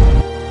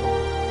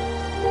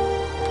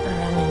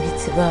 ara mi bíi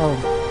ti bá ọ.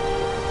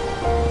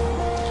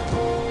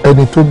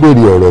 ẹni tó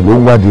béèrè ọ̀rọ̀ ló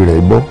ń wádìí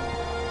rẹ̀ gbọ́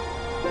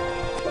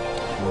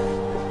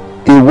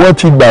ìwọ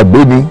ti gbàgbé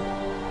ni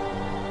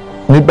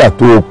nígbà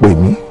tó o pè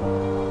mí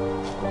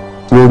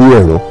lórí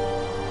ẹ̀rọ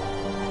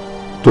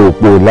tó o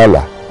pè o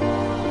lálàá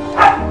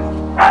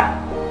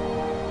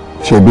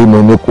ṣebí mo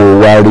ní kó o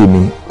wá rí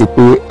mi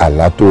pé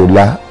àlá tó o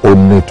lá ó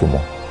ní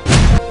ìtumọ̀.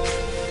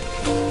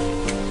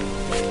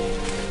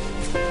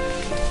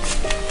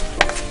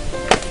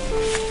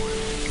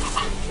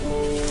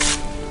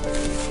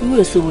 irú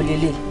èso wo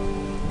lélẹ̀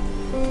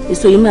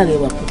èso yìí máa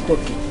rẹwà púpọ̀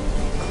kì.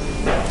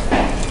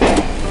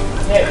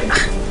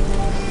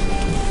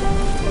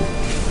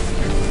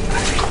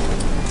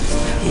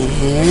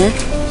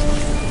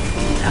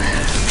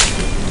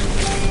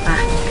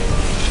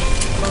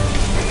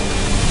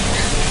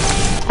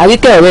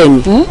 àríkẹ́ ọ̀rẹ́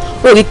mi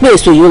ó rí pé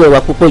èso yìí rẹwà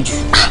púpọ̀ jù.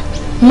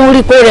 mo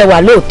rí pé ó rẹwà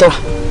lóòótọ́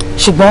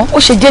ṣùgbọ́n ó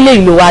ṣe délé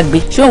ìlú wa gbé.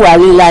 ṣé wàá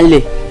rí ńlá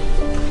ńlẹ̀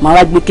màá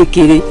wá gbé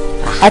kékeré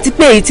àti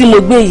pé èyí tí mo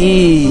gbé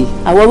yìí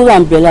àwọ̀ wúrà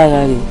ń bẹ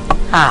lára rẹ̀.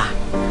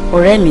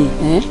 ọ̀rẹ́ mi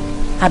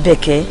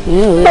Abẹ́kẹ́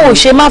ó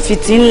ṣe má fi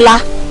ti ńlá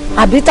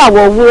àbí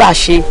tàwọ̀ wúrà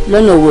ṣe.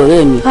 lọ́nà owó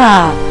ọ̀rẹ́ mi.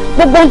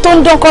 gbogbo ohun tó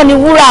ń dán kọ́ ni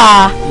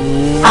wúrà.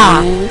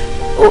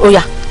 ó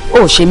yá ó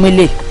ṣe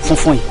mélé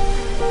funfun yìí.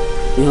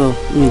 irọ́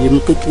mi lè mú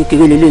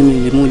kékeré lélẹ̀ mi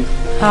lè mú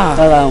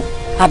rárá o.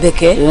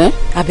 Abẹ́kẹ́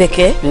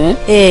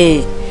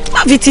má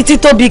fi títí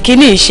tóbi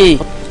kínní ṣe.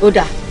 ó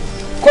dà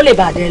kó lè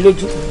bàa dẹ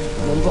lójú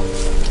ló ń bọ̀.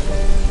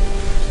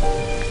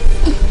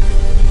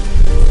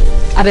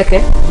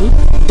 Abẹ́kẹ́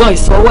dán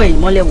ìsọwọ́ yìí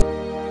mọ́lẹ̀ wò.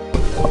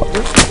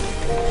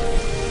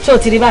 ṣé o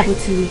ti rí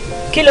báyìí?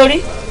 kí ló rí?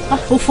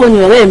 ó fọ́ ni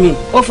ọ̀rẹ́ mi.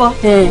 ó fọ́?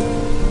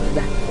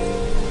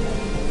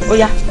 ó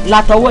yá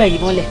látọwọ́ yìí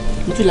mọ́lẹ̀.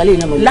 mo tún lálẹ́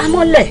ìnáwó.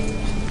 lámọ́lẹ̀.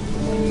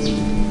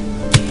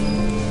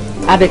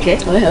 Abẹ́kẹ́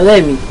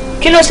ọ̀rẹ́ mi.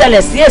 kí ló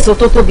ṣẹlẹ̀ sí èso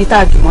tó tóbi tá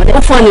a jù mọ́lẹ̀?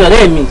 ó fọ́ ni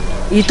ọ̀rẹ́ mi.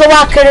 èyí tó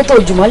wá kéré tó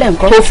jù mọ́lẹ̀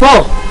nǹkan? kò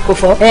fọ́. kò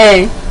fọ́?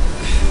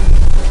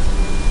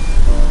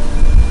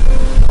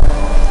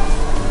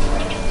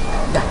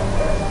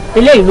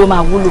 eléyìí ló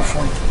máa wúlò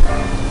fún ẹ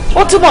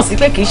ó túmọ̀ sí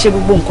pé kì í ṣe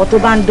gbogbo nǹkan tó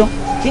bá ń dán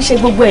kì í ṣe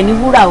gbogbo ẹ̀ ní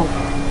wúrà o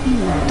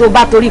tó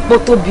bá torí pé ó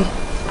tóbi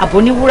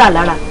àbò ní wúrà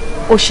lára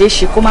ó ṣeé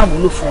ṣe kó má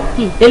wúlò fún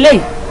ọ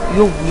eléyìí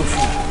yóò wúlò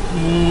fún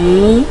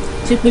ọ.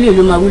 tí pínlẹ̀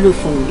ló máa wúlò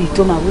fún mi. èyí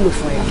tó máa wúlò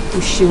fún ẹ. o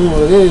ṣeun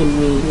ọ̀rẹ́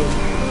mi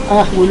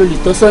mo lò lè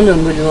tọ́sọ́nà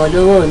mi lè ràn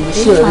lọ́wọ́ mi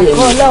sí ọ̀rẹ́ mi.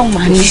 àkọ́ ọlọ́run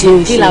máa ní ṣe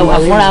kí la wà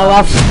fúnra wa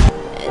fún.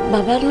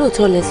 bàbá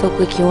lóòótọ́ lẹ sọ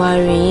pé kí wọ́n á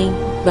rí yín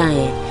gbà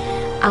yẹn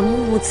àmọ́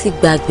mo ti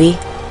gbàgbé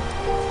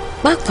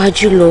pàápàá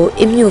jùlọ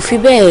èmi ò fi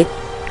bẹ́ẹ̀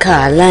kà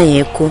á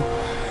láyẹn kú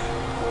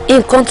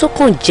nǹkan tó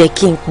kàn jẹ́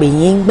kí n pè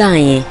yín gbà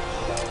yẹn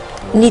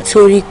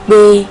nítorí pé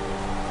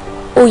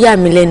ó yà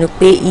mí lẹ́nu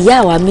pé ìyá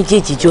àwa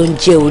méjèèjì jọ ń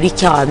jẹ́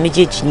oríkì àwa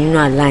méjèèjì nínú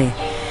àlá yẹn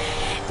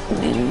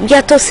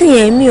yàtọ̀ sí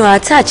yẹn mi ò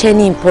attach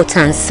any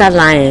importance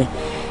sálà yẹn.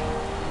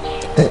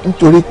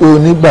 nítorí pé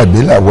onígbàgbé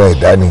làwọn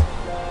ẹ̀dá ni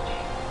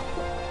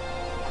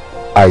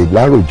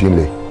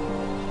àìláròjinlẹ̀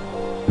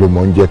ló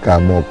mọ̀ ń jẹ́ ká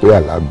mọ̀ pé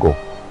àlágọ̀.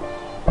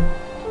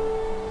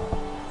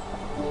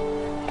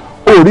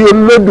 orí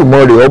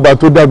Olódùmarè ọba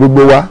tó dá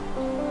gbogbo wa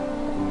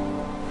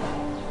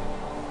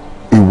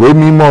ìwé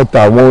mímọ́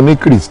tàwọn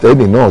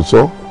oníkìrìsìtẹ́nì náà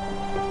sọ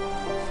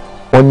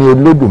wọ́n ní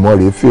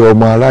Olódùmarè fi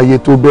ọmọ aráyé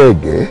tó bẹ́ẹ̀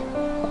gẹ́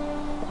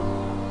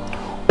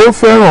ó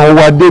fẹ́ràn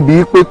wa débi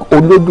pé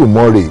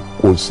Olódùmarè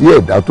kò sí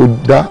ẹ̀dá tó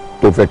dá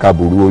tó fẹ́ ká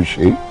burú ó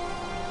ṣe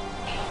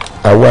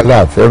àwa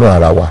là fẹ́ràn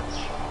ara wa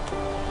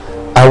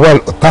àwa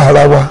ọ̀tá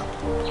ara wa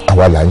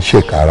àwa là ń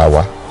ṣèkà ara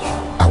wa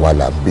àwa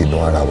là ń bínú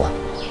ara wa.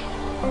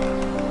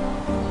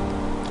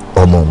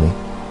 ọmọ mi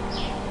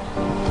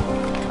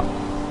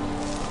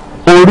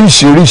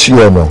oríṣiríṣi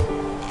ọ̀nà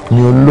ni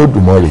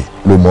Olódùmarè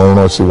ló mọ̀ ń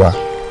rán sí wa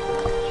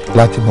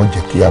láti mọ̀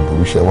jẹ́ kí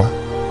aburú ṣe wá.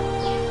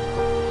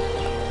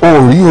 ó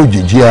rí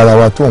òjìji ara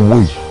wa tó ń wò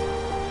yìí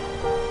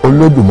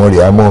Olódùmarè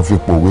á mọ̀ fi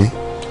pòwe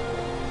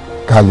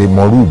ká lè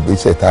mọrú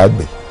ìgbésẹ̀ tá a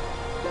gbé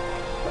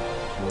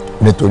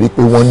nítorí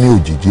pé wọ́n ní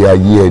òjìji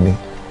ayé ẹni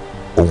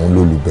òun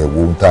lolùbẹ̀wò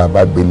ohun tá a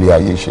bá gbélé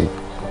ayé ṣe.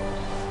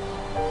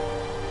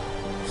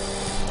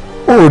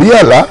 ó rí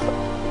àlá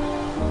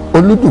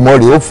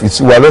Olódùmarè ó fi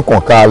sí wa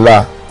lọ́kàn ká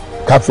la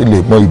ká fi lè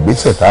mọ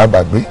ìgbésẹ̀ tá a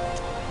bá gbé.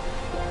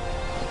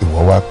 ìwọ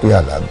wá pé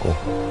àlágọ̀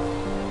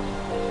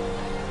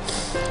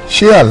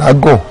ṣé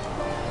àlágọ̀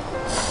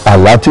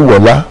àlá tí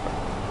wọlá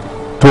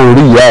tó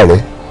orí ìyá rẹ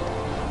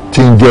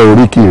tí ń jẹ́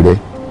oríkì rẹ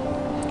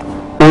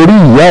orí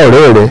ìyá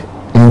ọ̀rẹ́ rẹ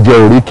ń jẹ́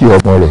oríkì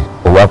ọmọ rẹ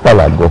ó wá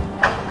pàlágọ̀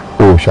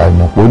ó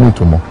ṣàìmọ̀ pé ó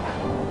nítumọ̀.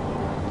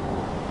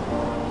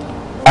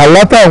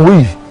 àlá táwọn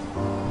yìí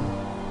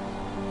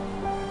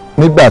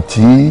nígbà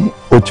tí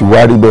ó ti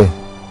wá rí bẹ́ẹ̀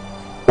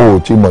o ò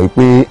ti mọ̀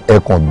pé ẹ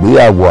kàn gbé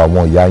àwọ̀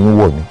àwọn ìyá yín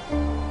wọ̀ ni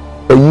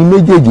ẹ̀yin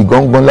méjèèjì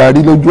gangan la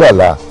rí lójú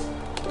àlá.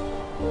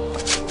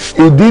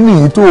 ìdí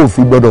nìyí tó o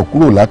fi gbọ́dọ̀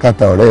kúrò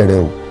lákàtà ọ̀rẹ́ rẹ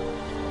o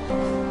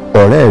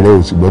ọ̀rẹ́ rẹ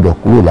ò sì gbọ́dọ̀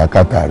kúrò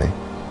lákàtà rẹ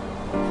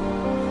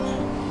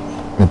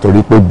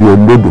nítorí pé bí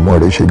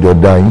Olódùmarè ṣe jọ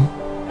dá yín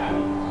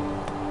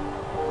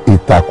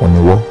ìtàkùn ni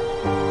wọ́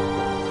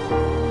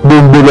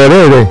gbòǹgbò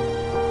lọ́rẹ́ rẹ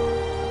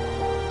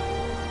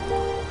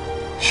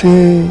ṣé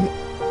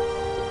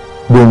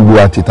gbòǹgbò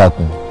àti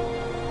ìtàkùn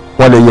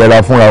wọ́n lè yẹra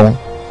fúnra wọn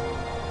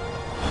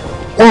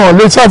wọn ò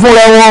lè sá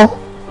fúnra wọn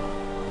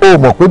o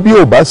mọ̀ pé bí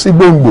ò bá sí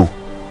gbòǹgbò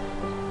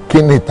kí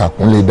ni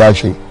ìtàkùn lè dá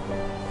ṣe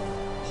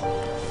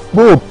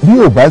bí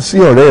ò bá sí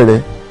ọ̀rẹ́ rẹ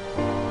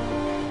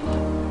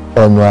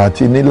ọ̀nà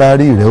àti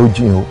níláárí rẹ ó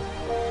jìn o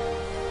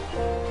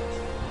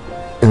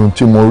ohun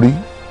tí mo rí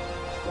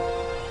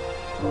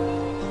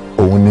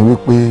òun ni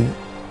wípé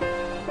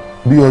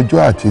bí ọjọ́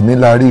àti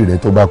níláárí rẹ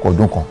tó bá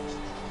kọdún kan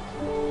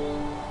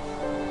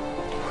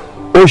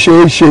ó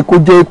ṣeé ṣe kó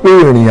jẹ́ pé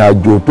ìrìn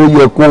àjò tó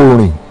yẹ kó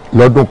rìn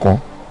lọ́dún kan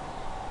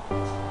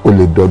ó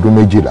lè dọdún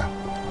 12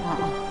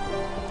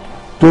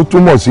 tó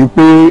túmọ̀ sí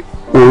pé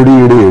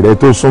oríire rẹ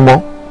tó súnmọ́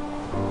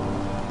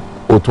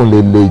ó tún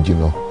lè lé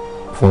jìnnà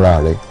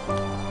fúnra rẹ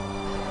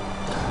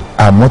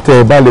àmọ́ tẹ́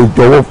ẹ bá lè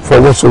jọ̀wọ́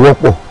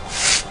fọwọ́sowọ́pọ̀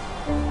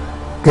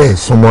kẹ́ ẹ̀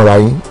súnmọ́ra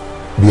yín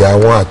bí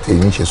àwọn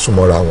àtẹ̀yìn ṣe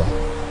súnmọ́ra wọn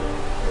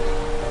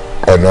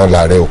ọ̀nà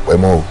làárẹ̀ ò pẹ́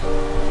mọ́ o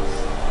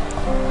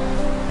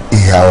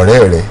ìhà ọ̀rẹ́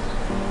rẹ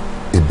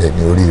ibẹ̀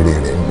ni oríire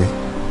rẹ̀ ń gbé.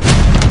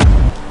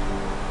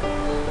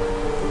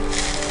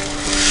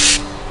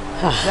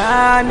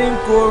 Dání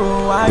koro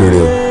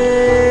ayé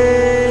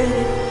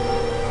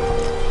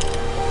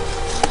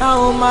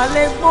àwọn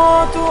màlẹ́ gbọ́n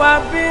tó wá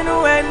bínú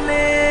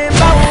ẹni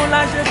báwo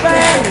la ṣe fẹ́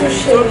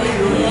lórí ọmọ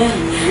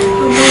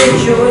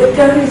ìjọ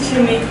dáríjì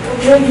mi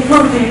ọjọ́ ìgbọ́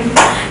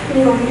mi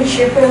ò ní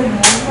ṣe bẹ́ẹ̀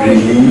mọ́.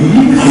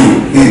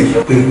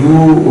 pẹ̀lú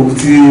ohun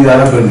tí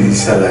arábìnrin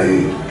ṣàlàyé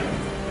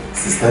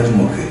sista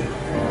Jùmọ̀kẹ́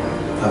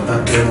bàbá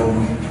bẹ́ràn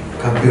wí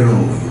ká bẹ́ràn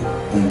wí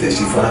ohun tẹ̀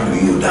ṣe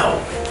fárábìnrin yóò dá o.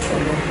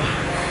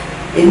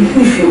 èmi kò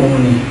fẹ́ òun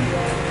ni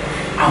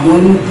àwọn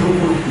inú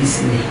burúkú pè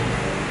sílẹ̀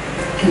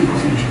kí ni kò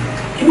sí mi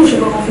kí ló ṣe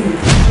kọ́kọ́ fún mi.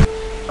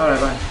 ọ̀rẹ́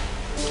báyìí.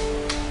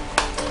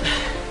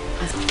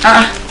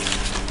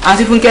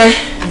 Auntie Funke.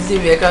 Auntie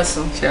Rebecca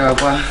sùn. Ṣé wàá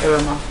pa?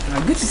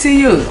 Good to see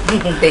you.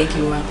 Thank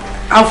you, ma.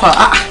 How far?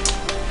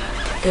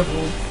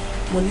 Ẹ̀bùn,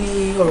 mo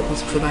ní ọ̀rọ̀ kan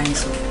tó fẹ́ bá yín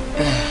sọ.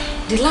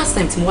 the last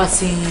time tí mo wá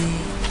sí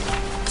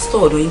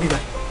store ọ̀dọ̀ yín bíbá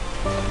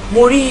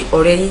mo rí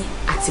ọ̀rẹ́ yín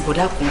àti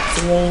bọ̀dá kan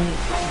tí wọ́n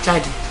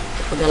jáde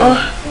ọ̀dọ̀ lára.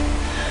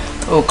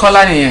 Oh,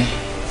 Kọ́lá nìyẹn.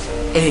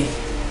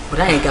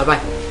 Bọ̀dá yẹn ga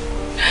báyìí.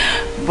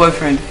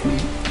 Boyfriend mi.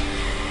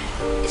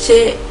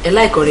 Ṣé ẹ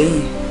like ọ̀rẹ́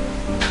yín?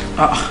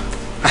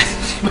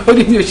 How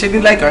did you say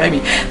like ọ̀rẹ́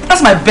mi?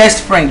 That's my best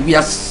friend. We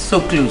are so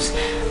close.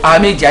 Àwọn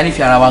méjì á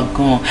nífẹ̀ẹ́ ara wa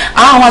gan-an.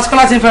 Àwọn àti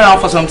Kọ́lá ti ń fẹ́ra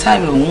wọn for some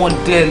time. Wọ́n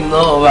dẹ̀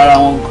love ara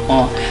wọn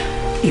gan-an.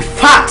 In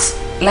fact,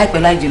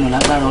 láìpẹ́ láì jìnnà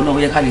lágbára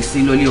Ọlọ́run yẹ ká lè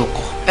sin lọ́lé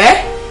ọkọ.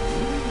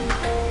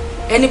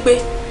 Ẹni pé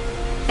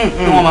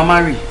wọ́n máa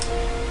marry.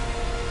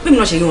 Bí mi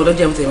náà ṣe yí wọn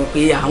lọ́jọ́ ẹ̀mú tẹ̀wọ̀n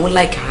pé àwọn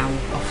like ara wọn.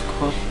 Of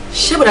course.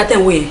 Ṣé bọ̀dá tẹ̀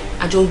ń wo yẹn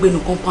àjọ ń gbénu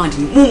compound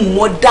ni mo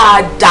mọ̀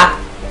dáadáa.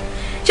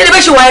 Ṣé ẹni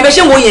bẹ́ẹ̀ ṣe wà yẹn bẹ́ẹ̀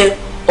ṣe ń wo yẹn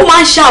ó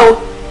máa ń ṣá o.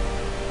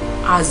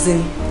 As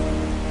in.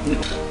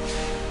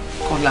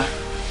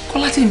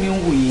 Kọ́lá tí mi ń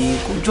wò yẹn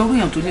kò jọ́rú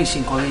èèyàn tó lè ṣe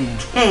nǹkan rẹ̀ yẹn.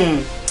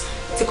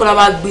 Tí Kọ́lá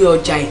bá gbé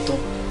ọjà ìtàn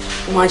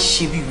ó máa ń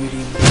ṣe bí wèrè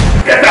ni.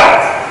 Get out!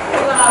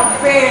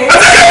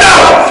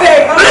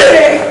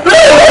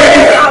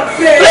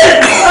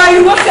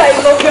 You want to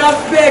love you? I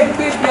beg,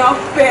 baby, I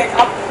beg.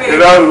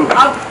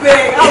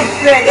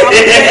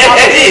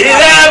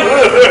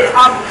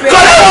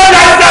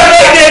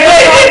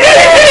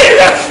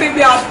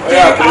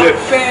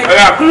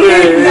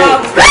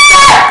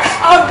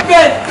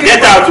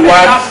 Get out,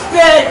 one.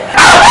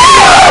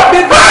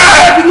 Baby,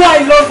 you know I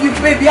love you,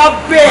 baby. I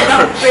beg.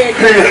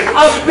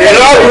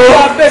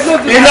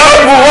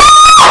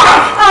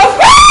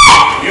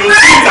 You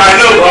think I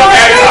know,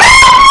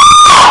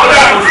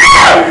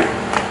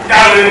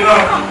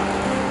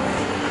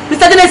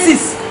 Mr.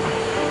 Genesis,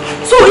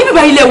 so ibi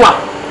ba ilé wa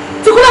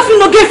tí kò la fi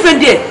no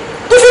girlfriend ẹ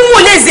tó fi mú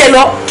olè zẹ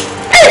lọ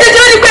ẹ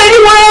jẹjẹrẹ ní pé ẹni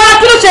wọn rárá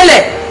kí ló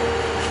ṣẹlẹ̀.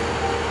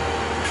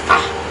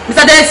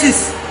 Mr. Genesis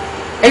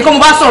ẹ̀yin kọ́ mo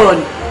bá sọ̀rọ̀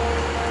ni.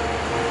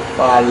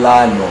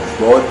 Fálànà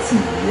gbọ́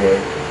tìyẹ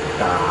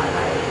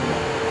tààrà ẹ̀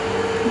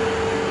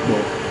lọ.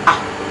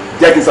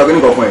 Jẹ́ kí n sọ kí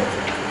nìkan fún ẹ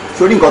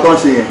sórí nǹkan tó ń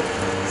ṣe yẹn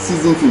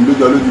season film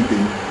lójọ lójú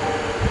tèmi.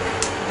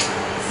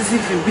 Season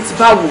film bí ti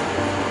báwo.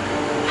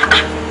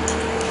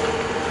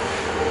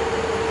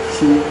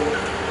 Ṣé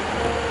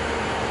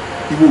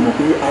ìwọ mọ̀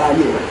pé ara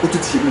yẹ ó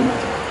tún ti ṣe bí mo máa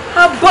jẹ.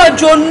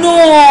 Abájọ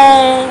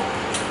náà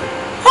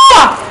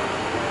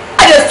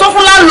a lè sọ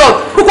fún landlord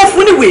kókó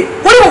fún níwèé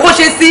wọ́n ní kókó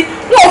ṣe sí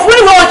wọn ò fún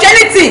níwèé wọn ṣe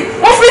anything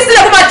wọ́n fi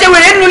sílẹ̀ kó máa ṣe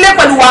wèrè nínú ilé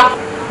pẹ̀lú wa.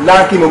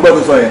 Láńkì mo gbọ́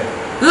tó sọ yẹn.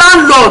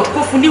 Landlord kó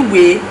fún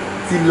níwèé.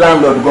 Tí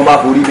landlord gan bá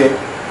forí bẹ́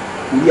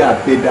orí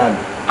àbẹ́ dànù.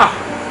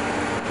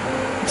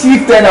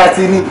 Chief tenant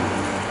ní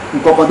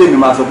nǹkan kan tèmi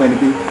máa sọ fún ẹni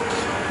pé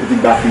o ti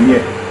gbà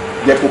fìyẹn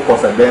jẹ́ kó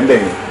kọsẹ̀ bẹ́ẹ̀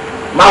yẹn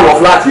má wọ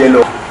fúláàtì yẹn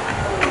lọ.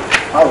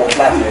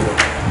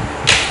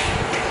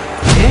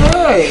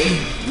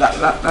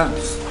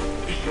 That's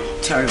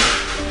terrible.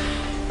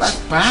 That's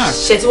bad.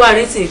 Ṣé tí wàá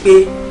rí sí pé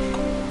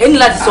ẹni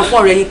láti sọ fún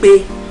ọ̀rẹ́ yín pé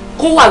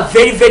kó wà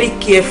very very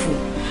careful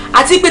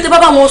àti pé tẹ́ bá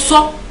bá wọn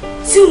sọ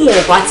tí wọn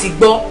ò bá ti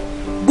gbọ́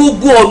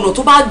gbogbo ọ̀nà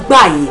tó bá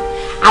gbà yín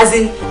as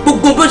in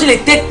gbogbo bí ó ṣe lè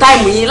take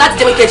time yín láti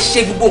jẹ́ pé kẹ́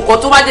ṣe gbogbo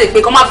nǹkan tó bá dé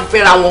pé kọ́ má fi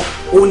fẹ́ra wọn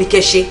òun ni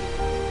kẹ́ ṣe.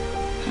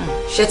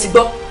 Ṣé ti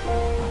gbọ́? Ó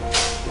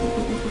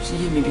ti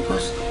yé mi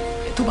because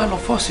tó bá lọ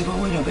fọ́ọ̀sì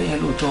lọ́wọ́ èèyàn bẹ́ẹ̀ yẹn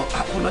lóòótọ́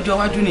lọ́jọ́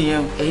iwájú nìyẹn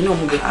o. Ẹ̀yin náà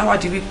mú bẹ́ẹ̀. Á wá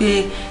di wípé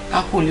a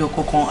kò lè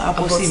ọkọ̀ kan á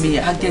bọ́ sí mi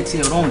á jẹ́ ti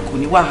ẹ̀rọ kò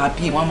ní wà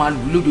happy wọ́n á máa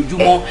lù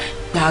lójoojúmọ́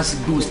gbas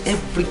gbos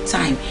every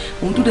time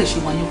ohun tó dẹ̀ ṣe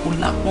wáyé kò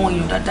lápọ́n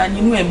èèyàn dáadáa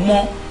nínú ẹ̀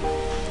mọ́.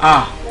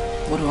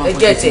 Ẹ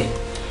gẹ́tẹ̀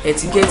ẹ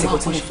ti gẹ́tẹ̀ kò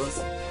tí mo sọ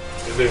sí.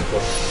 Ilé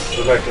nǹkan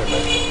tó láìpẹ́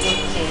láìpẹ́.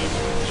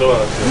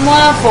 Mo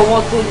á fọwọ́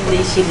tó lè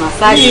ṣe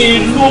màsáàjì. Ní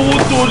lówó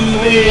tó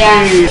lè.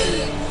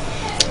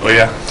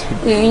 Ọ̀ya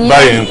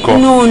báyìí nǹkan.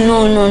 No,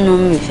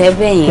 mi fẹ́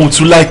bẹ́ẹ̀ yẹn. Mo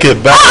tún láìpẹ́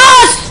báyìí.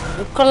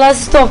 Kọ́lá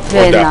stop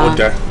ẹ̀ náà.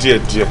 Ọ̀dà díẹ̀.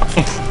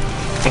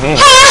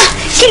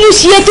 Kí ló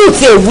ṣe é tó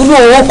tiẹ̀ wúlò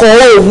owó kan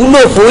ó wúlò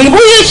fún yín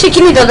bóyá ṣe kí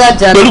ni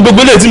dáadáa. Pẹ̀lú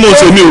gbogbo ilé tí mo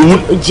ṣe mi ò wú.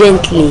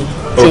 Gently.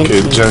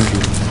 Okay, gently.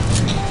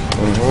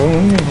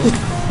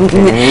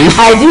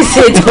 I didn't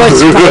say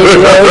touch my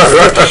words.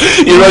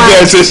 Ìrọ̀jẹ́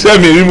ẹ ṣe ṣẹ́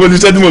mi rí mo ní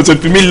sẹ́ni mo ṣe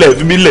fi mí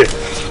lẹ̀.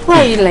 Why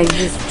are you like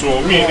this?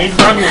 Jọ̀ọ́ mi ní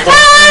gbádùn kan.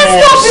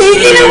 Stop it!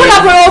 Ilé wọn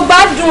làbọ̀rọ̀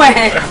gbádùn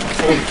ẹ̀.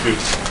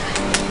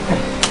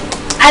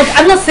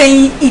 I'm not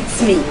saying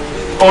eat me.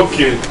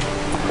 Okay.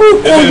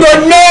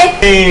 Kúkúndólé.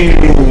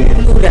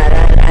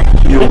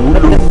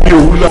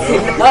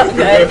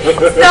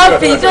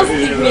 Stop it, just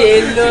leave me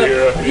alone.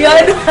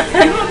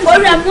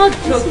 Worry, I'm not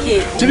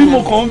joking. Jẹ́bi mo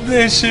kàn ń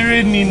bẹ́ẹ̀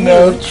ṣeré ni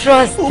na.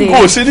 Trust it.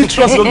 Kò ṣe ní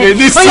trust okay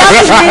this.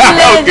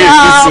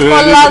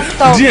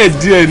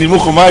 Díẹ̀ ni mo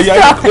kàn máa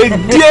yá pé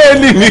díẹ̀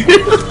ni mi.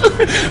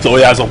 Sọ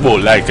ya sọ pé o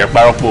like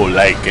parọ́ pé o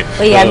like.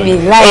 Ó yá mi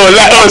like.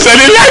 O ṣe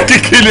ní like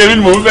kí ni èmi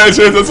mo fẹ́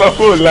ṣe sọ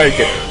pé o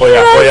like.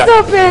 Oya,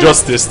 just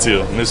stay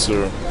still.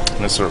 Nisuru,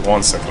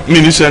 1 second. Me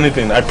need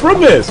anything. I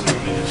promise.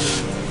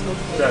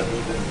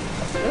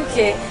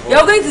 Okay,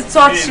 you're going to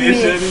touch me.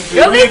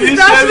 You're going to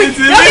touch me.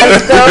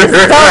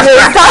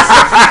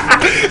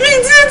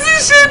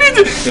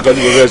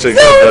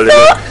 Stop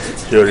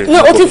No,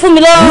 ó ti fún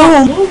mi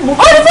lọ́rùn.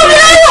 Ó ti fún mi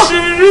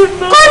lọ́rùn.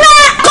 Kọ́lá.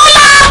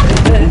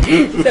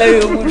 Sorry,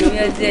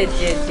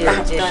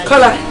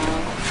 Kọ́lá.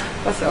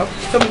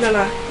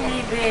 Tọ́mílọ́lá.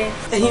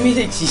 Ẹ̀yin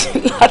méjèèjì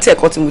láti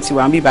ẹ̀kọ́ tí mo ti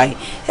wà ń bí báyìí.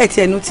 Ẹ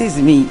ti ẹ notice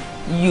me.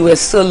 You were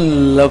so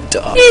loved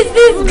up. Is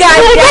this guy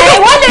there?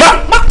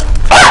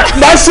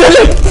 Má ṣe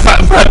lè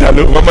má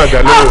dàlú wa.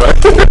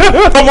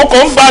 Ọmọ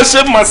kan bá a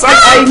ṣe massage.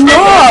 I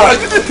know.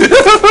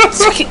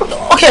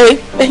 Okay,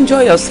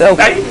 enjoy yourself.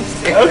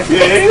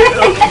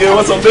 Okay,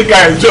 what's up, big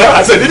guy? Enjoy.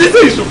 I said, did you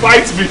say you should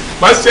fight me?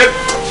 My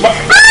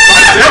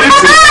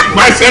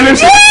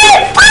anything.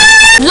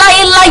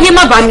 Láyé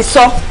má bá mi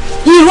sọ.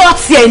 Irọ́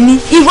tí ẹ ní,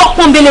 irọ́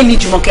pọ́nbélé ni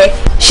Jùmọ̀kẹ́.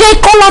 Ṣé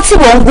Kọ́lá tí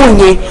wọ́n ń wò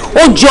yẹn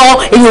ó jọ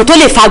èèyàn tó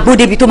lè fagbó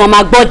débi tó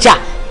máa gbọ́jà?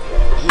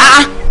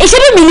 Ṣé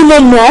bí mi ni mo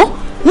mọ̀?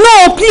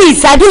 No,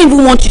 please, I don't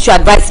even want you to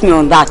advise me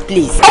on that,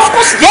 please. Of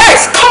course,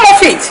 yes, come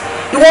off it.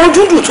 Ìwọ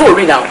dúdú tó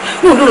rí now.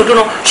 No.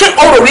 Ṣé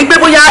ọ̀rọ̀ wípé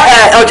bóyá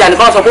ọjà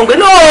nìkan sọ fún mi?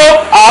 No,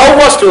 our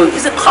worst story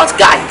is a hot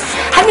guy.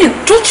 I mean,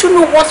 don't you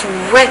know what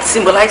red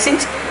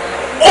symbolizes?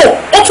 Oh,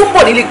 ó tún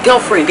bọ̀ nílé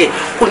girlfriend ẹ̀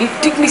kò ní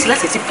dignity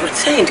láti ti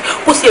pretend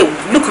kó sì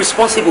look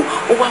responsible.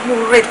 Ó wá mú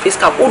red face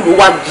cap, ó lò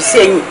wá bí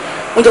sẹ́yìn.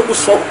 Wọ́n jẹ́ kó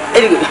sọ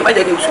anyway, má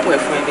jẹ́ kí n túmọ̀ ẹ̀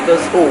fún ẹ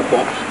because ó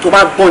gbọ́n tó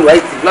bá gbọ́n ìwà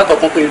ìtì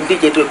látọ̀kan pé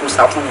déjẹ́ tó ẹ̀kọ́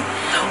sá fún mi.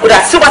 Ó dà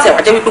tí ó bá ti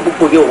wá jẹ́ wípé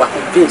gbogbo yẹn ò wá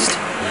convinced.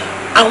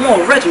 Àwọn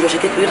ọ̀rẹ́ tó yọ ṣe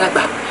kékeré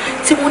lágbà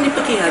tí wọ́n ní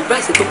pé kí n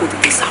advice pé kò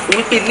tètè sá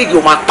fún wípé léyìí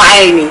ó máa pa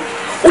ẹ́ ni.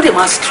 Ó dẹ̀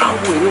máa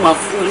strangle ẹ̀ ní máa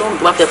fún ẹ lọ́rùn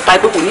tó bá fẹ́ pa ẹ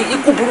pé kò ní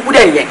ikú burúkú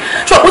dẹ̀ yẹn.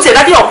 Ṣé ọ̀pọ̀ ṣe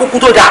dájú ọ̀kúkú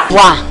tó dáa?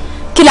 Wà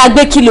kí la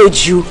gbé kí lo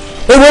jù?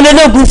 Èrò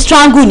ológun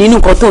strangle nínú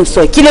nǹkan tó ń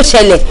sọ kí ló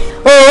ṣẹlẹ̀?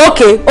 Oh,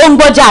 okay, ó ń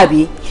gbọ́jà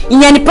àbí?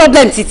 Ìyẹn ni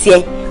problem ti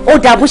tiẹ̀. Ó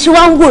dà bó ṣe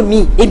wá ń wò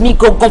mí èmi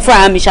gangan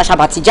fúnra mi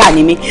ṣàṣàbàtìjà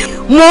ni mí.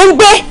 Mò ń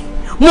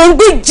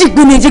gbé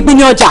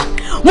jìgbìnì ọjà.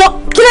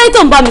 Kí lóyún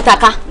tó ń bá mi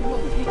taka?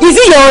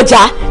 Ìsìyẹ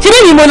ọjà ṣé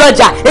bí mi mo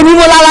lọ́jà èmi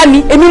mo lára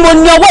mi èmi mo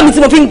ní ọwọ́ mi tí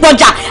mo fi ń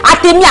gbọ́jà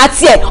àtẹ̀mí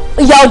àti ẹ̀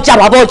ìyá ọjà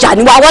bàbá ọjà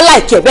ni wà wọ́n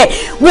láìkẹ́ bẹ́ẹ̀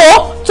wo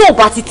tó o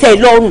bá ti tẹ́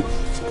ẹ lọ́rùn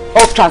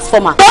of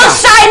transformer. Ó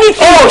ṣá ẹni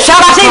fi ó ṣá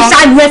bá ṣe ń ṣá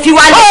ìwé fi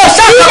wálé. Ó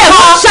ṣá ilé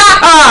mọ́ ṣá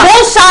ó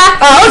ṣá.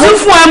 Ó ti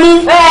fún ẹ mú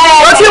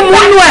ó ti mú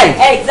inú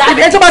ẹ̀.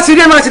 Ibi ẹ tó bá ti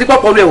rí ẹ máa ti di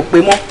pọ́pọ́ rẹ̀ ò pé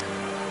mọ́.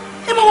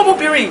 Ẹ máa wọ́n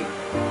ọmọbìnrin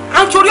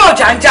à ń torí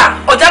ọjà ń jà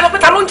ọjà lọ pé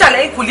ta ló ń jà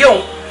lẹ́yìn kùlé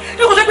òun.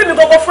 Ní kò tó pé mi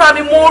gbọ́gbọ́ fúnra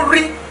mi mo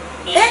rí.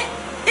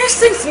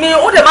 Instinct mi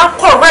ó dẹ̀ máa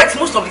correct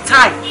most of the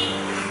time.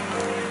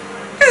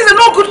 This is a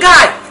no good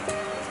guy.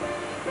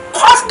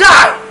 Cost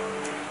guy.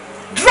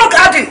 Drug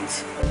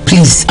addict.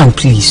 Please and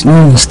please,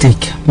 no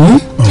mistake.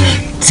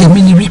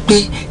 Tèmi ni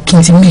wípé kí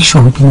n ti make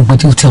sure wípé mo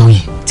gbọ́dọ̀ tell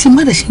yẹn. Tí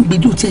má dẹ̀ ṣe ń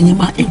gbẹ́dọ̀ tí ẹ̀yẹn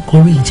máa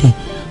encourage ẹ̀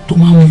tó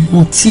máa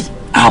mú tí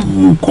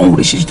àmú nǹkan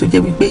oríṣiríṣi tó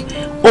jẹ́ wípé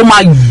ó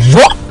máa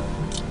yọ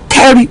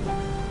kẹ́rì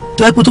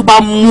tó yẹ pé tó bá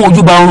mú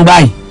ojú bá ọrùn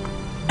báyìí.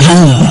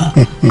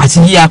 Àti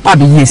yí apá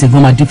mi yí ẹsẹ̀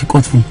fún ma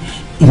difficult fún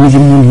èmi lè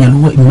mú ìyẹn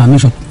lọ́wọ́ èmi máa make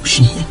sure kò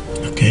ṣe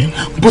yẹn.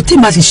 But tí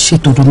màá ti ṣe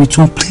tọ̀dọ̀ mi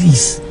tán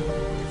please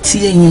tí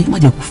ẹ̀yẹn má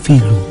jẹ́ kó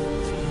fail o.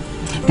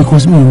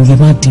 Because mi ò lè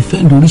máa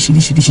defend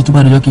oríṣiríṣi tó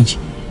bá dọjọ́ kejì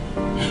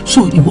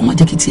so ìwọ má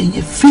jẹ́ kí tí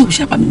ẹ̀yẹ fail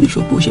ṣáà mi make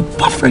sure pé o ṣe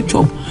perfect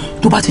job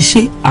tó bá ti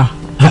ṣe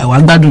wàá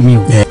gbádùn mi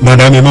o.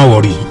 Madam ẹ má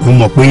wọrí mo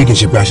mọ̀ pé kì í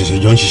ṣe pé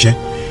àṣẹ̀ṣẹ̀ jọ ń ṣiṣẹ́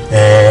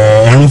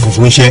ẹ̀rùn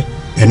funfun iṣẹ́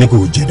ẹni kò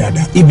jẹ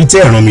dáadáa ibi tí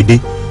ẹ̀ràn mi dé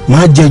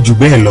máa jẹ jù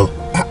bẹ́ẹ̀ lọ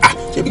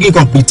ṣé bí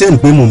kíkan pretend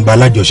pé mò ń bá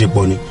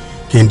alájọṣepọ̀ ni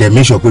kí n dẹ̀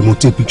make sure pé mo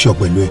take picture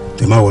pẹ̀lú ẹ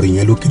tẹ̀ má wọrí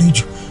yẹn ló kéré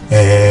jù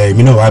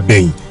èmi náà wá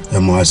bẹ̀yìn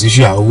ẹ̀mọ̀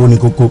àṣìṣe owó ní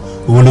kókó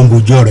owó ló ń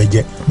bojú ọ̀rẹ́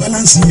jẹ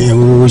balance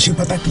yẹn ó ṣe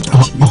pàtàkì.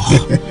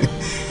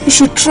 You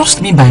should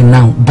trust me by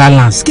now.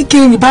 Balance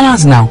kékeré ni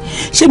balance now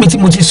ṣé mi tí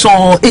mo ti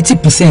san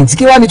 80%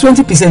 kí wá ní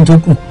 20% tó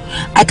kù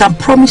I can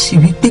promise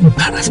you wípé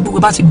gbàrà tí gbogbo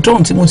bá ti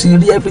dán tí mo ti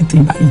rí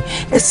everything báyìí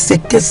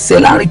ẹsẹ̀kẹsẹ̀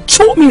láàrin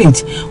 2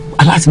 minutes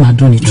aláàtì máa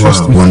dún ní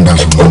trust me.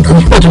 Wonderful.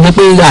 ó tún jẹ́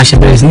pé àṣẹ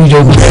bẹ̀rẹ̀ sí ní ìjọ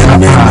ìgbà.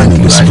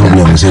 bẹ́ẹ̀ sí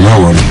problem ṣe máa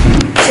wọlé.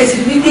 ṣe ti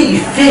rí pé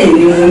ìfẹ́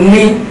ni mo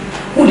ní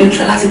mo lè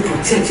try láti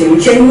protect ẹ̀mí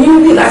jẹ́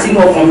níwèé láti inú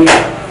ọkàn mi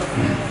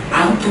à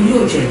ń torí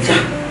ọ̀jẹ̀ ìjà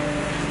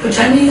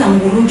ọjà ní àwọn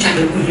olóúnjẹ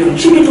àgbẹ̀kọ̀ yẹn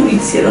ṣé nítorí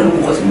tiẹ̀ lọ́nà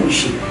nǹkan tí mo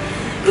ṣe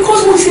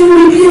because mo ti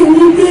rí bí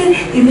ẹni pé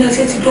èmi àti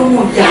ẹ ti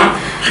dánwò ya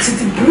àti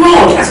ti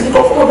blood àti ti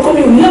kọ́kọ́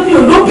mi ò ní àbí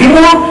olóòbí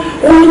mọ́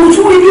òun ni mo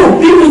tún rí bí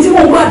òbí mi tí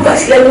mo gbọ́ àgbà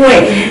sílẹ̀ nù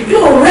ẹ̀ bí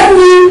ọ̀rẹ́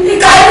mi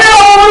ìka ilé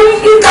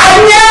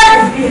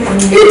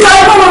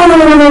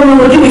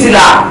ojú mi ti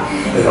là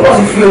wọ́n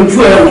ti fi ojú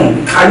ẹ̀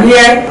hàn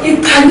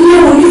ìka ní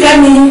ẹ̀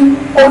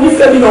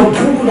onífẹ́ mi lọ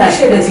burúkú ní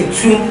àṣẹ ti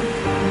tú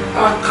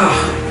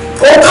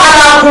ó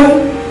kára kú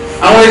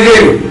àwọn ilé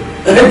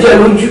ẹ̀jẹ̀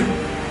lójú.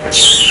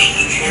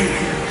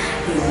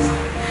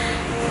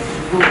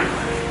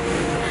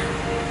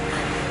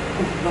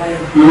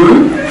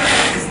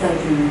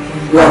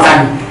 Wọ́tá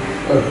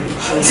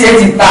ni tí ẹ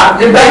ti ta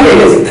nígbà yẹn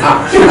yẹn ti ta.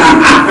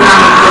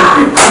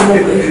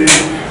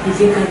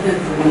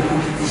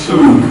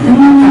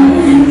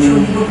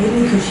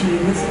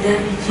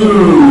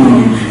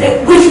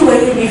 Gbóṣù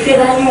wẹ̀lẹ̀ mi fẹ́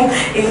láyún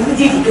èyí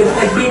méjèèjì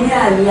kẹfà gbé ní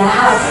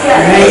àlàáfíà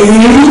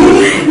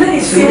láì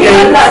sí ní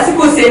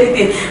àlàásìkò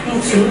sẹ́nìtẹ̀ mo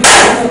ti ń bá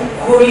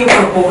kó yí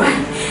papọ̀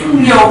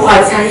báyìí ní ọkọ̀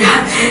àti àyà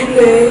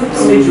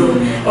ẹjọ́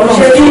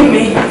ọ̀ṣẹ́ kí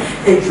mi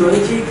ẹjọ́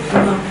ẹjẹ́ kí n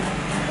máa.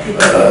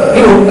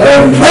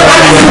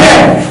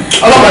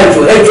 ọlọ́pàá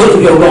ẹjọ́ tó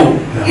yọ ọgbọ́n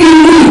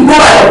inú ìgbó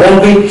àyọ̀wọ́ ń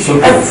gbé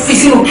ẹ fi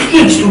sínú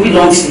cage to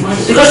belong to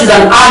because she's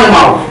an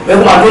animal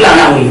ẹ̀kọ́ máa dúró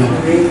láàrin àwọn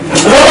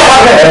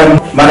èèyàn.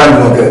 madam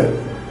lọkẹ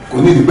kò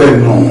ní ìdípẹ́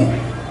nínú wọn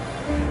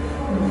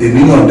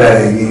èmi náà dá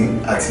ẹ̀yin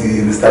àti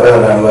mr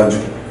Biola níwájú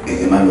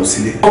èyí máa lọ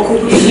sílé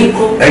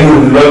ẹ̀yin ò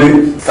ní lọ́lé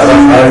tàbí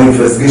àárín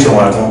investigation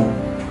wa tán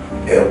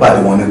ẹ̀ pàdé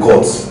wọn ní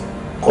court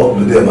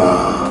ló dẹ̀ máa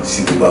ṣe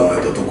gbogbo àwọn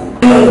ẹ̀tọ́ tó kù.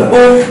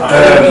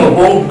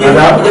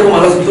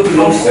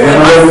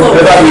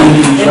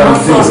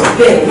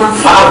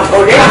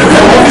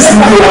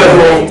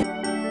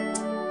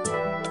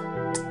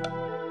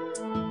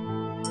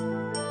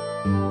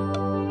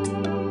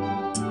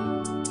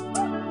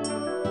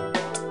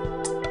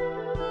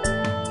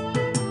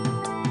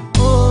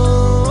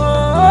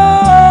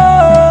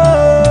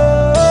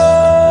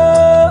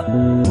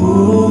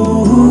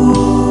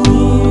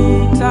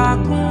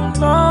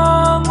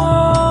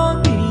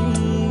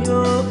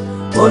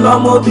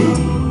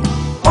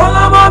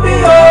 ọlọ́mọbí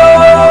ó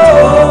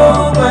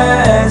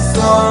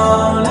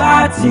fẹ̀sán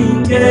láti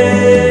gé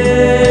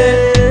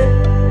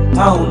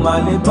a ò mà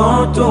lè gbọ́n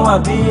tó wà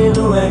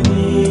bínú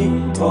ẹni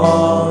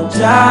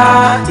ọjà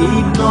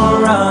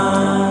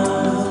ignorance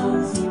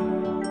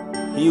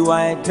ìwà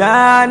ẹ̀dá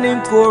ní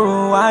kòrò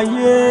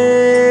ayé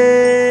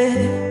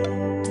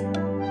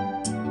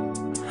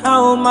a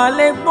ò mà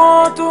lè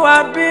gbọ́n tó wà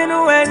bínú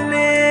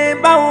ẹni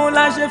báwo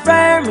la ṣe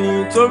fẹ́ rìn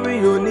torí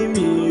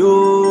onímì o.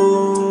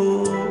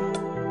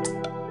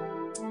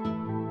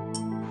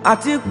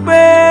 àti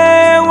pé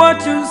what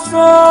you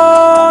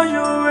sow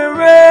you will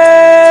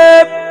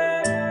reap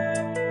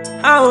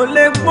a ò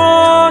lè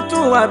gbọ́n tó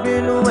wà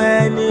bínú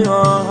ẹni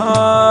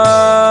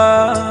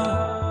ọ̀hán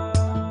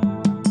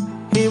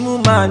imú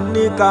máa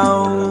níka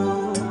òun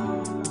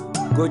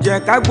kò jẹ́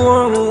ká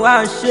gbóòórùn wá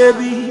ṣe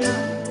bí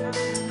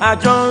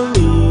àjọ ń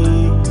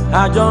rìn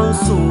àjọ ń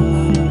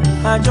sùn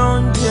àjọ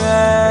ń jẹ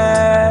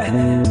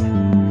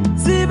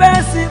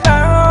síbẹ̀síbẹ̀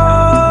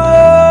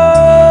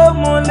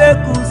mo lè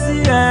kù sí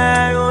ẹ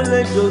ó lè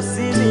jò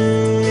sí mi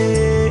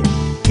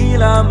kí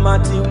la máa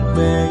ti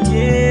pẹ̀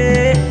yé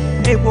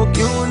epo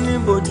kí ó ní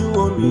bojú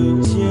omi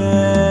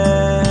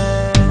jẹ́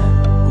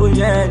kó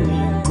yẹ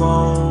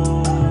nìkan.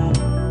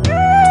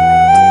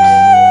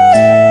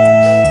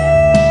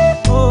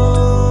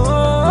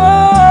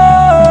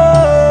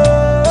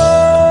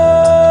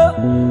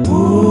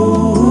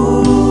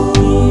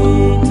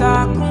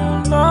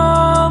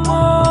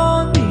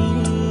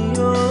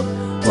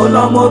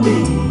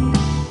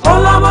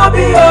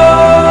 Ọlọ́mọbí ó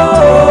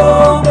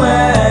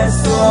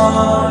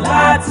pẹ̀sán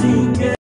láti gé.